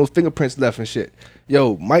 Make sure ain't no fingerprints left and shit.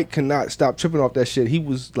 Yo, Mike cannot stop tripping off that shit. He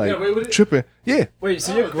was like tripping. Yeah. Wait,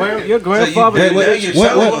 so your grandfather?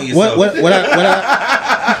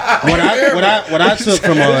 What I took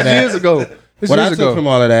from all of that Years ago. What I took from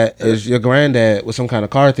all of that is your granddad was some kind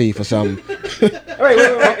of car thief or something. Wait.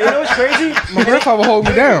 You know what's crazy? My grandfather hold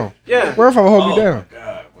me down. Yeah. My grandfather hold me down.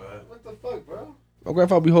 God, bro. What the fuck, bro? My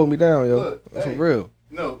grandfather be holding me down, yo. Look, For hey. real.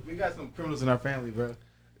 No, we got some criminals in our family, bro.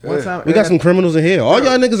 Yeah. One time, We got some criminals in here. All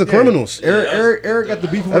y'all niggas are criminals. Eric got the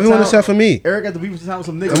beef. Everyone except for me. Eric got the beef with some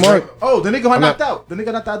nigga. And Mark- Right? Oh, the nigga I I'm knocked not- out. The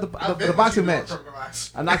nigga knocked out the boxing match.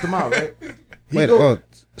 I knocked him out, right?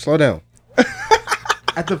 Slow down.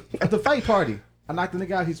 At the fight party, I knocked the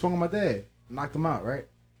nigga out. He swung on my dad. Knocked him out, right?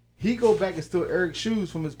 He go back and steal Eric's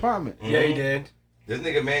shoes from his apartment. Yeah, he did. This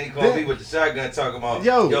nigga Manny called me with the shotgun talking about,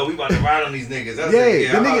 Yo. we about to ride on these niggas. I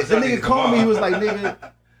Yeah, said, the nigga called me. He was like,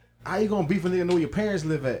 nigga, how you gonna beef a nigga know where your parents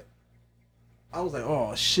live at? I was like,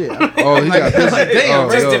 oh shit. Oh, he got busy. Damn,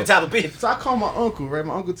 Oh, Just yo. different type of beef. So I called my uncle, right?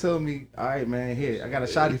 My uncle told me, all right, man, here, I got a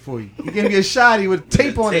shotty for you. He gave me a shotty with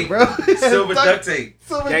tape on it, bro. Silver duct tape.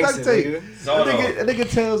 Silver Gangsta, duct tape. nigga. Sawed off. That nigga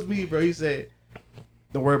tells me, bro, he said,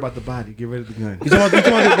 don't worry about the body. Get rid of the gun. You talking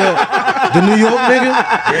about the New York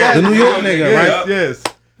nigga? Yeah, The New York nigga, right? Yes.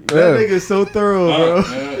 Yeah. That nigga is so thorough, bro.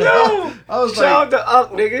 Yo, I was shout out like, to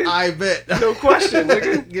Unc, nigga. I bet. No question,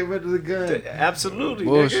 nigga. Get rid of the gun. Absolutely,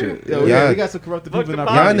 Bullshit. nigga. Yo, Yeah. we got some corrupted Fuck people in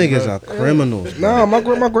the our Y'all family, niggas bro. are criminals. Nah, my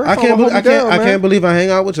grandfather I can't, hold me down, I man. can't believe I hang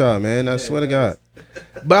out with y'all, man. I swear to God.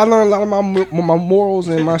 But I learned a lot of my morals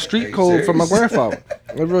and my street code from my grandfather.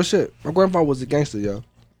 Like real shit. My grandfather was a gangster, yo.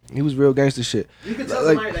 He was real gangster shit. You can tell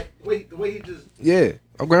Like- somebody, like, the way he just, Yeah,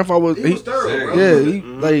 my grandfather was. he was thorough, bro. Yeah, he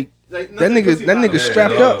like Like, that nothing pussy about nigga him.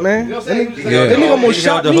 strapped Yeah, up, man. You know what That I'm saying? nigga, He was that like, nigga almost He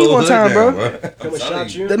held shot the me whole one hood time, down, bro. I'm Someone telling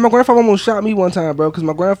shot you? My grandfather almost shot me one time, bro. Cause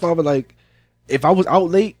my grandfather, like, if I was out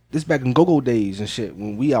late, this back in go-go days and shit,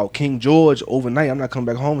 when we out King George overnight, I'm not coming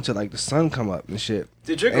back home until like the sun come up and shit.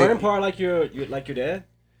 Did your Hey. grandpa like your dad?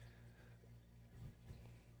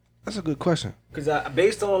 That's a good question. Because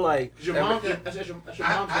based on like Is your mom? everything- That's your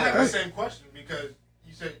I mom's have dad. the same question because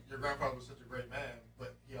you said your grandfather was such a great man,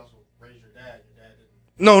 but he also raised your dad. Your dad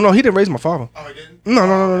didn't. No, he didn't raise my father. Oh, he didn't. No.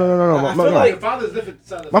 I My, feel no. like- Your father's different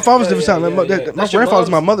side of the My father's Yeah, different yeah, side. yeah, My, yeah. my That's your grandfather's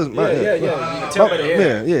my mom's- mother's. My, Yeah. You can tell by the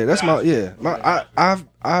hair. Yeah, that's my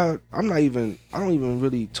I'm not even. I don't even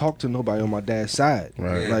really talk to nobody on my dad's side.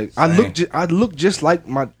 Right. Like Same. I look just like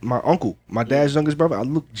my uncle, my dad's youngest brother. I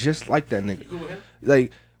look just like that nigga.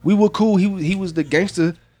 Like we were cool. He was the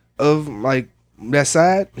gangster of like that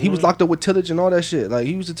side. He was locked up with tillage and all that shit. Like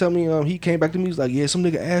he used to tell me. He came back to me. He was like, yeah, some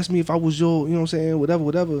nigga asked me if I was your, you know what I'm saying, whatever.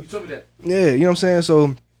 You told me that. Yeah, you know what I'm saying.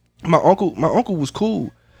 So my uncle was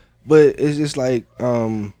cool, but it's just like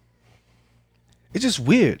it's just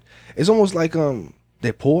weird. It's almost like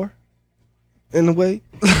they're poor in a way.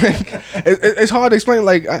 It's hard to explain.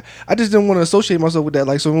 Like I just didn't want to associate myself with that.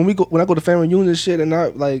 Like so when I go to family reunions and shit, and I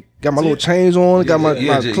like got my little chains on, got my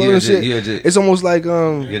clothes and shit. It's almost like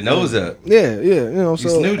Your nose up. yeah, you know.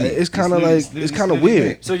 So snooty. it's kind of Snooty, like snooty, it's kind of snooty weird.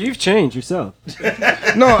 thing. So you've changed yourself.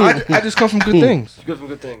 No, I just come from good things. Good from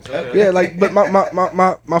good things. Okay. Yeah, like but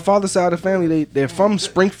my father's side of the family they're from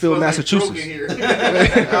Springfield, Massachusetts. I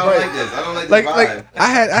don't like this. I don't like this Like vibe.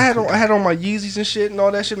 I had on my Yeezys and shit and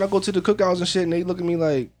all that shit, and I go to the cookouts and shit, and they look at me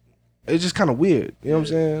like it's just kind of weird. You know what I'm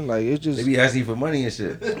saying? Like it's just They be asking you for money and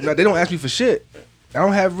shit. like, they don't ask me for shit. I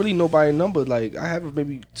don't have really nobody number. Like I have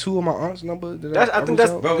maybe 2 of my aunt's number. I think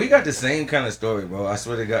that's- Bro, we got the same kind of story, bro. I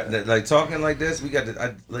swear to God, that, like talking like this, we got.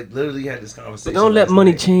 I like literally had this conversation. But don't let last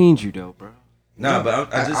money night. change you though, bro. Nah,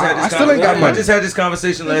 but I just I- had this. I still ain't got I money. just had this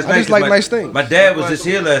conversation last night. I just 'cause like nice things. My dad was just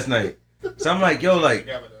here last night, so I'm like, yo, like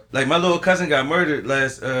my little cousin got murdered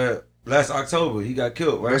last October. He got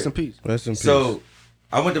killed, right? Rest in peace. Rest in peace. So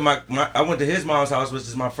I went to his mom's house, which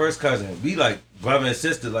is my first cousin. We like brother and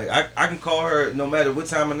sister. Like I can call her no matter what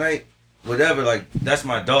time of night, whatever. Like that's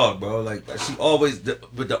my dog, bro. Like she always,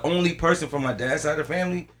 but the only person from my dad's side of the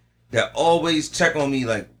family that always check on me,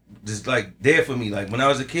 like just like there for me. Like when I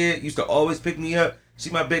was a kid, used to always pick me up. She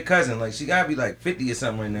my big cousin. Like she gotta be like 50 or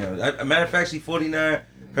something right now. A matter of fact, she 49.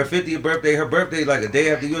 Her 50th birthday. Her birthday like a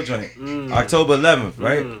day after your joint, October 11th,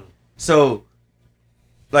 right? So,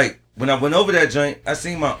 like. When I went over that joint, I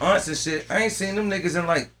seen my aunts and shit. I ain't seen them niggas in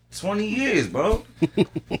like 20 years, bro.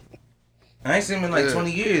 I ain't seen them in like 20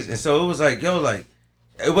 years. And so it was like, yo, like,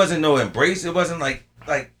 it wasn't no embrace. It wasn't like,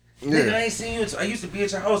 nigga, I ain't seen you. I used to be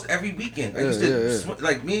at your house every weekend. I used to,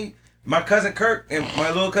 like me, my cousin Kirk and my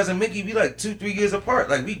little cousin Mickey, we like 2-3 years apart.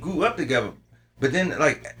 Like, we grew up together. But then,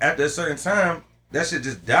 like, after a certain time, that shit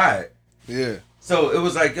just died. Yeah. So it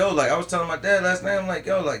was like, yo, like I was telling my dad last night, I'm like,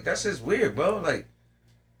 yo, like that's just weird, bro. Like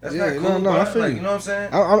that's not cool, no, bro. I feel like, you. you know what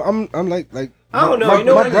I'm saying? I'm like I don't know. My, You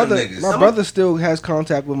know my what? brother, Niggas. my brother still has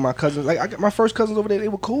contact with my cousins. Like I got my first cousins over there, they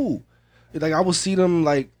were cool. Like I would see them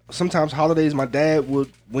like sometimes holidays. My dad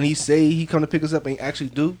would when he say he come to pick us up and he actually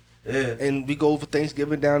do. Yeah. And we go over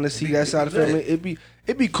Thanksgiving down to see that side of the lit. family.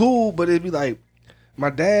 It'd be cool, but it'd be like my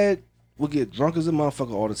dad would get drunk as a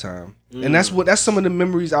motherfucker all the time, and that's some of the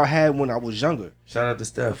memories I had when I was younger. Shout out to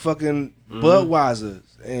Steph. Fucking Budweisers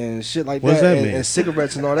and shit like What's that, that mean? and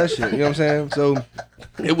cigarettes and all that shit. You know what I'm saying? So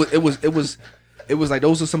it was like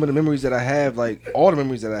those are some of the memories that I have. Like all the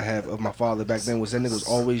memories that I have of my father back then was that nigga was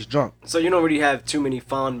always drunk. So you don't really have too many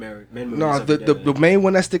fond memories. No, of your dad. the main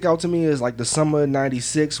one that stick out to me is like the summer of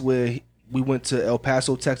 '96 where we went to El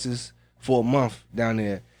Paso, Texas for a month down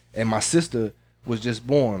there, and my sister was just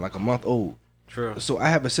born like a month old. True. So I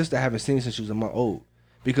have a sister I haven't seen since she was a month old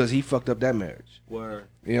because he fucked up that marriage. Word.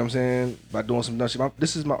 You know what I'm saying? By doing some dumb shit.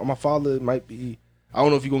 This is my father might be. I don't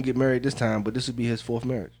know if he's gonna get married this time, but this would be his fourth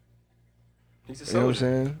marriage. He's a You know what I'm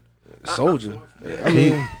soldier. saying? Soldier. I He,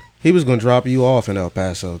 mean, he was gonna drop you off in El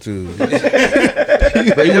Paso too. But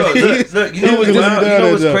yo, look, you know what's wild? You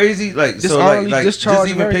know what's crazy? Like, Just so honorably like just discharged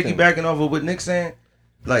even and everything. piggybacking off of what Nick's saying,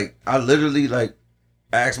 like, I literally like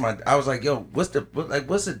asked I was like, yo, what's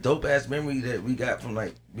the dope ass memory that we got from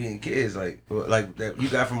like being kids, like that you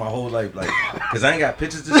got from my whole life, like, cause I ain't got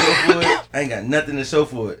pictures to show for it, I ain't got nothing to show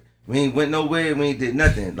for it. We ain't went nowhere, we ain't did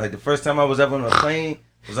nothing. Like the first time I was ever on a plane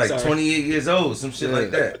was like 28 years old, some shit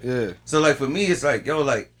like that. Yeah. So like for me, it's like, yo,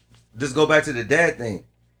 like just go back to the dad thing.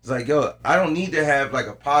 It's like, yo, I don't need to have like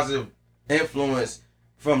a positive influence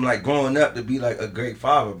from like growing up to be like a great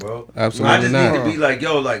father, bro. Absolutely I just not. need to be like,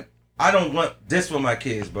 yo, like I don't want this for my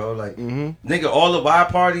kids, bro. Like, nigga, all the wild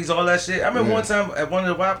parties, all that shit. I remember one time at one of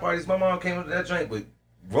the wild parties, my mom came up to that joint with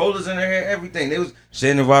rollers in her hair, everything. They was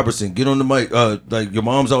Shannon Robertson, get on the mic. Like your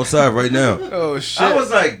mom's outside right now. Oh shit. I was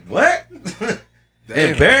like, what?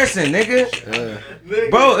 Embarrassing, nigga.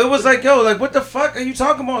 Bro, it was like, yo, like, what the fuck are you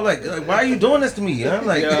talking about? Like why are you doing this to me? I'm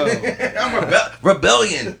like, I'm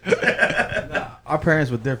rebellion. Our parents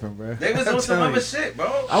were different, bro. They was doing some other shit,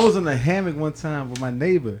 bro. I was in a hammock one time with my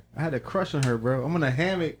neighbor. I had a crush on her, bro. I'm in a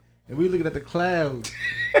hammock and we looking at the clouds,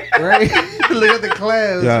 right? Look at the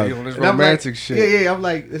clouds. Yeah. On this And I'm romantic like, shit. Yeah. I'm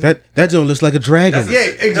like, That joint looks like a dragon. yeah,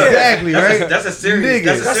 exactly, right? That's a serious. Nigga.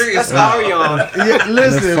 That's a serious. That's Arion. Yeah,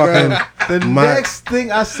 listen, bro. The my- next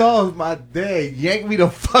thing I saw was my dad yank me the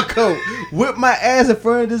fuck out, whip my ass in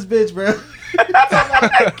front of this bitch, bro.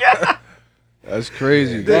 That's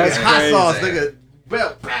crazy. That's hot crazy. sauce, nigga.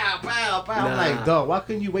 Pow, pow, pow. I'm Nah. like, dog, why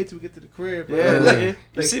couldn't you wait till we get to the crib, bro? Yeah, Like, nigga.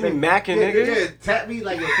 You see me like, macking, yeah, nigga? Yeah, tap me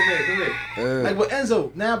like, yo, come here. Like with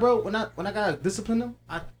Enzo, now, bro, when I gotta discipline him,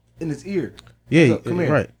 in his ear. Yeah, Enzo, come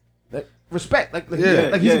here. right. Like, respect, like he's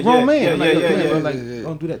yeah, a grown man. yeah, I'm like, yeah, yo, come yeah, here, bro. yeah, Like, yeah.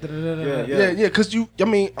 don't do that. Yeah. Yeah, cause I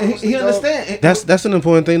mean, And he honestly, dog, understand. That's an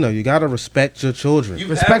important thing though. You gotta respect your children. You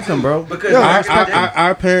Respect have to, them, bro. Because Our, back in the day,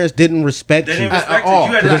 our parents didn't respect they you didn't respect all. you.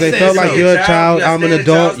 You had to because they stay felt in like the you're a child. you gotta I'm an stay in the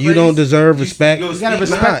adult. child's You don't place. deserve respect. You gotta speak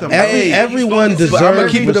respect like- them. Every- everyone But deserves I'ma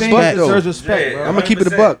keep it a buck, respect. though. Deserves respect, Yeah. bro. I'm gonna keep it a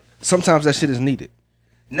 100%. buck. Sometimes that shit is needed.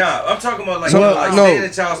 Nah, I'm talking about like, Well, like no. stay in a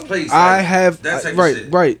child's place. I like, have that type of right,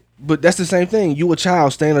 shit. right. But that's the same thing. You a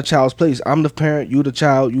child, stay in a child's place. I'm the parent. You the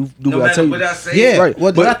child. You do No what I matter tell you. what I say. Yeah, Right.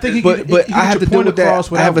 well, But I think he but can- but he I can have get to your deal point with that.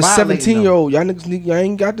 across I have a without violating 17-year-old. Y'all niggas, y'all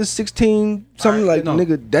ain't got the 16 something like no.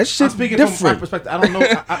 nigga. That I'm shit speaking from my different. perspective. I don't know.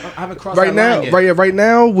 I haven't crossed Right that now, line yet. right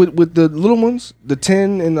now with the little ones, the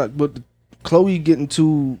 10 and with Chloe getting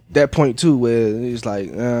to that point too, where it's like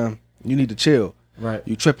you need to chill. Right.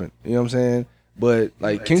 You tripping. You know what I'm saying? But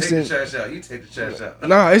like Kingston, Take the trash out. You take the trash out.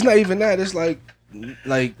 nah, it's not even that. It's like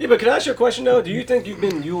Yeah, but can I ask you a question though? Do you think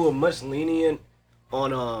you were much lenient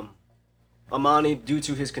on Amani due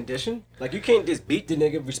to his condition? Like you can't just beat the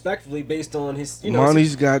nigga respectfully based on his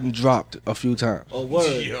Money's gotten dropped a few times. Oh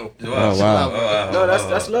word. wow. No,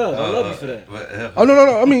 that's love. I love you for that. Oh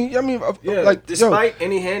no. I mean, Yeah, like despite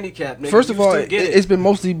any handicap, nigga, first of you all, still get it's been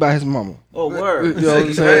mostly by his mama. Oh word. You know what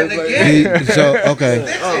I'm saying? Like, So okay,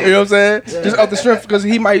 you know what I'm saying? Just out the strength, because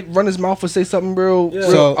he might run his mouth or say something real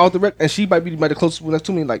So- out the rec, and she might be the closest one next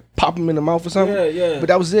to me, like pop him in the mouth or something. Yeah. But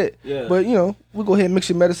that was it. Yeah. But we'll go ahead and mix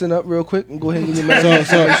your medicine up real quick and go ahead and get your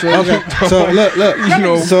medicine. so look, you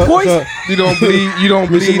know, so you don't bleed. You don't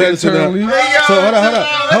Mix your bleed medicine up. internally. So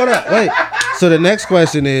hold on, wait. So the next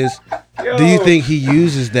question is, do you think he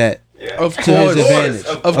uses that Of to his advantage?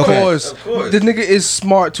 Of Okay. course. Of course. The nigga is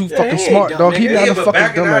smart, too fucking he ain't smart, dumb, dog. He nigga. not Yeah, a but fucking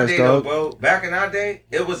back in our dumbass, day, though, dog. bro. Back in our day,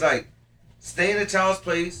 it was like stay in a child's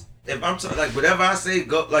place if I'm like whatever I say,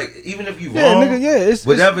 go like even if you wrong, Yeah, nigga, yeah, it's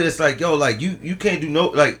whatever. It's like yo, like you can't do no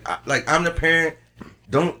like I'm the parent.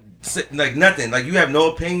 Don't say, like nothing. Like you have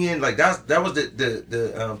no opinion. Like that was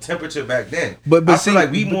the temperature back then. But I see, feel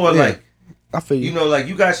like we more like. I feel you know, like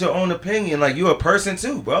you got your own opinion. Like you're a person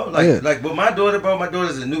too, bro. Like like with my daughter, bro. My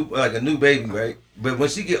daughter's a new baby, right? But when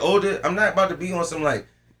she get older, I'm not about to be on some like.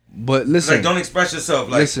 But listen, like don't express yourself.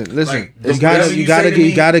 Like listen. Like, you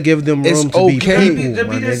gotta give them room to be people, to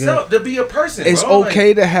be themselves, to be a person. It's bro.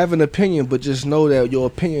 okay to have an opinion, but just know that your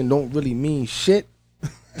opinion don't really mean shit.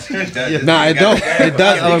 Nah, it don't. It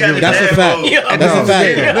does. That's a fact. That's a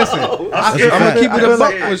fact. Listen, I'm gonna keep it a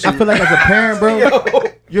buck with you. I feel like as a parent, bro,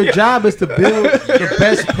 your job is to build the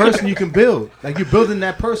best person you can build. Like you're building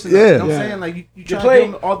that person. Yeah. You know what I'm saying? Like you try to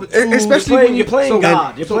give them all the tools. Especially when you're playing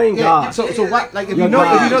God. You're playing God. So why, like if You're you know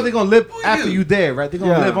God. they're gonna live after you there, right? They're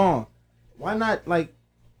gonna live on. Why not like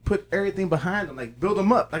put everything behind them? Like build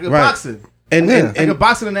them up like a boxing. And like a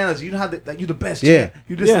boxing analogy, you know how like you the best. Yeah.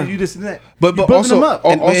 You this and that. But you building also, them up.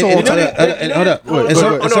 also, hold up.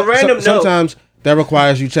 And sometimes that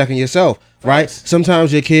requires you checking yourself, right?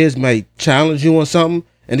 Sometimes your kids may challenge you on something,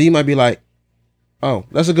 and then you might be like, "Oh,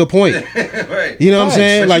 that's a good point." Right. You know what I'm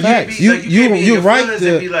saying? But Like you're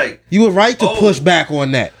right. You were right to push back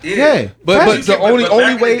on that. Yeah. But the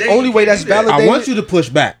only way that's validated. I want you to push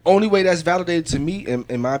back. Only way that's validated to me,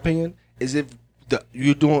 in my opinion, is if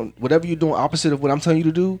you're doing whatever you're doing opposite of what I'm telling you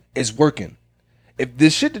to do is working. If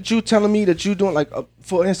this shit that you telling me that you doing, like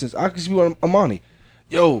for instance, I can see on Amani,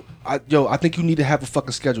 I think you need to have a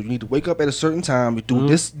fucking schedule. You need to wake up at a certain time. You do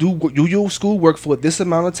this, do your schoolwork for this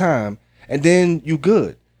amount of time, and then you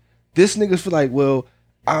good. This nigga feel like, well,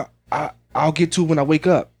 I'll get to it when I wake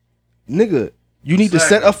up. Nigga, you need to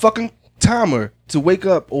set a fucking timer to wake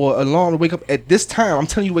up or alarm to wake up at this time. I'm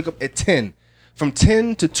telling you, wake up at 10. From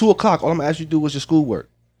 10 to 2 o'clock, all I'm gonna ask you to do is your schoolwork.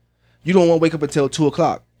 You don't want to wake up until 2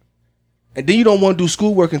 o'clock. And then you don't want to do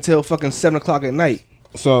schoolwork until fucking 7 o'clock at night.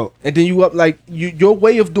 So and then you up like your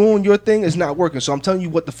way of doing your thing is not working. So I'm telling you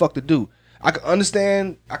what the fuck to do. I can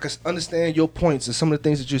understand your points and some of the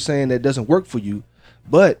things that you're saying that doesn't work for you,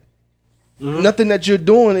 but nothing that you're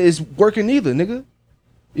doing is working either, nigga.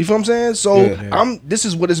 You feel what I'm saying? So this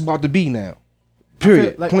is what it's about to be now.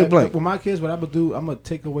 Period. Point blank. With my kids, what I'm gonna do, I'm gonna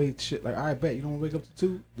take away shit. Like, I bet you don't wake up to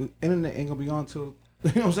 2. The internet ain't gonna be on till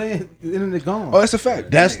you know what I'm saying. The internet gone. Oh, that's a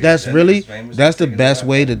fact. That's the best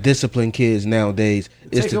way to discipline kids nowadays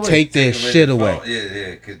is to take their shit away.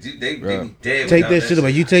 Yeah, because they be dead. Take that shit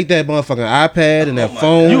away. You take that motherfucking iPad and that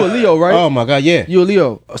phone. You a Leo, right? Oh my god, yeah. You a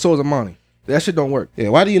Leo. So is Amani. That shit don't work. Yeah.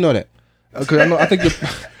 Why do you know that? Because I think you're.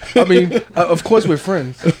 I mean, of course we're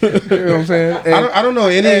friends. You know what I'm saying? And I don't know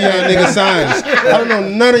any of y'all niggas signs. I don't know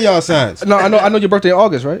none of y'all signs. No, I know your birthday in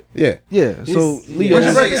August, right? Yeah. Yeah. So Leo. What's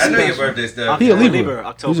your birthday? I know your birthday stuff. He a Libra.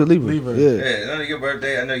 Libra. He's a Libra. Yeah. Yeah, I know your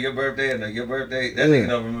birthday. I know your birthday. I know your birthday. That nigga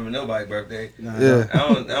don't remember nobody's birthday. Yeah. I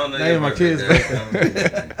don't know Not your even my kids'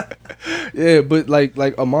 birthday. Yeah, but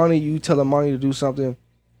like Amani, you tell Amani to do something,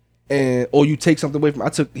 or you take something away from.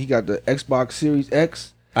 He got the Xbox Series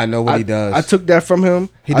X. I know what he does. I took that from him.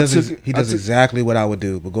 He does exactly what I would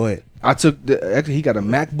do. But go ahead. I took he got a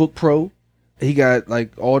MacBook Pro. He got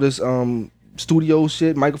like all this studio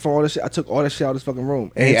shit, microphone, all this shit. I took all that shit out of his fucking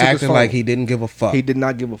room. And he acted like he didn't give a fuck. He did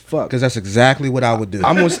not give a fuck. Because that's exactly what I would do.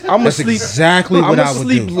 I'm gonna sleep exactly what I would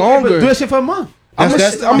do. Longer. Do that shit for a month. I'm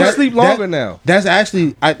gonna sleep longer now. That's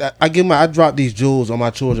actually I drop these jewels on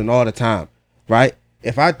my children all the time, right?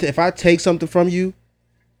 If I take something from you,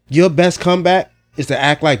 your best comeback is to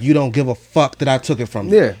act like you don't give a fuck that I took it from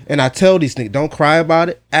you. Yeah. And I tell these niggas, don't cry about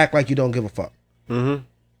it. Act like you don't give a fuck. Mm-hmm.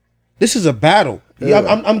 This is a battle. Yeah.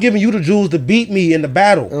 I'm giving you the jewels to beat me in the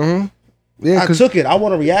battle. Mm-hmm. Yeah, I took it. I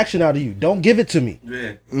want a reaction out of you. Don't give it to me.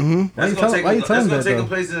 Yeah. Mm-hmm. That's gonna take a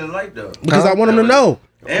place in his life though. Because I want him to know.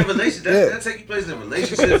 And relationships, that take you place in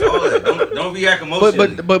relationships, all that. Don't react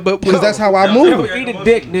emotionally. But because that's how I move. Eat a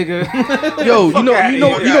dick, nigga. Yo, you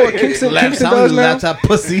know what Kingston does now? Laptop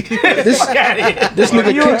pussy. This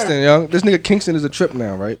nigga Kingston, young. This nigga Kingston is a trip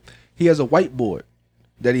now, right? He has a whiteboard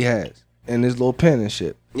that he has and his little pen and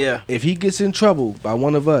shit. Yeah. If he gets in trouble by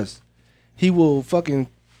one of us, he will fucking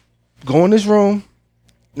go in this room.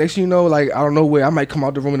 Next thing you know, like I don't know where, I might come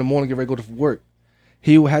out the room in the morning, get ready to go to work.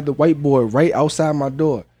 He will have the whiteboard right outside my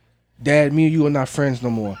door. Dad, me and you are not friends no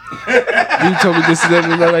more. You told me this and that.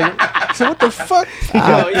 And like, so what the fuck?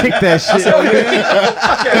 I'll kick that shit.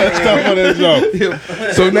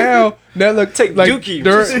 So now look, Take like Dookie.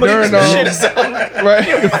 during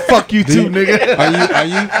right? Fuck you too, nigga.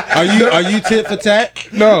 Are you tit for tat?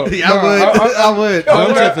 No, I would.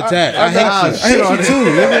 I'm tit for tat. I hate you too,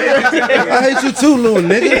 nigga. I hate you too, little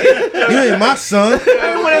nigga. You ain't my son.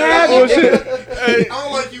 bullshit. I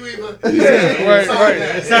don't like you either. Right. Sorry,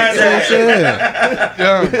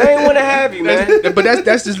 Yeah. I ain't want to have you, man. But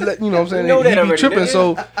that's just you know what I'm saying. You know that He be already, tripping.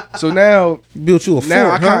 nigga. So now Built you a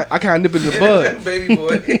now fort, I kind of nip in the bud baby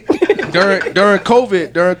boy. during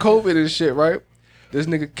COVID and shit. Right. This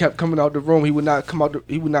nigga kept coming out the room. He would not come out.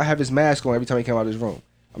 He would not have his mask on every time he came out of his room.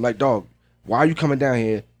 I'm like, dog, why are you coming down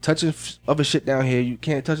here touching other shit down here? You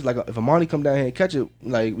can't touch it. Like if Amani come down here and catch it,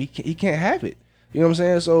 like he can't have it. You know what I'm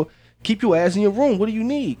saying? So keep your ass in your room. What do you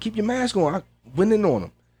need? Keep your mask on. I went in on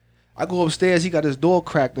him. I go upstairs. He got his door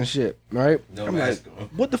cracked and shit. Right? No I'm mask like, on.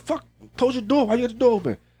 what the fuck? Close your door. Why you got the door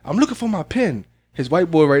open? I'm looking for my pen. His white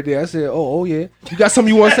boy right there. I said, oh yeah. You got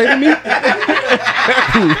something you want to say to me?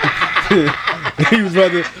 He was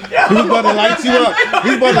about to light you up. He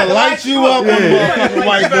was about to light you up on the motherfucking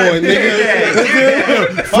white boy,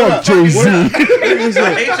 nigga. Fuck Jay-Z.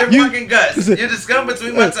 I hate your fucking guts. You're the scum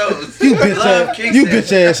between my toes. You bitch Love ass, kicks you in.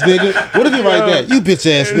 bitch ass nigga. What if you write that? You bitch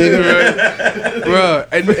ass nigga. Bruh,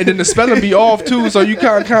 and then the spelling be off too, so you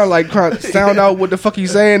kind of like sound out what the fuck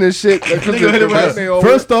he's saying and shit. Like,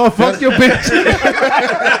 First off, fuck your bitch.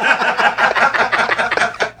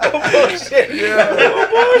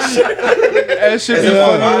 That shit be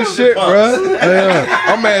funny as shit, bruh. Yeah.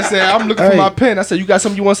 My man said, I'm looking for my pen. I said, you got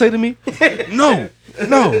something you want to say to me? No.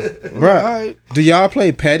 Bruh, Alright. do y'all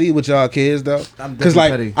play petty with y'all kids though? I'm Because definitely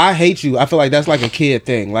like petty. I hate you. I feel like that's like a kid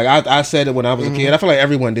thing. Like I said it when I was a kid. I feel like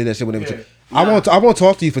everyone did that shit when they were. I won't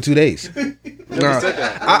talk to you for 2 days. Nah. said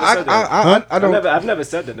that. I don't. I've never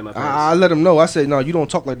said that to my parents. I let him know. I said, no, you don't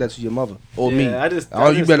talk like that to your mother or me. I just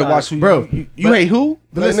You better watch who Bro, you hate who?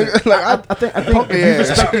 But listen, Like, nigga, like, I think punk if you their ass.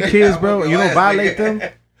 respect your kids, bro, and you don't Ass, violate nigga. them,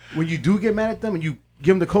 when you do get mad at them and you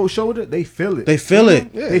give them the cold shoulder, they feel it. They feel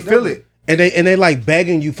it, They feel it. and they like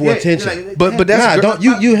begging you for Yeah, attention. like, But that's Nah, don't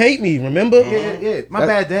you hate me? Remember? Yeah. My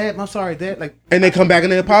bad, Dad. I'm sorry, Dad. Like, And they come back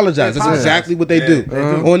and they apologize. That's apologize. exactly what they do do.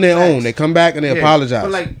 on their Facts. own. They come back and they yeah. apologize.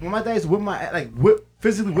 But like when my dad's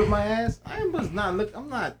physically whip my ass, I was not look. I'm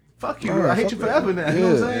not. Fuck you. Nah, I hate fuck you that. forever now. You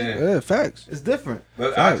know what I'm saying? Yeah, facts. It's different.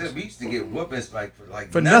 But we used to get whoopings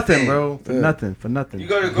For nothing, bro. For Yeah. nothing. For nothing. You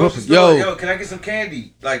go to the grocery store, Yo. yo, can I get some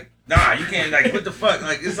candy? Like, nah, you can't. Like, what the fuck?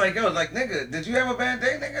 Like, it's like, yo, like, nigga, did you have a bad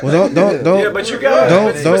day, nigga? well, don't Yeah, but you got.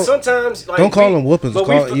 Don't- But sometimes like don't call them whoopings. but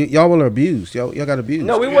Call, we- y'all were abused. Y'all got abused.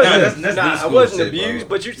 No, we Nah, wasn't. that's Nah, new I school wasn't shit, abused,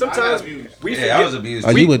 bro. but you sometimes we Yeah, forget. I was abused.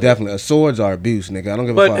 Oh, you were definitely swords are abuse, nigga. I don't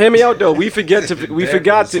give a But fuck. hear me out though. We forget to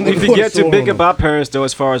forget to big Sword. up our parents though,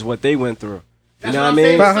 as far as what they went through. You That's know what what I I'm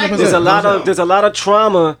mean? saying. There's a lot of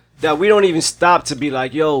trauma that we don't even stop to be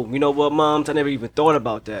like, yo, you know what, moms? I never even thought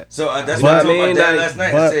about that. So that's But- what I told my Man, dad like- last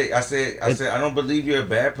night. but- I said, I don't believe you're a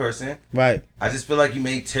bad person. Right. I just feel like you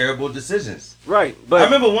made terrible decisions. Right, I but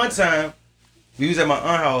remember one time we was at my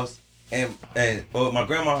aunt's house or my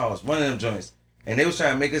grandma's house, one of them joints, and they was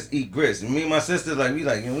trying to make us eat grits. And me and my sister we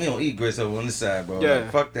don't eat grits over on this side, bro. Yeah.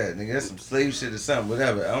 Like, fuck that, nigga. That's some slave shit or something.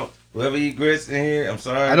 Whatever. Whoever eat grits in here, I'm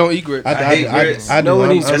sorry. I don't eat grits. I hate grits. I do. No one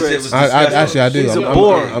I'm- eats I'm- That shit grits. was I disgusting. actually I do. He's a I'm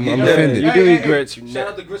bore. I'm Yeah, offended. You do eat grits. You Shout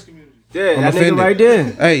out the grits community. yeah, I'm that nigga offended. right there.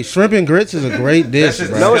 Hey, shrimp and grits is a great dish, That's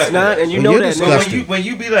bro. No, it's not, and you Well, know you're that. But Nigga. disgusting. when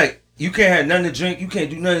you be like, you can't have nothing to drink, you can't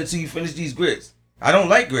do nothing until you finish these grits. I don't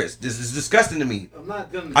like grits. This is disgusting to me. I'm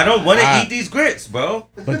not gonna. I don't want to Ah. eat these grits, bro.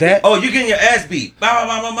 But that Oh, you getting your ass beat. Bah,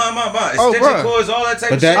 bah, bah, bah, bah, bah. Oh, Extension bruh. cords, all that type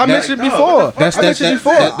But of that- shit. I that- mentioned Like, before. what the fuck? that's I mentioned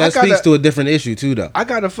before. that I speaks got to a different issue too, though. I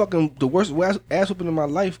got the worst ass whooping in my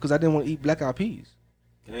life because I didn't want to eat black eyed peas.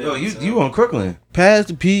 Yo, you on Crooklyn. Pass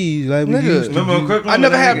the peas, like we Nigga. used to Remember on do. Crooklyn? I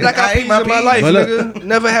never when had nigga- black I eyed ate peas in my peas. life, But look- nigga.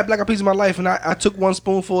 Never had black eyed peas in my life, and I took one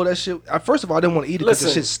spoonful of that shit. First of all, I didn't want to eat it because the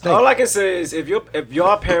shit Listen, stank. all I can say is if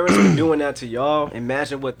your parents were doing that to y'all,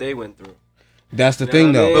 imagine what they went through. That's the You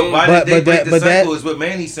thing, know what I though. mean? But why But- did they but break that- the but that- cycle is what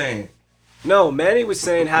Manny's saying. No, Manny was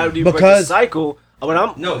saying, how do you break the Because- cycle? When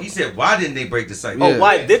I'm, No, he said, why didn't they break the cycle? oh,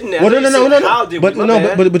 why didn't they? I Well, thought no, you no, said, no, how no. did But we? My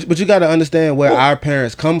no, bad. but you got to understand where our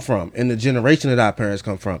parents come from and the generation that our parents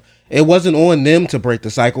come from. It wasn't on them to break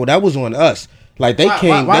the cycle. That was on us. Like they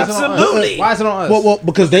came. Why they- is it on us? Absolutely. Why is it on us? Well,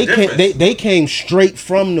 because they the came. difference? They came straight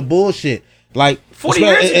from the bullshit. Like 40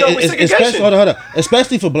 years ago with especially, segregation. hold on.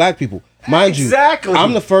 Especially for black people, mind Exactly. you.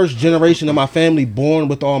 I'm the first generation of my family born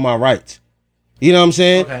with all my rights. You know what I'm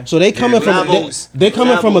saying? Okay. So they coming from Levels. they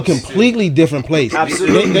coming from a Levels. completely different place.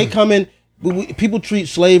 Absolutely. They coming. People treat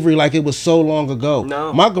slavery like it was so long ago.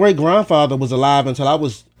 No. My great grandfather was alive until I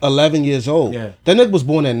was 11 years old. Yeah. That nigga was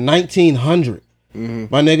born in 1900. Mm-hmm.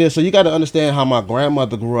 My nigga, so you got to understand how my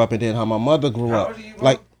grandmother grew up and then how my mother grew How up. old are you, bro?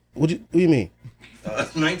 Like, what do you mean?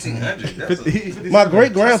 That's 1900. That's a- My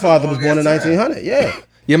great grandfather was born in long-ass time. 1900. Yeah.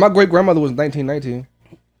 Yeah, my great grandmother was 1919.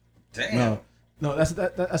 Damn. No, that's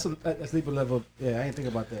deeper level. Yeah, I ain't think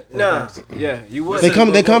about that. Nah, yeah, you would. They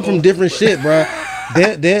come from different shit, bro.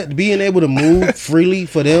 They're being able to move freely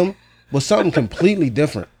for them was something completely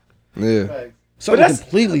different. Yeah. Something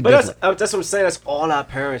completely different. That's what I'm saying. That's all our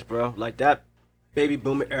parents, bro. Like that baby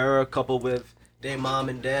boomer era coupled with their mom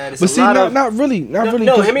and dad. It's But see, not really. No,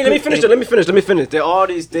 let me finish. Let me finish. There are all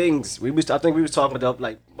these things. I think we was talking about,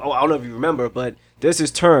 like, I don't know if you remember, but there's this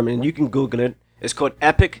term, and you can Google it. It's called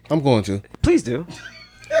epic. I'm going to. Please do.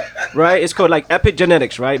 Right? It's called like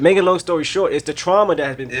epigenetics, right? Making a long story short, it's the trauma that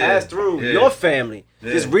has been passed through your family.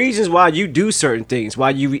 There's reasons why you do certain things,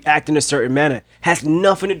 why you react in a certain manner. Has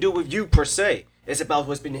nothing to do with you per se. It's about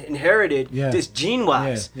what's been inherited, this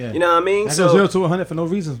gene-wise. You know what I mean? I go 0 to 100 for no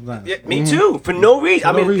reason sometimes. Yeah, me too. For no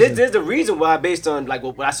reason. There's a reason why, based on like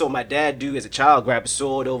what I saw my dad do as a child, grab a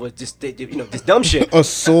sword over this dumb shit. A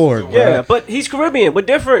sword. Yeah, but he's Caribbean. We're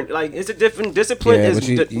different. Like, it's a different discipline. Yeah,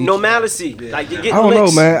 It's normalcy. Like, you get I don't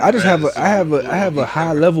licks. know, man. I just have a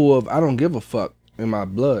high level of I don't give a fuck in my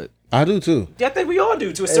blood. I do too. Yeah, I think we all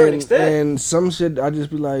do to a certain extent. And some shit, I just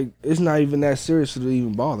be like, it's not even that serious to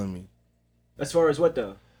even bother me. As far as what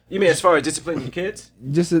though? You mean as far as disciplining your kids?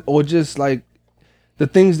 Just like the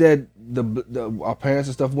things that our parents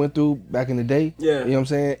and stuff went through back in the day. Yeah. You know what I'm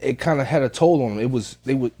saying? It kind of had a toll on them. It was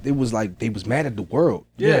like they was mad at the world.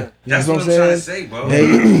 Yeah. That's what I'm trying to say, bro.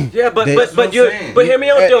 But hear me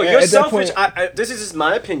out though. You're selfish. This is just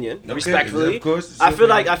my opinion, respectfully. Of course. I feel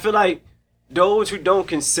like those who don't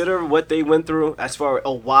consider what they went through as far as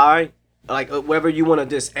why, like whether you want to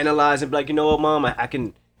just analyze and be like, you know what, mom, I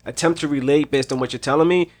can attempt to relate based on what you're telling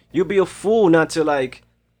me, you'll be a fool not to like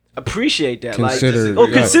appreciate that. Consider,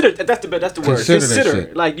 consider. That's the word.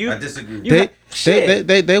 Consider. Like you. I disagree.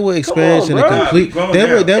 They were experiencing a complete.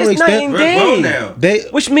 It's night and day. Now.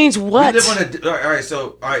 Which means what? We live on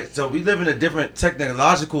all right. So we live in a different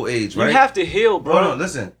technological age, right? You have to heal, bro. Hold on,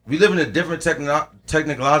 listen. We live in a different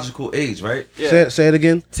technological age, right? Yeah. Say it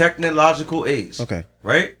again. Technological age. Okay.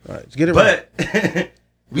 Right. All right. Let's get it right. But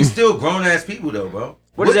we still grown ass people though, bro.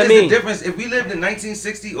 What does that mean? What's the difference if we lived in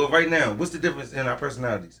 1960 or right now? What's the difference in our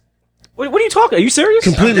personalities? What are you talking? Are you serious?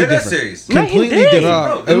 Completely I'm dead different. serious. Completely Night and day.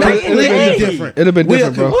 different. No, different. It'd have been We are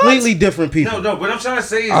different, bro. completely different people. No. What I'm trying to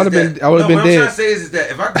say is I would've been what I'm dead. trying to say is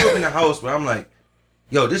that if I grew up in a house where I'm like,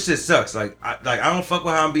 yo, this shit sucks. Like I don't fuck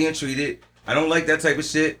with how I'm being treated. I don't like that type of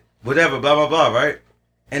shit. Whatever. Blah blah blah. Right.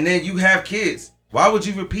 And then you have kids. Why would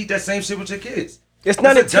you repeat that same shit with your kids? It's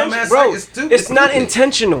not That's a intentional, dumbass bro. It's stupid. It's not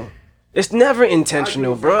intentional. It's never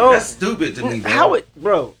intentional, bro. That's stupid to me, bro. How it,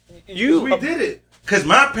 bro? You We did it. Cause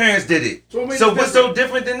my parents did it. So What's so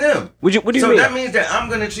different than them? What do you So mean? that means that I'm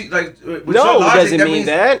gonna treat like with No, your it logic, doesn't mean means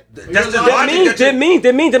that. That's the That logic. means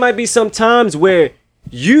there might be some times where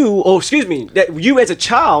that you as a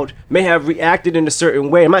child may have reacted in a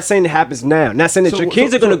certain way. I'm not saying it happens now. I'm not saying that your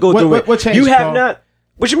kids are gonna go through it. What changed, you have Paul? not.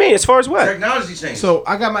 What you mean? As far as what? Technology changed. So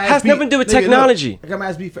I got my ass Has beat. nothing to do with Nigga, look, technology. I got my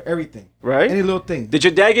ass beat for everything. Right? Any little thing. Did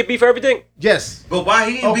your dad get beat for everything? Yes. But why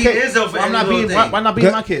he ain't beat Izzo for I'm not any beating. little thing? Why not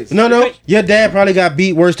beating my kids? No. Your dad probably got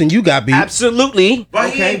beat worse than you got beat. Absolutely. Why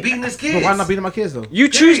he ain't beating his kids? But why not beating my kids though? You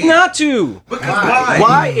choose not to. Because why?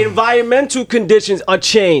 Why environmental conditions are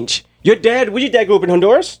changed? Your dad grew up in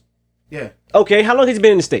Honduras? Yeah. Okay, how long has he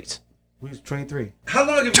been in the States? We was 23. How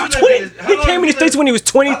long have you lived 20, in this? he came in the States when he was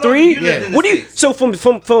 23. What do you? So from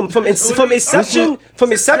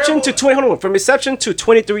inception to 20. Hold on, from inception to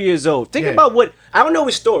 23 years old. Think about what I don't know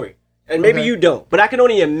his story, and maybe you don't, but I can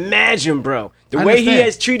only imagine, bro. The I way he understand.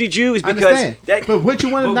 has treated you is I because understand. that. But would you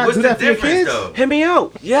want to not What's do the that for your difference, kids? though? Hear me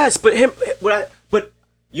out. Yes, but but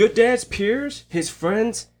your dad's peers, his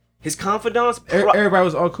friends, his confidants, Everybody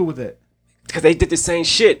was all cool with that. because they did the same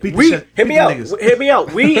shit. Beat the We shit- hear beat me the out. niggas. Hear me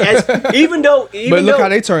out. We as even though But look how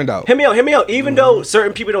they turned out. Hear me out. Even though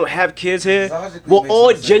certain people don't have kids here, Logically we're makes all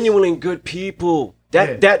no sense. genuinely good people.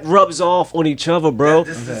 That rubs off on each other, bro.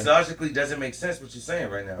 This logically doesn't make sense what you're saying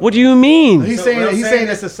right now. What do you mean? He's So saying what I'm he's saying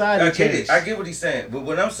that society I get changed. it. I get what he's saying. But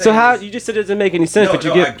what I'm saying So how is, you just said it doesn't make any sense, no, but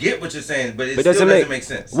you I get get what you're saying, but it but still doesn't make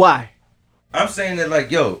sense. Why? I'm saying that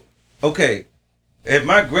like, yo, okay, if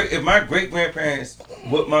my great grandparents,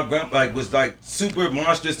 what my was like super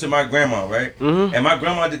monstrous to my grandma, right? Mm-hmm. And my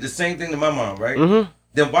grandma did the same thing to my mom, right?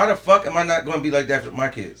 Then why the fuck am I not going to be like that for my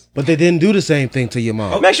kids? But they didn't do the same thing to your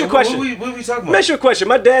mom. Okay, Next your question. What are we talking about? Next your question.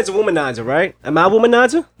 My dad's a womanizer, right? Am I a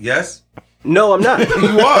womanizer? Yes, No, I'm not.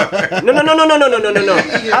 you are. No.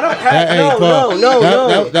 I don't have. Hey, No.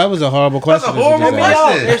 Paul, that was a horrible question. a horrible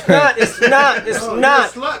that you just Yo, asked. question. it's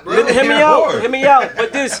not. Slut, bro. Hear me out.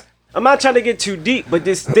 But this, I'm not trying to get too deep, but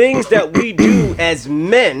there's things that we do as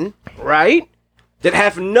men, right? That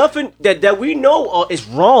have nothing, that we know is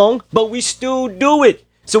wrong, but we still do it.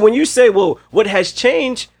 So when you say, well, what has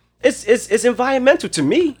changed, it's environmental to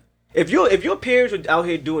me. If your peers are out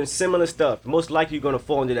here doing similar stuff, most likely you're gonna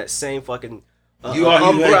fall into that same fucking You are who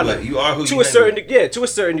you hang umbrella. with. You are who to you a hang certain with. to a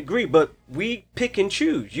certain degree. But we pick and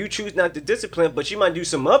choose. You choose not to discipline, but you might do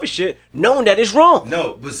some other shit knowing that it's wrong.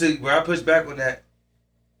 No, but see, where I push back on that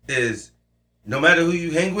is no matter who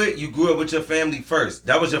you hang with, you grew up with your family first.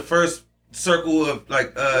 That was your first circle of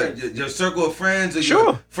your circle of friends or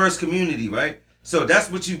your first community, right? So that's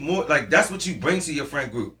what that's what you bring to your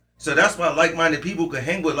friend group. So that's why like-minded people can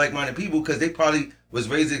hang with like-minded people because they probably was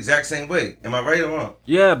raised the exact same way. Am I right or wrong?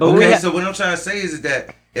 Yeah, but okay. So what I'm trying to say is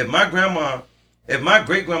that if my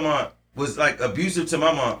great grandma was like abusive to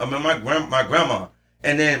my mom, I mean my grandma,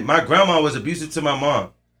 and then my grandma was abusive to my mom,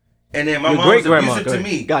 and then my mom was abusive to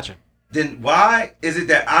me. Gotcha. Then why is it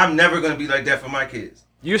that I'm never gonna be like that for my kids?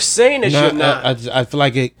 You're saying that you're not. I feel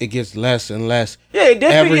like it gets less and less. Yeah, it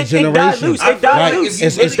definitely every generation. It dilutes.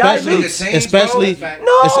 Especially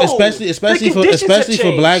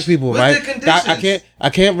for black people, right? I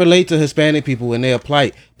can't relate to Hispanic people and their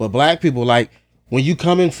plight, but black people, like when you're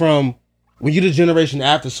the generation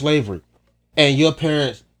after slavery, and your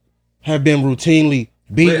parents have been routinely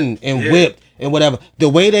beaten and whipped and whatever, the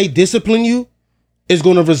way they discipline you is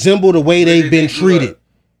going to resemble the way they've been treated.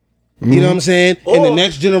 You know what I'm saying? In the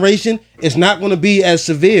next generation, it's not going to be as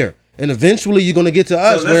severe. And eventually you're going to get to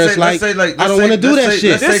us where it's like I don't want to do that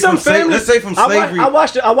shit. Let's say from slavery. I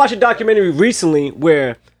watched a documentary recently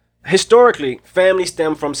where historically families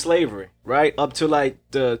stem from slavery, right? Up to like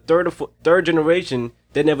the third generation,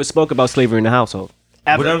 they never spoke about slavery in the household.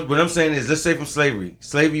 What I'm saying is, let's say from slavery.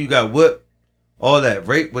 Slavery, you got whipped, all that,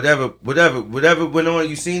 rape, whatever went on.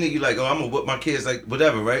 You seen it, you like, oh, I'm gonna whip my kids, like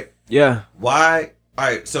whatever, right? Yeah. Why? All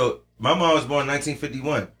right, so my mom was born in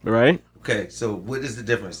 1951. Right. Okay, so what is the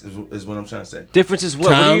difference? Is what I'm trying to say. Difference is what?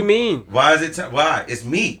 What do you mean? Why is it? Why? It's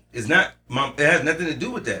me. It's not. Mom. It has nothing to do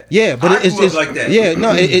with that. Yeah, but it's just like that. Yeah,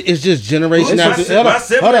 no, it's just generation after.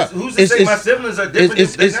 Who's to say my siblings are different?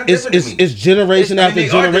 It's generation after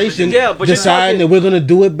generation deciding that we're gonna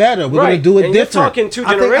do it better. We're gonna do it different. You're talking two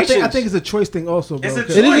generations. I think it's a choice thing also, bro. It's a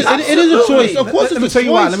choice. It is a choice. Of course, Let me tell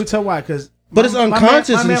you why. Let me tell you why. Because but it's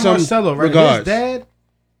unconscious in some regards. His dad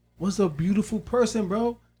was a beautiful person,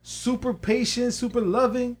 bro. Super patient, super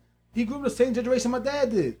loving. He grew up the same generation my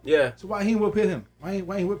dad did. Yeah. So why he ain't whip him? Why he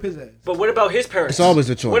whip his ass? But what about his parents? It's always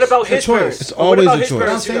a choice. What about his parents? It's always a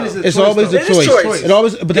choice. It's always a choice. It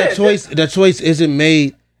always, but that choice isn't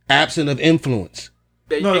made absent of influence.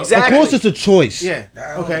 No, exactly. Of course, it's a choice. Yeah.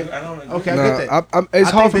 Okay. I get that.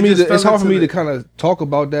 It's hard for me to kind of talk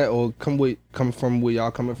about that or come from where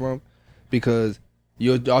y'all coming from, because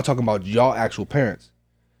y'all talking about y'all actual parents.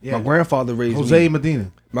 Yeah. My grandfather raised me. Jose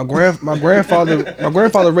Medina. My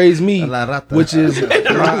grandfather raised me, which is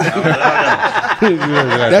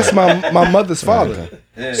that's my mother's father.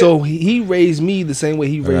 So he raised me the same way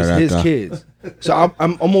he raised his kids. So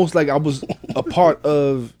I'm almost like I was a part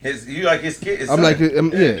of you like his kids. I'm like, yeah, you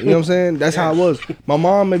know what I'm saying? That's how it was. My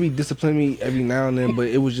mom maybe disciplined me every now and then, but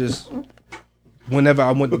it was just whenever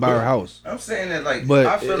I went to buy her house. I'm saying that like, but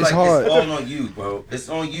I feel it's like hard. It's all on you, bro. It's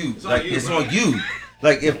on you. It's on you.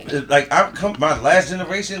 Like if like I come my last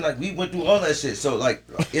generation, like we went through all that shit. So like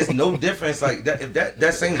it's no difference. Like that if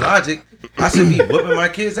that same logic, I should be whipping my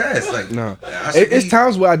kid's ass. Like no, it's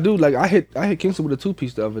times where I do. Like I hit Kingston with a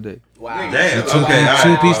 2-piece the other day. Wow. Damn.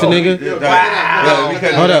 Two-piece the nigga. Wow.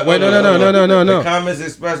 Hold up. Wait. No. The comments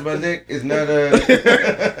expressed by Nick is not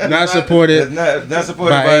not supported. Not supported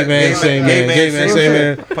by A Man Say Man. Gay Man Say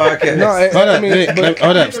Man podcast. No,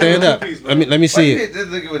 hold up. Stand up. Let me see it.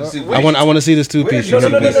 I want to see this 2-piece. No.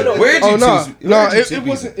 Where'd you No, it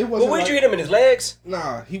wasn't. But where'd you hit him in his legs?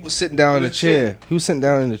 Nah, he was sitting down in a chair. He was sitting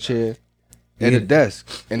down in the chair at a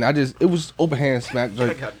desk, and it was open hand smack.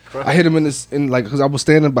 Like, I hit him because I was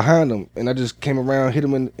standing behind him, and I just came around, hit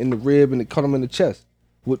him in the rib, and it caught him in the chest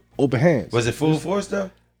with open hands. Was it full force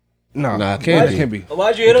though? Nah, it can't be.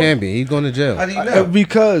 Why'd you hit him? It can't be. He's going to jail. How do you know?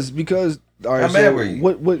 Because. All right, how mad were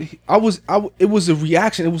you? It was a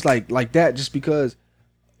reaction. It was like that, just because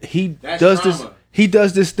he does this. He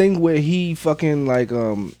does this thing where he fucking like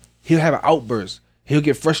he'll have an outburst. He'll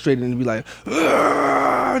get frustrated and be like,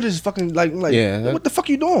 just fucking like yeah, what the fuck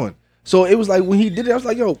you doing? So it was like when he did it, I was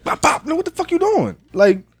like, yo, pop, no, what the fuck you doing?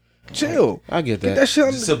 Like, chill. I get that. Get that shit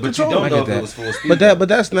under but control. you don't know if it was full speed. But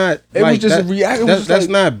that's not. It was just a reaction. That's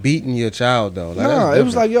not beating your child though. Like, nah, it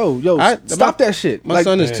was like, yo, stop that shit. My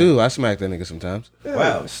son is too. I smack that nigga sometimes. Yeah,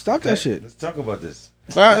 wow, stop that shit. Let's talk about this.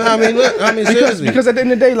 I mean, seriously. Because at the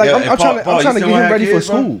end of the day, like I'm trying to get him ready for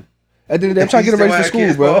school. At the end of the day, I'm trying to get him He ready for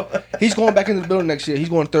still school, had bro. kids, He's going back into the building next year. He's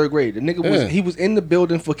going to 3rd grade. The nigga was Yeah. he was in the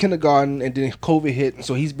building for kindergarten, and then COVID hit, and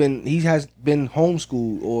so he has been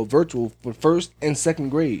homeschooled or virtual for 1st and 2nd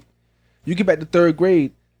grade. You get back to 3rd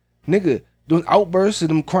grade, nigga, those outbursts of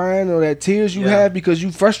them crying or that tears you have because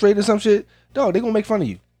you frustrated or some shit, dog, they gonna make fun of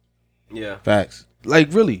you. Yeah. Facts. Like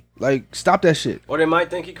really, like stop that shit. Or they might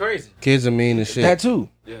think he crazy. Kids are mean as shit. That too,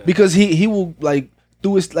 Yeah. because he will like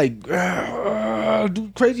do his like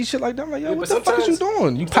do crazy shit like that. I'm like, yo, Yeah, what but the fuck is you sometimes-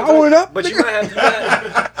 doing? You powering up? But nigga? you might have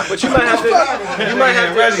to. But you might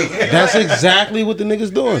have to. That's exactly what the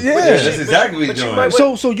niggas doing. Yeah. That's exactly what But he's you doing.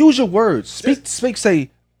 might- So use your words. Speak.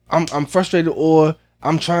 Say I'm frustrated or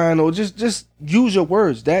I'm trying or just use your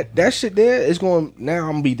words. That shit there is going. Now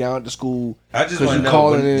I'm gonna be down at the school. I just 'cause want you to know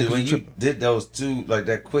calling when, in, 'cause when you you tripping. did those two, like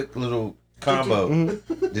that quick little combo.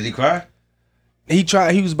 Did he cry? He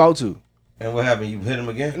tried. He was about to. And what happened? You hit him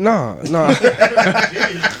again? Nah.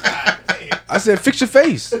 I said fix your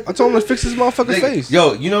face. I told him to fix his motherfucking Nigga, face.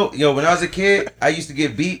 Yo, when I was a kid, I used to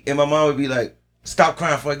get beat, and my mom would be like, "Stop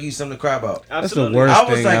crying before I give you something to cry about." That's the Absolutely. worst I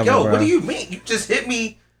was thing like, ever, "Yo, bro. what do you mean? You just hit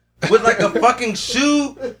me with like a fucking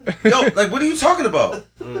shoe? Yo, like what are you talking about?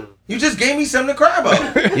 You just gave me something to cry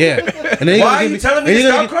about. Yeah. And then Why are you telling me to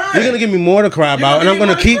stop crying? You're gonna give me more to cry about, and I'm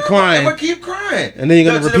gonna keep crying. I'm gonna keep crying. And then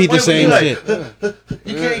you're gonna To repeat the point where same you shit.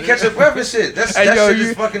 You can't catch your breath and shit. That Hey, yo, shit you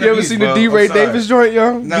is fucking ever abuse, seen bro. the D. Ray I'm sorry. Davis joint,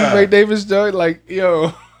 yo? Nah. D. Ray Davis joint, like,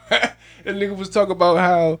 yo, that nigga was talking about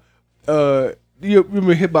how, you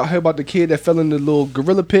remember hear about the kid that fell in the little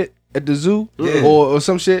gorilla pit at the zoo or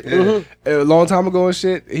some shit a long time ago and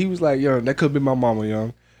shit. He was like, yo, that could have been my mama,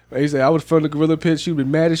 yo. He said, I would have fell in the gorilla pit. She would have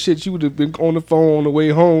been mad as shit. She would have been on the phone on the way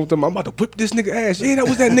home. I'm about to whip this nigga ass. Yeah, that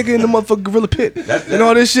was that nigga in the motherfucking gorilla pit. And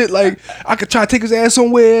all this shit. Like, I could try to take his ass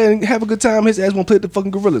somewhere and have a good time. His ass won't play with the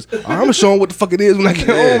fucking gorillas. I'm going to show him what the fuck it is when I get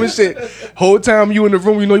home and shit. Whole time you in the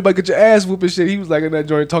room, you know you about to get your ass whooped and shit. He was like in that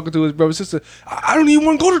joint talking to his brother and sister. I don't even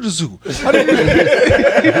want to go to the zoo.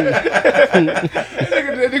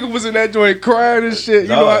 That nigga was in that joint crying and shit.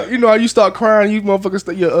 You know how you start crying, you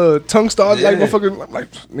motherfuckers, your tongue starts like motherfucking, I'm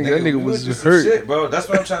like, nigga, that nigga we was went through hurt. some shit, bro. That's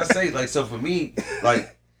what I'm trying to say. Like, so for me,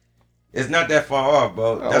 like, it's not that far off,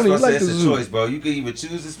 bro. I That's don't why I even say like it's the a zoo. choice, bro. You can either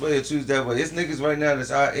choose this way or choose that way. It's niggas right now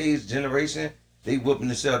that's our age generation. They whooping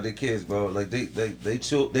the shit out their kids, bro. Like they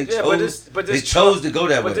chose to go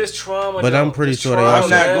that way. But this trauma. But though, I'm pretty this sure they trauma,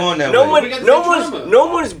 also- I'm not man. going that no way. One, We got the no same one's, trauma. no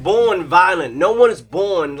one's born violent. No one is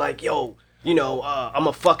born like, yo, I'm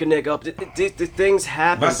a fucking nigga up. The things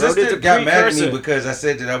happen. My bro. There's sister a got mad at me precursor. because I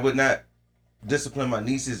said that I would not discipline my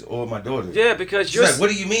nieces or my daughters. Yeah, because She's you're. like, what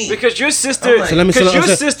do you mean? Because your sister. I'm like- So let me- because so- your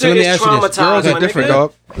so- sister so let me is ask you this. traumatized. Girls are my different, nigga.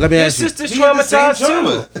 dog. Let me Your ask you. sister's He had the same traumatized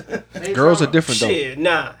too. trauma. Girls are different, though. Shit,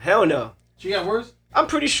 nah, hell no. She got worse? I'm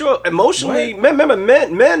pretty sure emotionally, remember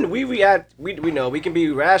men, we react, we know we can be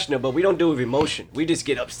rational, but we don't do it with emotion. We just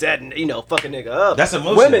get upset and fuck a nigga up. That's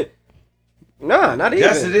emotion. Women, nah, not even.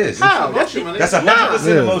 Yes, it is. How? It's emotion, That's man. 100%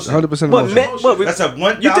 Yeah, emotion. 100% But emotion. men, what, we, That's a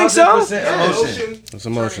 1000% You think so? emotion. It's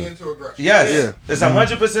emotion. Turning into aggression. Yes, Yeah. it's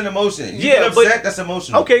 100% emotion. You Yeah, get upset, but- that's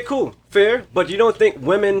emotional. okay, cool, fair. But you don't think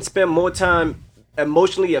women spend more time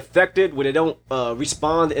emotionally affected when they don't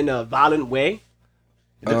respond in a violent way?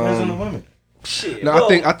 It depends on the woman. Shit. No,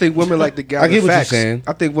 well, I think women like to gather I get what you're facts. saying.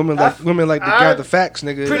 I think women like to gather facts,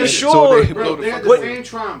 nigga. Pretty So sure, they Bro, blow the they fuck had the What- same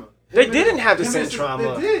trauma. They didn't have the Them same sisters-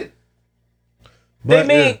 trauma. They did. They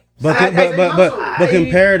made. But I-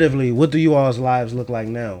 comparatively, what do you all's lives look like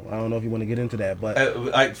now? I don't know if you want to get into that, but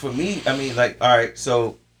Like for me, I mean, like, all right,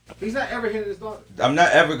 so He's not ever hitting his daughter. I'm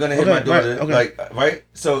not ever gonna hit Okay, my daughter, right, okay. like, right?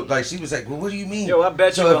 So like, she was like, well, what do you mean? Yo, I bet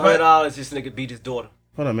you So if I- $100 this nigga beat his daughter.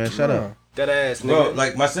 hold on, man, shut up. That ass, nigga. Bro,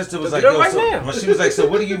 like my sister was Do like, that yo, right so, now. well, she was like, so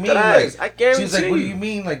what do you mean? That Like, ass, I she was like, what do guarantee you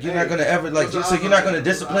mean? Like, you're not gonna ever like, so you're not gonna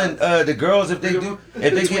discipline the girls if they get Between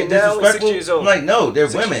now and 6 disrespectful? years old. I'm like, no, they're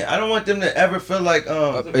women. I don't want them to ever feel like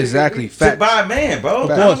Exactly. sit Fact. by a man, bro.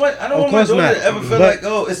 Of I course. don't Of want my course daughter not. to ever feel But- like,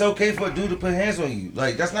 oh, it's okay for a dude to put hands on you.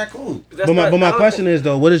 Like, that's not cool. That's But my not- I don't question think- is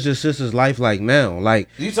though, what is your sister's life like now? Like,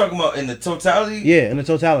 You talking about in the totality? yeah, in the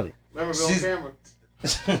totality. Remember, Bill on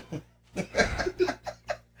She's- camera.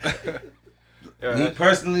 Me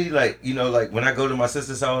personally, like, you know, like when I go to my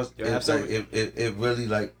sister's house, Yo, have some- it really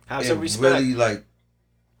like Have it some respect. really like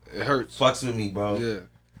It hurts. fucks with me, bro. Yeah.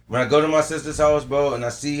 When I go to my sister's house, bro, and I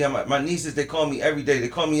see how my nieces, they call me every day. They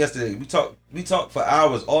call me yesterday. We talk for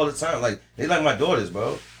hours all the time. Like, they like my daughters,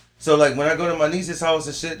 bro. So like when I go to my niece's house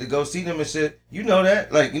and shit to go see them and shit, you know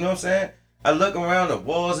that, like, you know what I'm saying? I look around, the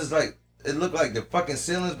walls is like, it look like the fucking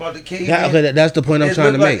ceiling's about to cave Yeah, in. okay, that's the point I'm It trying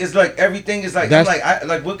to look like- make. It's like everything is like, That's- I'm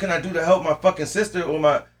like, what can I do to help my fucking sister or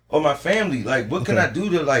my family? Like, what can Okay. I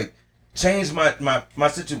do to like change my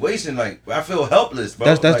situation. Like I feel helpless,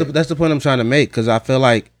 bro. That's the point I'm trying to make, because I feel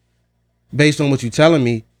like, based on what you're telling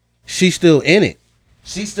me, she's still in it.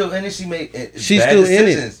 She's still in it. She's still in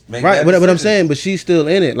it, right? But I'm saying, but she's still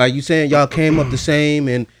in it. Like you saying, y'all came up the same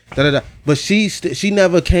and da da da. But she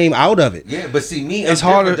never came out of it. Yeah, but see me, it's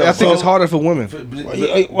harder. I think it's harder for women.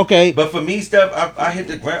 Okay, but for me, Steph, I hit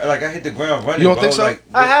the ground. Like I hit the ground running. You don't bro. think so? Like,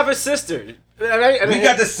 I have a sister. We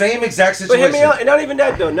got the same exact situation. But hear me out, and not even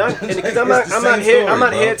that though. Because I'm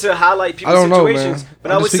not here to highlight people's situations. Man.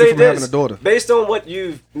 But I would say this, based on what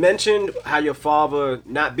you've mentioned, how your father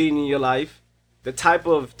not being in your life, the type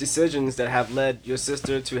of decisions that have led your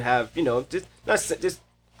sister to have,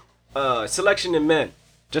 selection in men,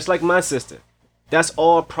 just like my sister. That's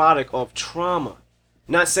all product of trauma.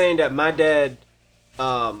 Not saying that my dad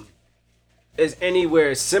is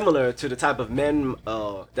anywhere similar to the type of men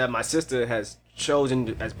that my sister has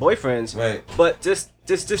chosen as boyfriends. Right. But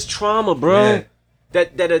this trauma, bro. Yeah.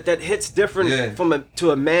 That hits different to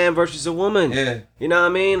a man versus a woman. Yeah. You know what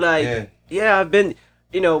I mean? Like, I've been,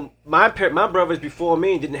 my brothers before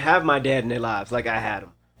me didn't have my dad in their lives like I had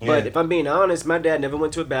him. Yeah. But if I'm being honest, my dad never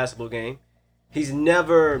went to a basketball game. He's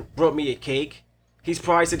never brought me a cake. He's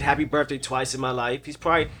probably said happy birthday twice in my life.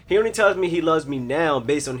 He only tells me he loves me now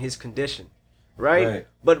based on his condition. Right?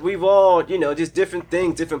 But we've all, just different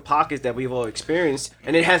things, different pockets that we've all experienced.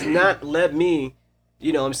 And it has not led me,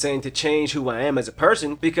 to change who I am as a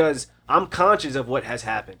person, because I'm conscious of what has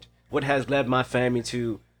happened, what has led my family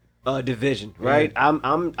to division, right? I'm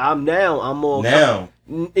more now.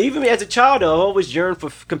 Even as a child, though, I always yearned for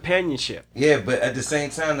companionship. Yeah, but at the same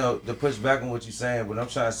time, though, to push back on what you're saying, what I'm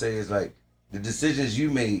trying to say is like the decisions you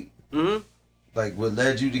made, like what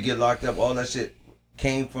led you to get locked up, all that shit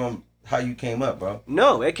came from how you came up, bro.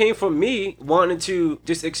 No, it came from me wanting to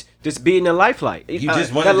just be in the limelight. You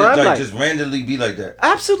just wanted to just randomly be like that.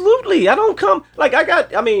 Absolutely, I don't come like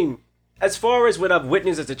as far as what I've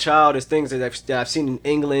witnessed as a child, as things that I've seen in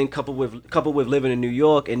England, coupled with living in New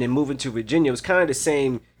York and then moving to Virginia, it was kind of the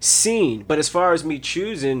same scene. But as far as me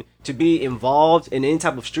choosing to be involved in any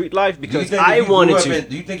type of street life, because I wanted to.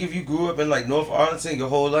 Do you think if you grew up in like North Arlington your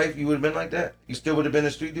whole life, you would have been like that? You still would have been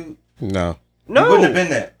a street dude? No. No. You wouldn't have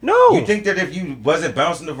been that. No. You think that if you wasn't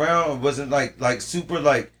bouncing around or wasn't like super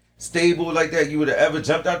like stable like that, you would have ever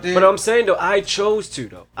jumped out there? But I'm saying though, I chose to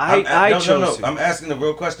though. I chose to. I'm asking the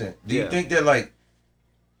real question. Do you think that like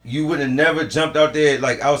you would have never jumped out there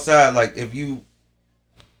like outside like if you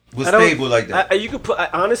was stable like that? You could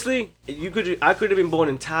honestly, I could have been born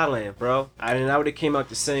in Thailand, bro. And I would have came out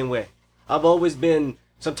the same way. I've always been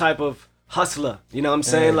some type of hustler. You know what I'm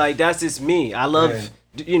saying? Like that's just me. I love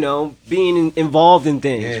being involved in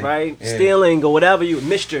things, right? Stealing or whatever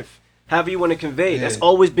mischief. However you want to convey it. That's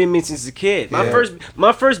always been me since a kid.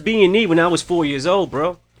 My first B&E when I was 4 years old,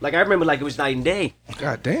 bro. Like I remember like it was night and day.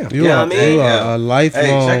 God damn. You are a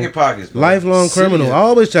lifelong, check your pockets, bro. lifelong criminal. I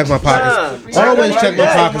always check my pockets. I always check my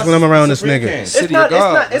pockets when I'm around this nigga.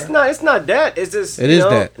 It's not that. It's just it is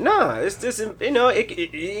that. Nah, it's just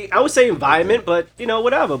I would say environment, but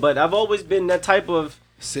whatever. But I've always been that type of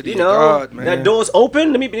city of God, man. That door's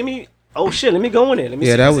open. Let me. Oh shit! Let me go in there. Let me.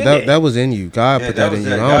 Yeah, that was in you. God put that in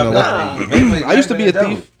you. I don't know. I used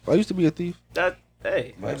to be a thief.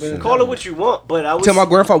 Hey, call it what you want, but I was. Tell my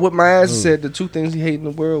grandfather whipped my ass and said the two things he hated in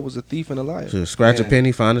the world was a thief and a liar. Just scratch a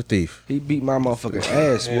penny, find a thief. He beat my motherfucking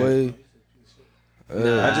ass, boy.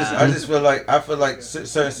 I just feel like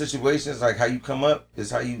certain situations, like how you come up,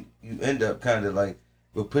 is how you end up. Kind of like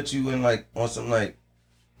will put you in like on some like.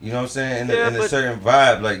 You know what I'm saying? In a certain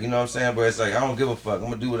vibe, like, you know what I'm saying? Where it's like, I don't give a fuck. I'm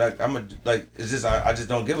going to do what I'm going to, like, it's just, I just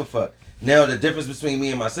don't give a fuck. Now, the difference between me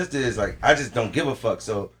and my sister is, like, I just don't give a fuck.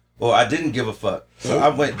 So, or I didn't give a fuck. So I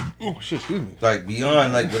went, like,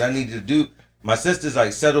 beyond, like, what I needed to do. My sister's,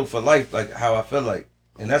 like, settled for life, like, how I feel like.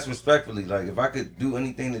 And that's respectfully. Like, if I could do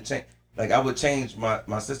anything to change, like, I would change my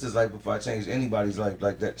sister's life before I changed anybody's life.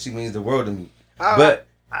 Like, that, she means the world to me. But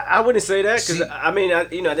I wouldn't say that because, I mean, at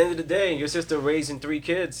the end of the day, your sister raising 3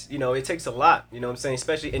 kids, it takes a lot, you know what I'm saying,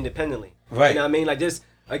 especially independently. Right. You know what I mean? Like this,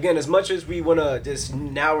 again, as much as we want to just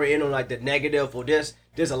narrow in on like the negative or this,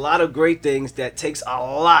 there's a lot of great things that takes a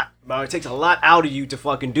lot, bro. It takes a lot out of you to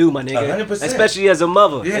fucking do, my nigga. 100%. Especially as a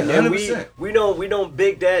mother. Yeah, and 100%. we don't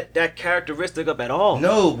big that characteristic up at all.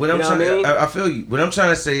 No, what I'm trying to, I feel you. What I'm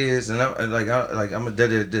trying to say is, and I'm a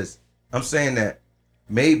dead at this. I'm saying that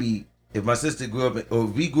maybe if my sister grew up or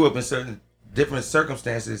we grew up in certain different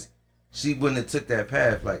circumstances, she wouldn't have took that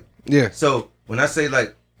path. Like, yeah. So when I say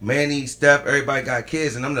like Manny, Steph, everybody got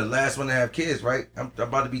kids, and I'm the last one to have kids, right? I'm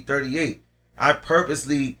about to be 38. I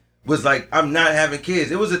purposely was like, I'm not having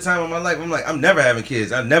kids. It was a time in my life I'm like, I'm never having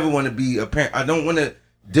kids. I never want to be a parent. I don't want to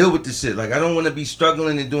deal with this shit. Like I don't want to be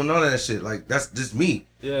struggling and doing all of that shit. Like that's just me.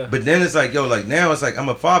 Yeah. But then it's like, yo, like now it's like I'm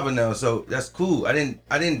a father now, so that's cool. I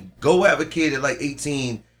didn't go have a kid at like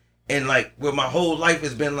 18, and like where my whole life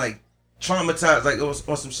has been like traumatized, like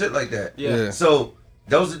on some shit like that. Yeah. So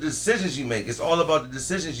those are the decisions you make. It's all about the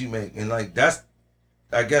decisions you make, and like that's,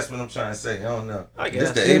 I guess what I'm trying to say. I don't know. I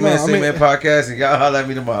guess. This the Amen Say Man podcast, and y'all holler at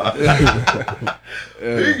me tomorrow.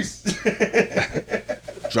 Peace.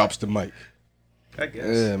 Drops the mic. I guess.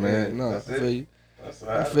 Yeah, man. No, I That's feel it. you. That's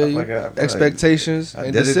I feel you. like Expectations I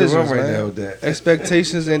and did it the decisions, wrong right man. now with that.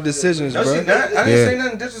 Expectations and decisions, No, bro. she not. I didn't Yeah. say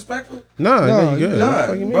nothing disrespectful. No, you good. Nah, What the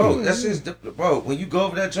fuck you bro, mean? that's just, bro. When you go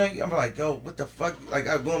over that joint, I'm like, yo, what the fuck? Like,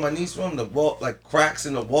 I go on my knees from the wall, like cracks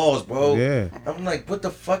in the walls, bro. Yeah. I'm like, what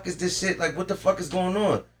the fuck is this shit? Like, what the fuck is going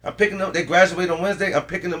on? I'm picking up. They graduate on Wednesday. I'm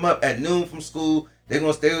picking them up at noon from school. They're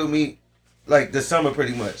gonna stay with me, like the summer,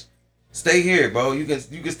 pretty much. Stay here, bro. You can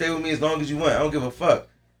stay with me as long as you want. I don't give a fuck.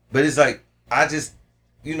 But it's like I just,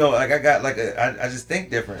 you know, like I got like I just think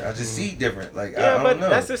different. I just see different. Like Yeah, I but don't know.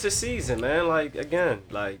 that's just a season, man. Like again,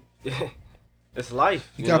 like it's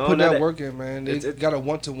life. You gotta know? put Now that work in, man. They it's- gotta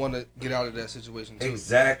want to get out of that situation too.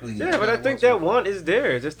 Exactly. Yeah, but I think that want is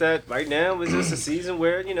there. Just that right now is just a season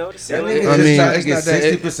where you know the That ceiling. nigga I just mean- tried to It's get not that-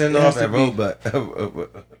 60% it off has to at be- Robot.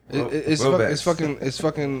 It's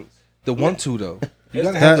fucking the want to though. You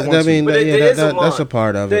gotta It's- have the That, want I mean, But that, there yeah, is a that's want. a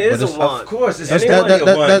part of it. There but is a it's- want. Of course, it's That's Anyone that, you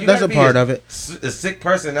that, want. that, You that's gotta a be part of it. A sick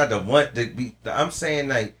person, not the want to be. I'm saying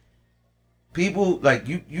like people like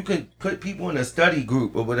you can put people in a study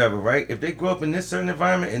group or whatever, right? If they grow up in this certain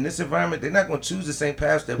environment, they're not gonna choose the same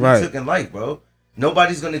paths that we Right. took in life, bro.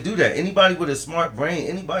 Nobody's gonna do that. Anybody with a smart brain,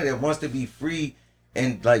 anybody that wants to be free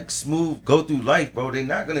and like smooth, go through life, bro, they're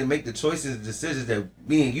not gonna make the choices and decisions that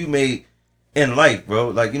me and you made in life, bro.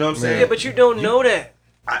 Like, you know what I'm saying? Yeah, but you don't know that.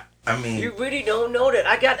 I mean, You really don't know that.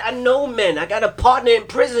 I know men. I got a partner in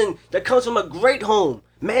prison that comes from a great home.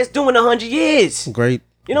 Man's doing 100 years. Great.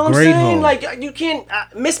 You know what I'm great saying? home. Like you can't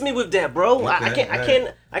miss me with that, bro. I Okay,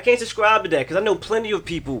 can't subscribe to that because I know plenty of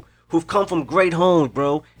people who've come from great homes,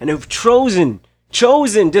 bro, and who've chosen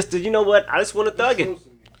just to, you know what? I just want to thug it.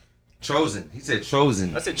 chosen. He said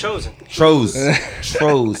chosen. I said chosen. Tros. I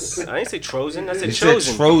didn't say chosen. I said He said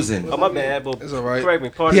chosen. chosen. Oh my bad, but It's all right. correct me.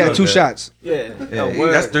 He Pardon had me. 2 shots. Yeah, Yeah, oh,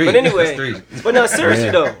 word. that's 3. But anyway, That's 3. but no, seriously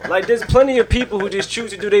though, like there's plenty of people who just choose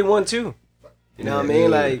to do they want to. You know what I mean?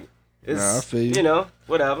 Like, it's, Nah, I feel you. know,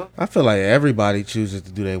 whatever. I feel like everybody chooses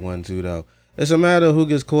to do they want to, though. It's a matter of who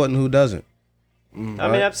gets caught and who doesn't. I mean,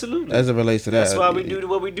 absolutely. As it relates to that. That's why we do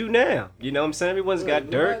what we do now. You know what I'm saying? Everyone's got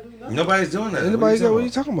dirt. Nobody's doing that. Anybody got? What are you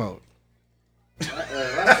talking talking about? This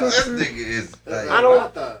nigga is like, I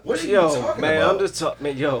don't. what are you Yo, talking man, about? I'm just talking.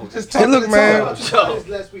 Man, yo, Just Hey, talking look, to man. talk.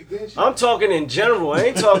 yo, Last week, didn't you? I'm talking in general. I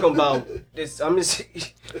ain't talking about this. I'm just.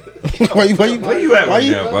 why you at right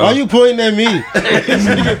now, bro? Why you pointing at me?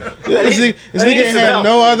 This nigga need some had help.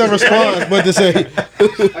 no other response but to say,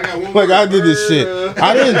 I got one like, word. I did this shit.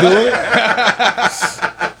 I didn't do it.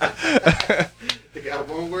 I got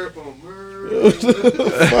one word from a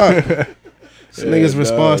Fuck. This nigga's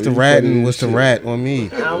response to you ratting funny was as to shit. rat on me.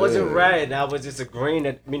 I wasn't right. I was just agreeing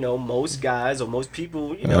that most guys or most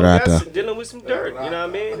people Rata. got dealing with some dirt. You know what I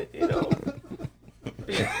mean?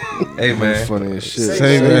 Hey, man. Funny as shit. Say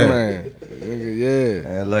Say that. man. Nigga,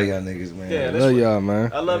 yeah. I love y'all niggas, man. Yeah, Love y'all,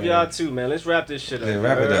 man. I love y'all too, man. Let's wrap this shit up. Yeah,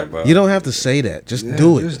 wrap it up, bro. You don't have to say that. Just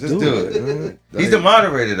do it. Just do it. He's the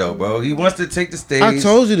moderator, though, bro. He wants to take the stage. I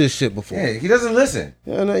told you this shit before. Yeah, he doesn't listen.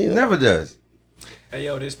 Yeah, no, He never does. Hey,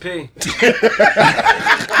 yo, this P.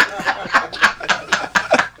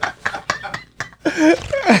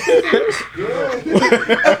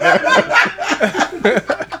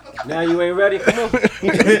 Now you ain't ready? Come on.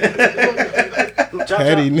 Chop,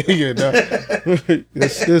 Petty chop. nigga, dog.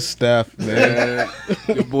 this stuff, man.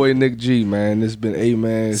 Your boy Nick G, man. This been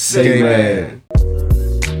A-Man. Say Say man.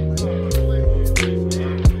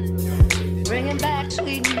 Bringing back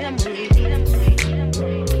sweet memories.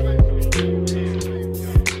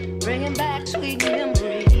 Bringing back sweet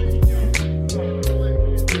memories.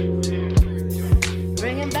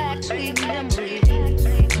 Bringing back sweet memories.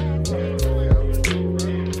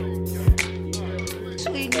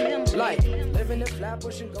 Sweet memories. Like living in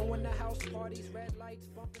Flatbush and going to house parties, red lights,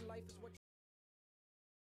 bumping life is what